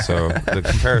 So the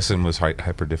comparison was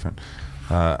hyper different.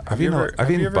 I've you eaten, I've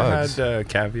eaten ever bugs. had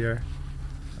caviar?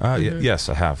 Yes,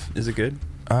 I have. Is it good?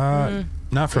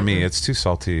 Not for me. It's too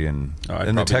salty and Oh, I'd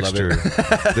and the probably love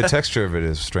texture. The texture of it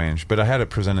is strange. But I had it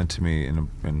presented to me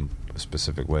in a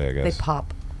specific way, I They guess.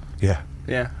 pop. Yeah.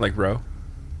 Yeah, like roe.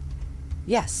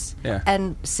 Yes. Yeah.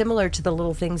 And similar to the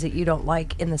little things that you don't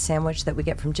like in the sandwich that we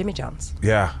get from Jimmy John's.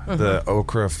 Yeah. The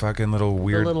okra fucking little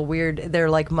weird. The little weird, they're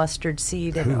like mustard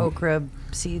seed and okra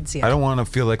seeds. Yeah. I don't want to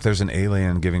feel like there's an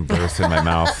alien giving birth in my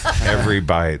mouth every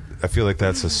bite. I feel like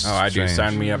that's a Oh, I do. strange-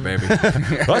 Sign me up, baby.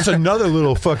 That's another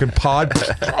little fucking pod.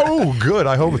 Oh, good.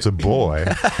 I hope it's a boy.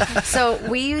 So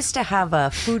we used to have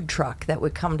a food truck that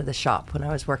would come to the shop when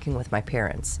I was working with my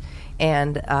parents.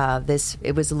 And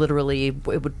it was literally,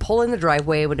 it would pull in the driveway.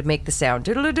 driveway would make the sound,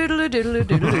 doodle doodle doodle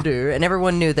doodle doodle, and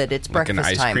everyone knew that it's Like breakfast an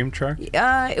ice time. cream truck?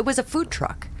 It was a food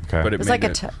truck. Okay. But It was like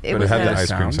made it But it was had a- the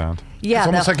ice cream sound. Yeah, It's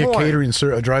almost the like a horn. catering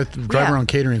drive Yeah. around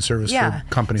catering service for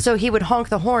companies. So he would honk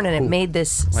the horn, and it made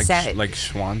this like sound. like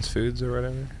Schwann's Foods or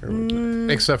whatever.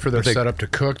 Or Except for they're they- set up to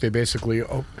cook. They basically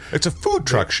It's a food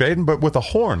truck, Shaden, but with a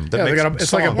horn. That yeah, they makes got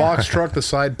it's like a song. box truck. The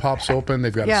side pops open.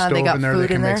 They've got Yeah, a they stove got in there. They food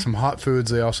can in make there. some hot foods.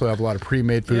 They also have a lot of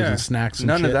pre-made foods and snacks and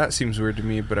None shit. of that seems weird to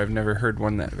me, but I've never heard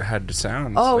one that had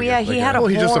sounds. Oh, yeah, he had a Well,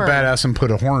 he's just a horn. badass and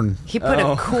put a horn. He put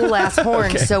Oh. a cool ass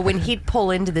horn, so when he'd pull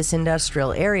into this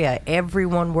industrial area,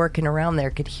 everyone working around there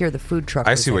could hear the food truck.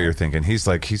 I was see what there. you're thinking. He's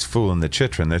fooling the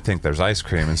chitrin. They think there's ice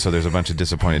cream, and so there's a bunch of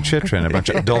disappointed chitrin, a bunch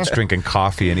of adults drinking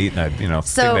coffee and eating a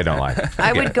thing they don't like.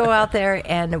 I would go out there,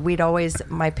 and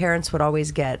my parents would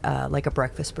always get like a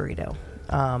breakfast burrito.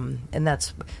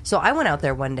 So I went out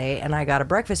there one day and I got a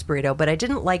breakfast burrito, but I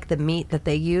didn't like the meat that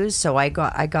they used, so I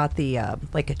got the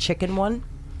like a chicken one.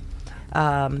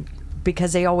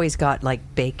 Because they always got like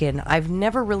bacon. I've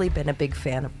never really been a big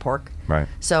fan of pork. Right.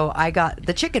 So I got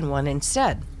the chicken one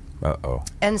instead. Uh-oh.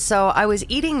 And so I was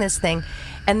eating this thing,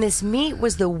 and this meat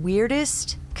was the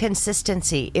weirdest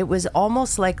consistency. It was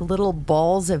almost like little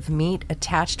balls of meat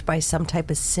attached by some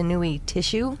type of sinewy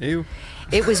tissue. Ew.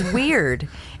 It was weird,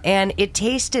 and it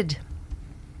tasted...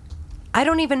 I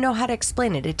don't even know how to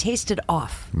explain it. It tasted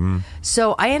off.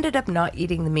 So I ended up not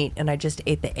eating the meat, and I just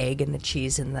ate the egg and the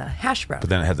cheese and the hash brown. But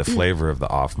then it had the flavor of the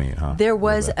off meat, huh? There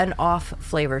was an off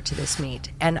flavor to this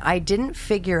meat, and I didn't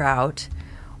figure out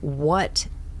what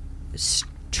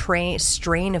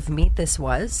strain of meat this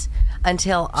was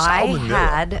until I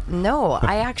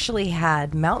actually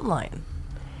had mountain lion.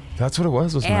 That's what it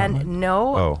was And mountain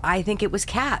lion? I think it was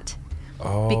cat.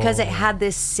 Because it had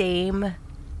this same...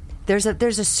 There's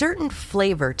a certain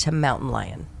flavor to mountain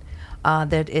lion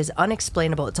that is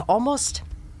unexplainable. It's almost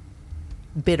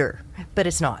bitter, but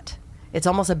it's not. It's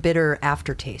almost a bitter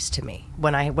aftertaste to me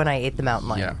when I ate the mountain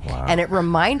lion. Yeah. Wow. And it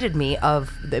reminded me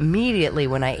of immediately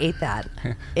when I ate that.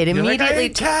 It immediately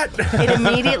It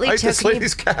immediately I ate took this me.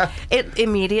 lady's cat. It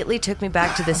immediately took me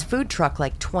back to this food truck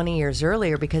like 20 years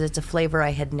earlier because it's a flavor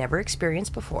I had never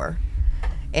experienced before.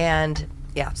 And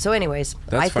yeah, so anyways,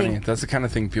 That's I funny. think That's the kind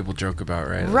of thing people joke about,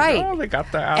 right? Like, Right. oh, they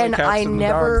got the alley And cats I and the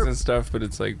never- dogs and stuff, but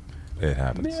it's like, It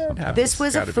happens. yeah, it happens. this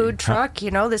was a Gotta food be. truck. You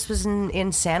know, this was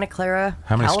in Santa Clara,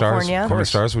 How many California. stars? How many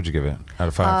stars would you give it out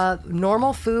of 5?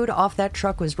 Normal food off that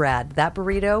truck was rad. That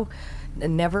burrito,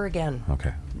 never again.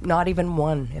 Okay. Not even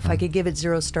one. If I could give it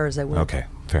 0 stars, I would. Okay.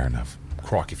 Fair enough.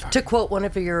 Crocky fire. To quote one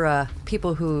of your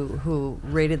people who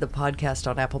rated the podcast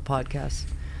on Apple Podcasts,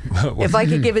 if I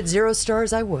could give it 0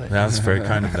 stars, I would. That's very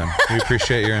kind of them. We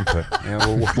appreciate your input. Yeah,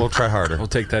 we'll try harder. We'll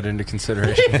take that into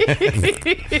consideration.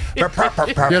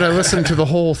 Yet I listened to the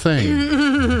whole thing,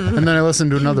 and then I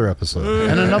listened to another episode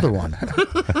and another one.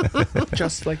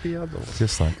 Just like the other one.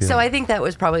 Just like So I think that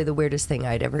was probably the weirdest thing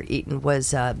I'd ever eaten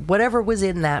was whatever was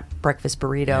in that breakfast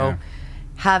burrito. Yeah.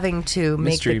 Having to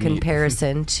make Mystery the meat.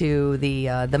 comparison to the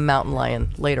mountain lion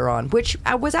later on, which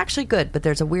was actually good, but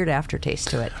there's a weird aftertaste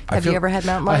to it. Have you ever had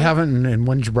mountain I lion? haven't, and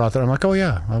when you brought that, I'm like, oh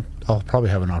yeah, I'll probably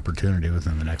have an opportunity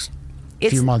within the next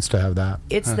few months to have that.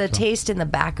 It's the taste in the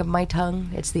back of my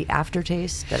tongue. It's the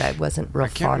aftertaste that I wasn't real I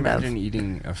can't fond of. imagine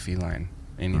eating a feline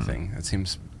anything. That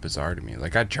seems bizarre to me.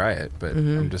 Like, I'd try it, but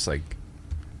I'm just like,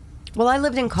 Well, I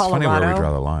lived in It's funny Colorado. where we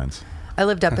draw the lines. I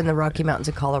lived up in the Rocky Mountains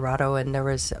of Colorado, and there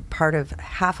was part of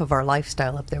half of our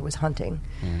lifestyle up there was hunting.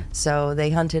 So they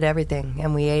hunted everything,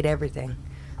 and we ate everything.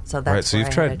 So that's Right, so where you've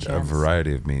I had tried a chance.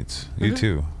 variety of meats. You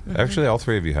too. Actually, all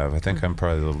 3 of you have. I think I'm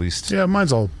probably the least. Yeah,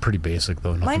 mine's all pretty basic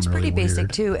though. Nothing Mine's really pretty basic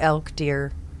weird. too: elk,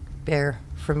 deer, bear.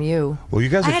 From you. Well, you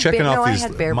guys I are had checking bear- off no, I these.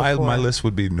 had bear My before. list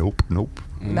would be nope.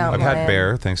 Mountain I've had lion,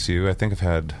 bear, thanks to you. I think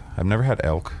I've never had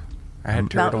elk. I had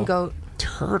turtle. mountain goat,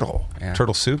 Turtle. Yeah.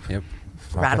 Turtle soup? Yep.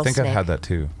 Fuck, I think I've Rattlesnake. had that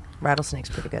too. rattlesnake's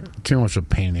pretty good. Too much of a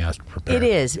pain in the ass to prepare. It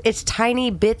is. It's tiny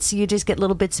bits. You just get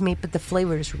little bits of meat, but the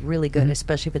flavor is really good,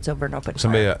 especially if it's over an open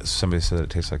fire. Somebody said it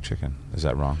tastes like chicken. Is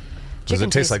that wrong? Does Chicken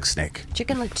it taste tastes- like snake?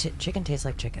 Chicken tastes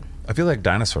like chicken. I feel like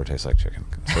dinosaur tastes like chicken.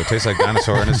 So it tastes like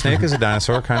dinosaur, and a snake is a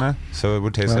dinosaur, kind of. So it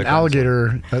would taste Well, like an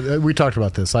alligator. We talked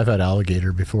about this. I've had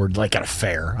alligator before, like at a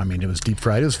fair. I mean, it was deep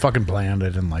fried. It was fucking bland. I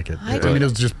didn't like it. I I mean, did. it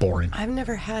was just boring. I've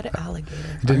never had alligator.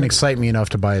 It didn't excite me enough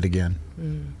to buy it again.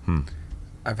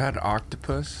 I've had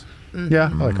octopus. Yeah,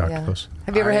 I like Yeah. octopus.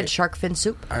 Have you ever I- had shark fin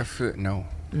soup? I feel no.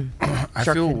 I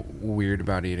Shark feel weird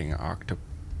about eating octopus.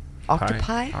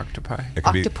 Octopi? Octopi. It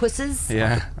could be Octopuses?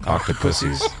 Yeah.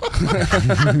 octopuses.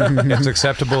 It's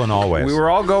acceptable in all ways. We were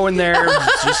all going there.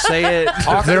 Just say it.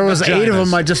 If there was 8 of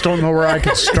them, I just don't know where I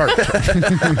could start.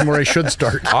 Where I should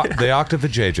start. The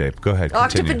Octavajayjay. Go ahead.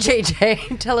 Continue.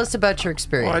 JJ, tell us about your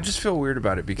experience. Well, I just feel weird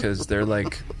about it because they're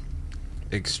like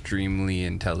extremely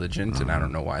intelligent, and I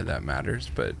don't know why that matters,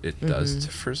 but it does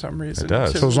for some reason. It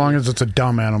does. So as long as it's a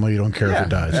dumb animal, you don't care if it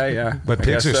dies. Yeah. But I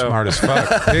pigs are guess so. smart as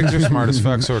fuck. Pigs are smart as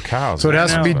fuck, so are cows. So it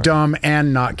has to be know. dumb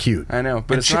and not cute. I know,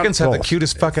 but And it's chickens not have the both.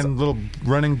 cutest fucking little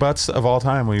running butts of all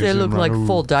time. When you they see look them like run.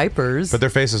 full diapers. But their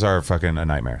faces are fucking a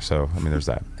nightmare. So, I mean, there's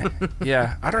that.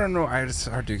 Yeah, I don't know. It's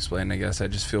hard to explain, I guess. I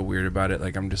just feel weird about it.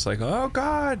 Like, I'm just like, oh,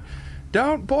 God,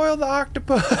 don't boil the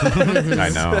octopus. I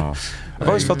know. I've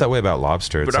always felt that way about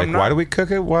lobster. It's But like, I'm not- why do we cook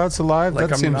it while it's alive? Like,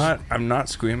 That seems... I'm not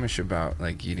squeamish about,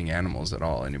 like, eating animals at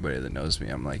all. Anybody that knows me,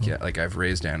 I'm like, yeah, like, I've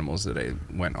raised animals that I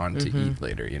went on to eat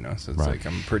later, you know? So it's Right. like,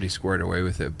 I'm pretty squared away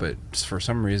with it. But just for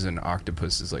some reason,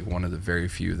 octopus is, like, one of the very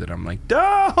few that I'm like,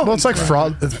 don't! Well, it's like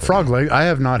frog leg. I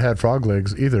have not had frog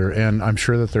legs either, and I'm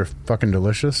sure that they're fucking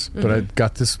delicious. But I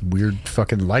got this weird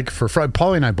fucking like for frog.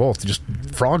 Polly and I both just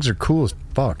frogs are cool as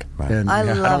fuck, and I I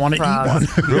love don't want to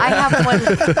frogs. eat one.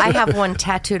 I have one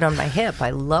tattooed on my hip. I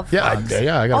love Yeah, frogs. I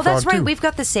got a oh, that's frog, right. too. We've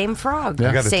got the same frog.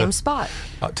 I got it Same to- spot.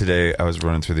 Today, I was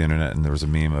running through the internet, and there was a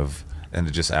meme of... And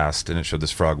it just asked, and it showed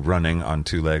this frog running on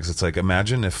 2 legs. It's like,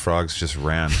 imagine if frogs just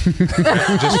ran.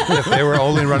 Just if they were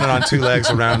only running on 2 legs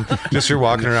around, just you're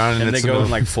walking around, and And they it's go in,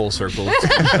 like, full circles.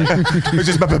 it's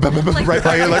just right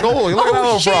by you, like, oh, look at that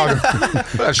little frog.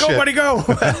 Oh, shit. Go, buddy, go!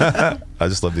 I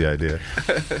just love the idea.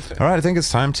 All right, I think it's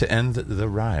time to end the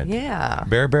ride. Yeah.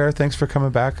 Bear, thanks for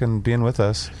coming back and being with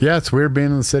us. Yeah, it's weird being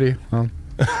in the city. Well,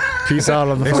 peace out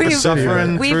on the Thanks for fucking city.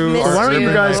 suffering We've through missed our Why don't you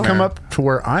you. guys nightmare. come up to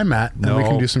where I'm at, and we No.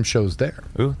 can do some shows there.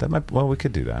 Ooh, that might... Well, we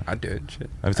could do that. I did. Shit.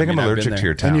 I think I'm I've allergic been to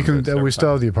your there. town. And you can. but- We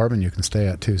still have the apartment you can stay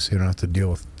at too, so you don't have to deal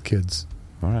with kids.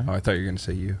 All right. Oh, I thought you were going to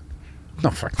say you. No,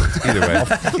 fuck.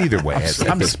 Either way.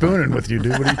 I'm spooning with you,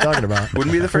 dude. What are you talking about?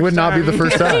 Wouldn't be the It first would not be time. the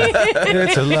first time.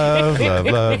 It's a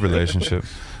love relationship.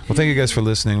 Well, thank you guys for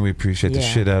listening. We appreciate the Yeah.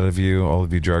 shit out of you, all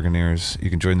of you Jargoneers. You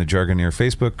can join the Jargoneer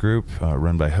Facebook group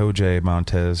run by Jose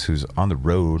Montez, who's on the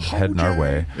road heading our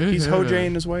way. He's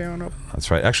Hojaying his way on up. That's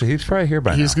right. Actually, he's probably here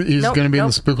by He's now. going to be in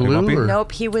the He won't be? Spookaloo. Or?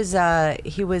 Nope,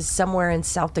 he was somewhere in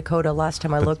South Dakota last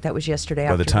time I looked. That was yesterday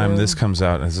By the time afternoon. this comes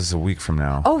out, this is a week from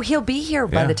now. Oh, he'll be here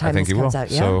by the time I think this he comes will.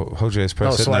 out. Yeah. So Jose is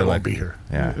probably Oh, so sitting I there won't like, be here.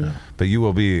 Yeah, but you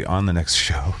will be on the next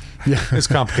show. Yeah. It's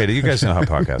complicated. You guys know how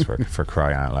podcasts work, for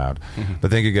crying out loud.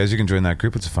 But thank you guys. You can join that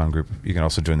group. It's a fun group. You can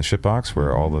also join the shitbox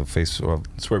where all the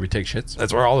That's where we take shits.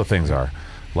 that's where all the things are.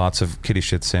 Lots of kitty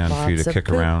shit sand for you Lots to of kick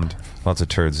poop. around. Lots of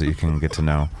turds that you can get to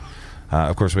know.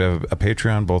 Of course, we have a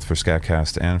Patreon, both for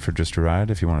SKATCAST and for Just a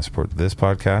Ride. If you want to support this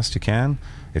podcast, you can.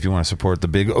 If you want to support the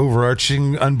big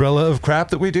overarching umbrella of crap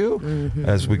that we do,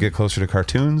 as we get closer to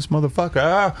cartoons,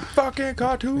 motherfucker, Fucking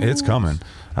cartoons. it's coming.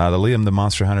 The Liam the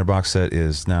Monster Hunter box set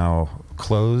is now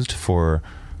closed for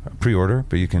pre-order,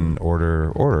 but you can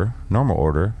order normal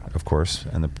order, of course,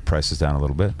 and the price is down a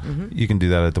little bit. You can do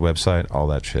that at the website, all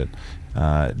that shit.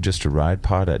 Just a ride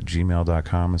pod at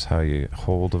gmail.com is how you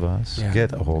hold of us. Yeah.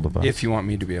 Get a hold of us. If you want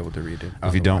me to be able to read it.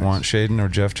 If you don't want Otherwise- Shaden or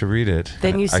Jeff to read it,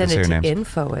 Then you I can send say it your to names.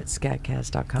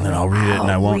 info@scatcast.com. And I'll read it,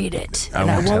 and I won't read it, I and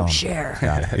I won't tell won't them. share.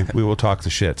 Yeah, we will talk the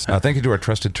shits. Thank you to our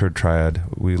trusted turd triad.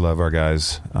 We love our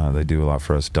guys. They do a lot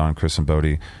for us. Don, Chris, and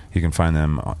Bodie. You can find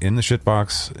them in the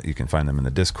shitbox. You can find them in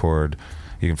the Discord.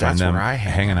 You can find That's them where I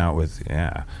hang hanging out with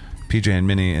PJ and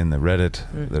Minnie in the Reddit.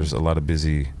 There's a lot of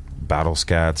busy battle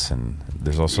scats, and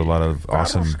there's also a lot of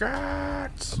awesome.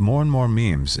 More and more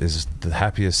memes is the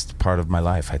happiest part of my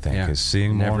life. I think is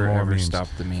seeing more Never and more ever memes. stop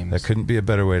the memes. That couldn't be a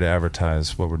better way to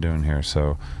advertise what we're doing here.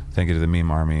 So thank you to the meme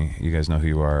army. You guys know who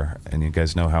you are, and you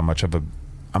guys know how much of a...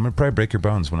 I'm going to probably break your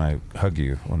bones when I hug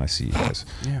you, when I see you guys.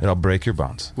 Yeah. It'll break your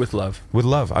bones. With love. With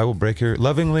love. I will break your...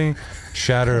 Lovingly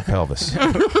shatter a pelvis.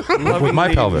 With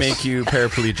my pelvis. Make you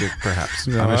paraplegic, perhaps.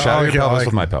 I'm going to shatter your yeah, pelvis I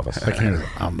with my pelvis. I can't.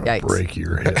 I'm going Yikes. to break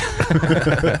your head.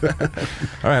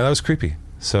 All right, that was creepy.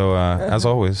 So, as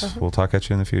always, we'll talk at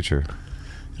you in the future.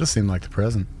 It'll seem like the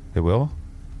present. It will?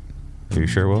 Are you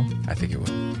sure it will? I think it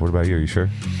will. What about you? Are you sure?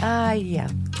 Yeah.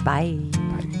 Bye.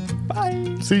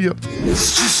 See ya.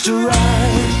 It's just a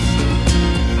ride.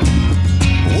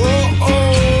 Whoa,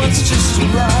 oh, it's just a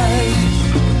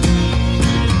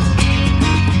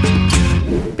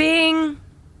ride. Bing.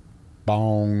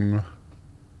 Bong.